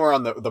yeah. We know we're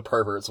on the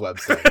pervert's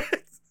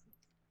website.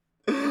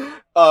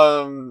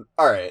 All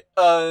right.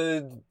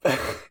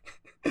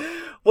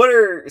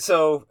 What's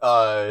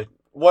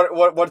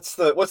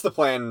the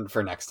plan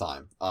for next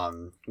time?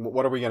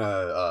 What are we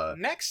gonna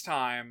Next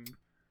time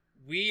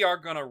we are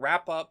gonna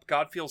wrap up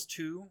Godfeels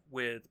 2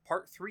 with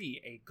part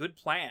 3, A Good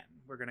Plan.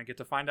 We're gonna get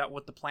to find out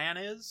what the plan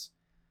is.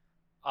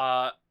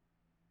 we're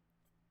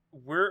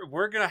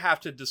gonna have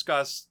to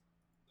discuss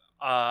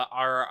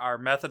our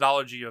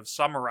methodology of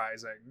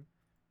summarizing,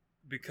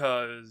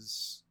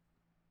 because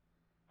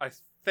I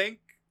think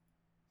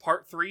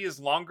part 3 is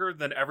longer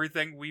than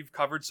everything we've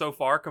covered so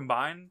far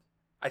combined.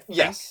 I think.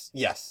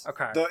 Yes.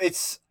 Okay. Though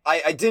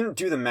I didn't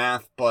do the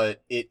math,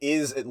 but it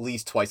is at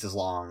least twice as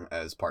long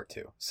as part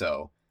 2.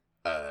 So,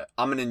 I'm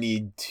gonna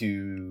need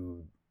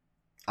to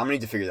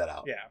figure that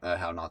out. Yeah.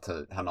 How not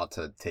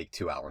to take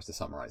 2 hours to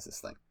summarize this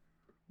thing.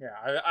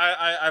 Yeah.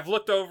 I've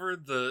looked over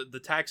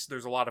the text.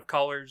 There's a lot of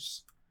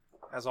colors,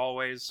 as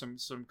always.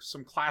 Some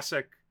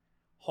classic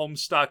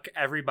Homestuck.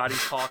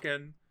 Everybody's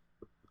talking.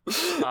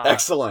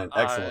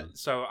 Excellent.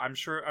 So I'm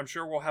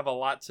sure we'll have a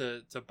lot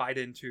to bite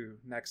into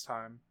next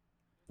time.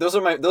 Those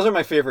are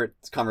my favorite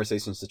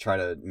conversations to try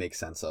to make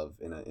sense of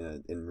in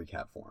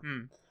recap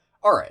form.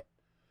 All right.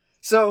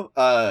 So,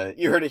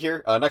 you heard it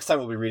here. Next time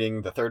we'll be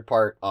reading the third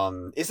part.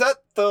 Is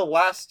that the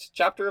last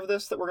chapter of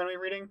this that we're going to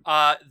be reading?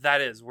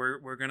 That is.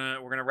 We're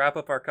gonna wrap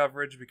up our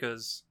coverage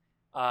because,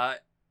 I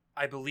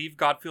believe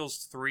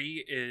Godfeels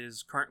 3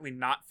 is currently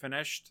not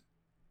finished.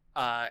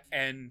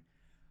 And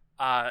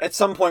at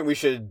some point we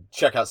should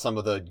check out some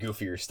of the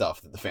goofier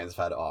stuff that the fans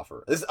have had to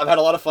offer. I've had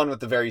a lot of fun with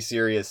the very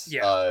serious,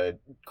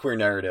 queer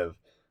narrative,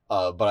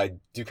 but I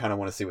do kind of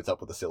want to see what's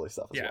up with the silly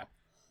stuff as well.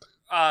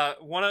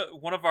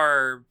 One of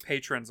our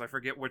patrons, I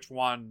forget which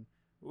one,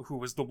 who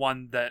was the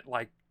one that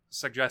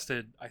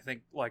suggested, I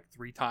think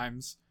 3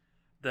 times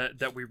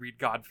that we read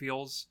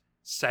Godfeels,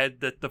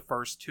 said that the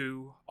first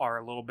 2 are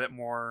a little bit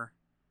more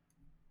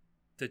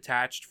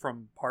detached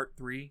from part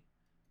 3,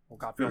 well,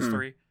 Godfeels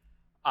 3.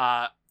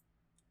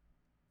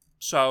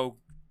 So,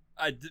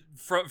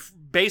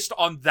 based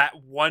on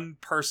that one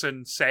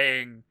person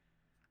saying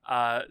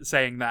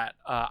that,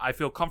 I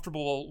feel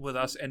comfortable with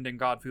us ending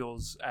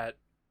Godfeels at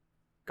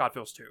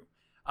Godfeels 2.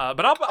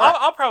 But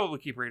I'll probably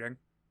keep reading.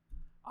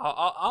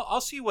 I'll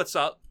see what's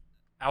up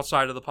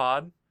outside of the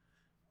pod.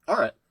 All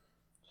right.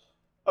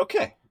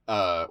 Okay.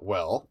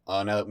 Well,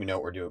 now that we know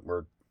what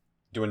we're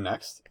doing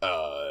next,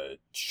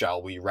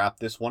 shall we wrap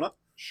this one up?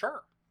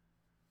 Sure.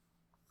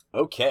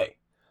 Okay.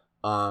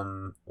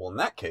 Well, in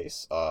that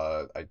case,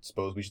 I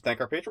suppose we should thank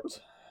our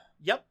patrons?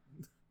 Yep.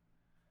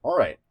 All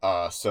right.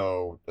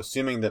 So,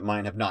 assuming that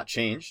mine have not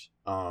changed,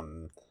 I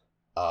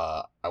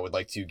would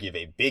like to give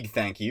a big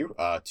thank you,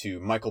 to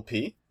Michael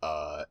P.,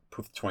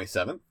 Poof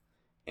 27,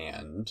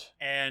 and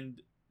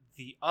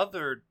the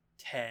other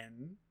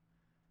 10,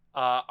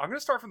 I'm going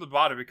to start from the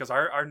bottom because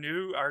our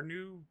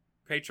new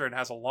patron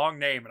has a long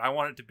name and I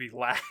want it to be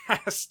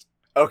last.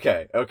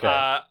 Okay.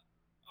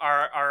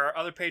 Our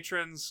other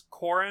patrons: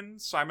 Corin,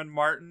 Simon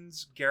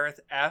Martins, Gareth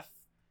F,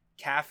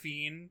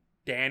 Caffeine,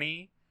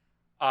 Danny,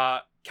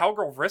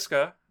 Cowgirl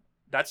Vriska.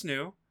 That's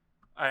new.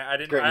 I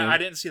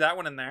didn't see that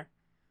one in there.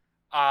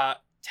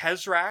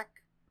 Tezrak.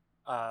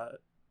 No,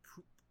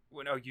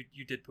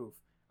 you did Poof.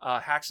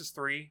 Haxus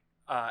 3.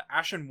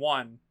 Ashen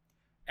 1,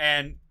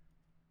 and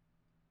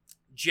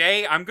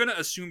Jay. I'm gonna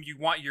assume you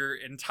want your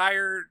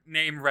entire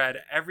name read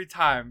every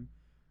time.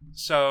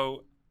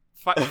 So,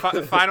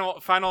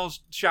 final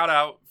shout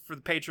out for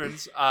the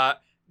patrons.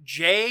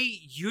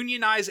 Jay,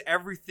 unionize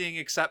everything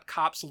except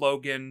Cops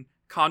Logan,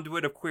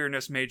 conduit of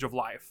queerness, mage of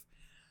life.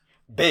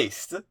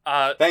 Based.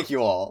 Thank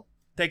you all.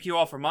 Thank you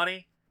all for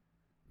money.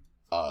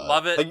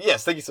 Love it.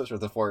 Thank you so much for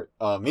the support.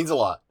 Means a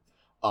lot.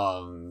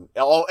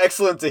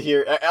 Excellent to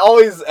hear. I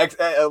always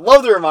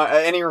love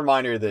any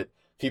reminder that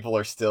people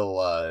are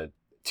still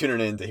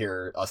tuning in to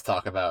hear us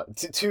talk about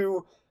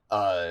two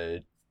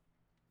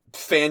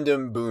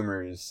fandom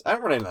boomers.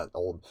 I'm not that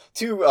old.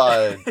 2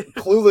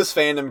 clueless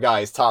fandom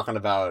guys talking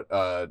about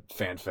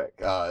fanfic.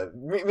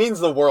 Means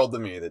the world to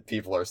me that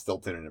people are still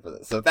tuning in for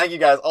this. So thank you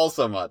guys all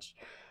so much.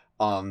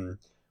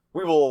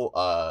 We will.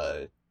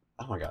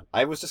 Oh my god,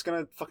 I was just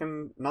gonna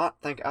fucking not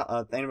thank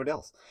anybody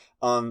else.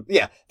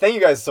 Thank you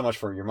guys so much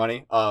for your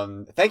money.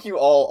 Thank you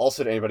all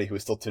also to anybody who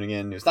is still tuning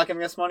in who's not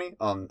giving us money.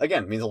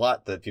 Again, it means a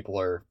lot that people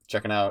are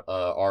checking out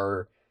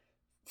our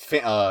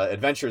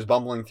adventures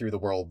bumbling through the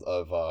world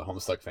of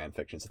Homestuck fan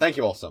fiction. So thank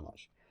you all so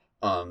much.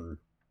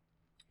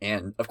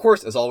 And of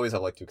course, as always, I'd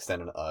like to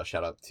extend a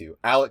shout out to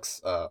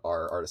Alex,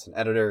 our artist and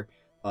editor.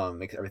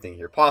 Makes everything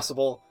here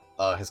possible.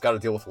 Has got to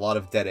deal with a lot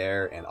of dead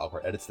air and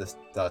awkward edits this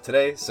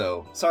today.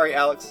 So sorry,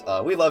 Alex.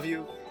 We love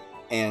you,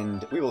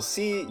 and we will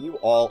see you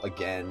all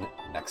again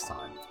next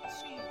time.